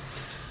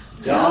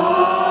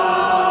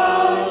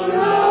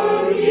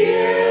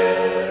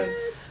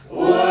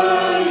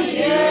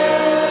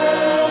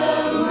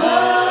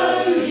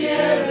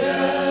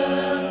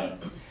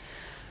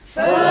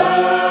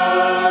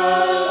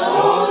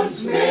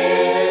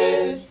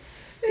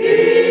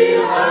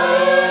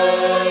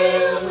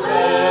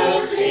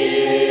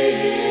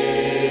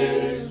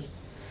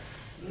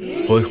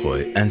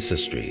 Khoekhoe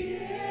ancestry,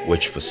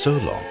 which for so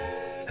long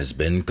has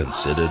been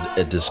considered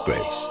a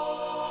disgrace,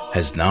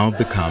 has now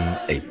become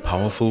a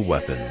powerful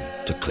weapon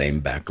to claim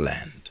back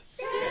land.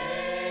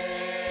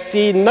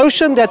 The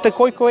notion that the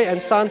Khoekhoe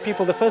and San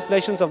people, the First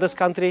Nations of this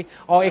country,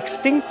 are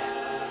extinct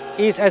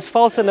is as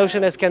false a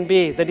notion as can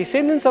be. The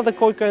descendants of the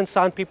Khoekhoe and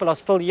San people are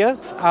still here.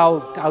 Our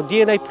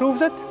DNA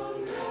proves it.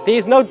 There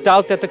is no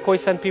doubt that the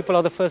Khoisan people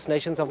are the First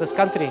Nations of this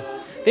country.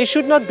 There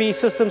should not be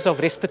systems of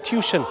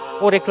restitution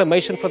or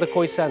reclamation for the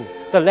Khoisan.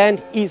 The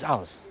land is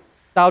ours.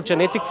 Our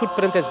genetic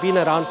footprint has been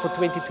around for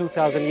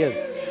 22,000 years.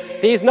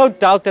 There is no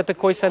doubt that the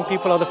Khoisan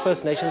people are the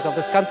First Nations of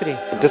this country.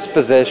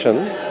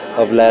 Dispossession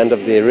of land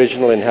of the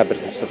original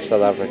inhabitants of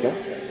South Africa,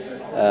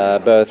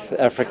 both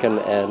African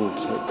and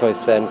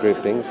Khoisan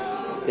groupings,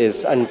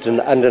 is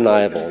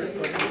undeniable.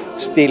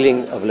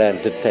 Stealing of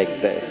land did take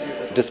place.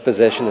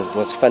 Dispossession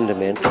was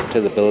fundamental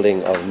to the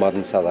building of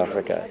modern South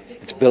Africa.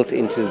 It's built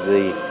into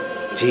the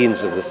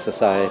genes of the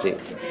society.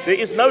 There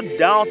is no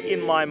doubt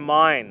in my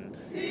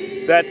mind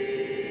that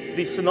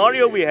the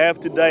scenario we have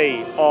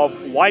today of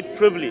white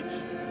privilege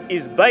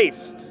is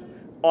based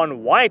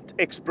on white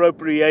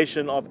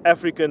expropriation of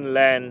African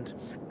land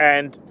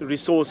and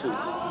resources.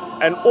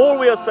 And all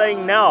we are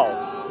saying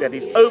now that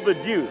is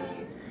overdue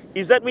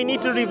is that we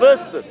need to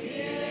reverse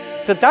this.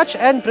 The Dutch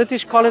and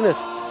British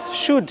colonists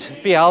should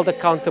be held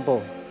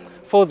accountable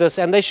for this,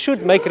 and they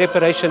should make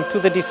reparation to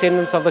the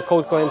descendants of the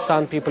Khoekhoe and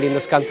San people in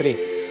this country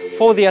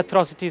for the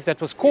atrocities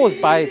that was caused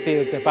by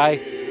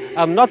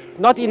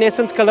not in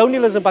essence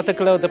colonialism, but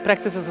the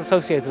practices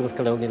associated with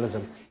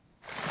colonialism.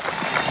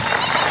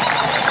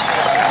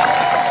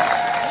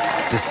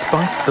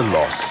 Despite the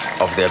loss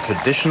of their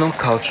traditional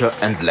culture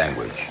and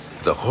language,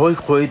 the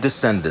Khoekhoe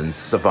descendants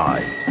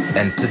survived,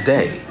 and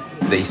today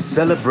they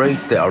celebrate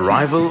the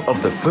arrival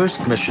of the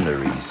first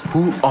missionaries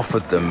who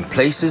offered them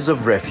places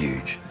of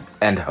refuge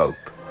and hope.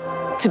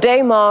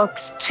 Today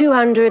marks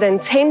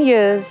 210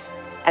 years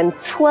and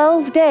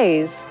 12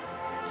 days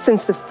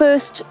since the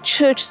first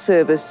church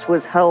service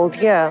was held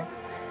here.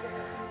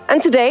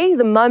 And today,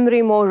 the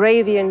Mamre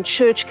Moravian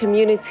church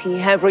community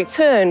have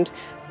returned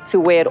to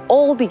where it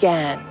all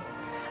began,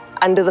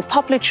 under the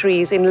poplar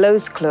trees in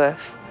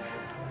Looskloof.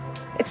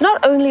 It's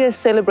not only a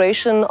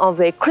celebration of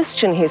their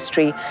Christian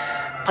history,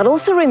 but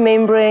also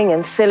remembering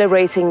and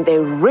celebrating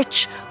their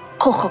rich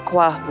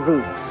Khoekhoe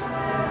roots.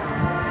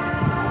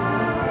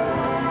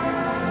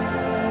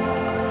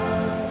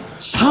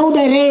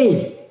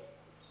 Saudare,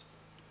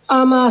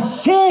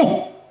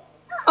 amase,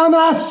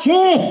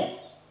 amase,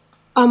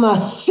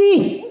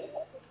 amasi,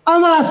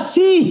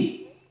 amasi.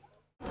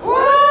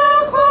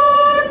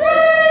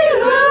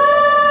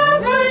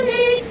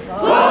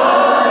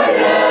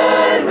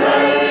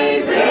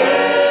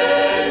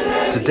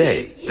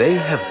 Today, they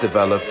have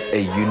developed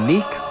a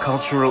unique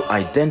cultural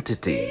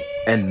identity,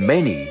 and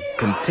many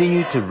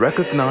continue to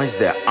recognize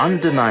their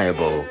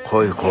undeniable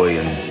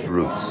Khoekhoean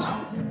roots.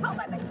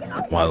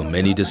 While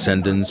many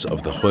descendants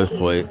of the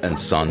Khoekhoe and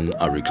San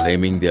are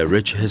reclaiming their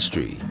rich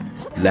history,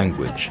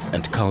 language,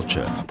 and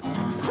culture,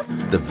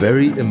 the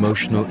very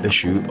emotional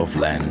issue of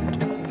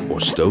land, or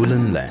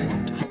stolen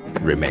land,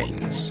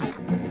 remains.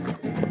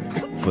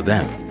 For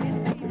them,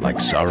 like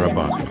Sarah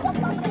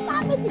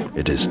Bartman,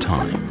 it is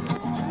time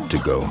to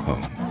go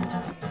home.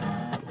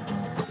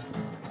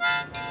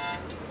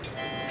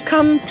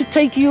 Come to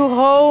take you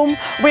home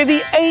where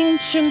the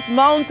ancient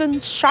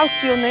mountains shout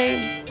your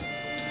name.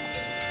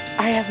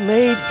 I have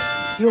made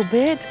your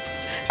bed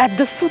at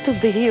the foot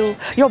of the hill.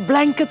 Your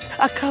blankets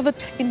are covered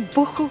in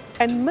buchu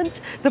and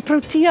mint. The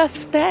proteas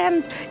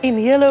stand in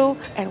yellow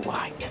and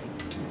white.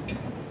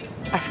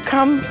 I've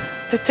come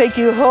to take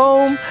you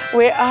home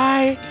where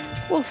I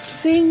will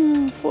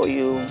sing for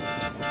you.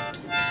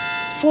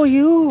 For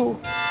you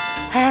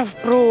have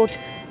brought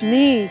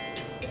me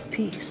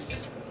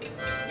peace.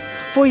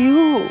 For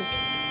you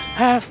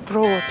have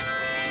brought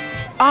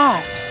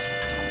us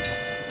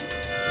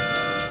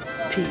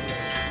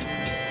peace.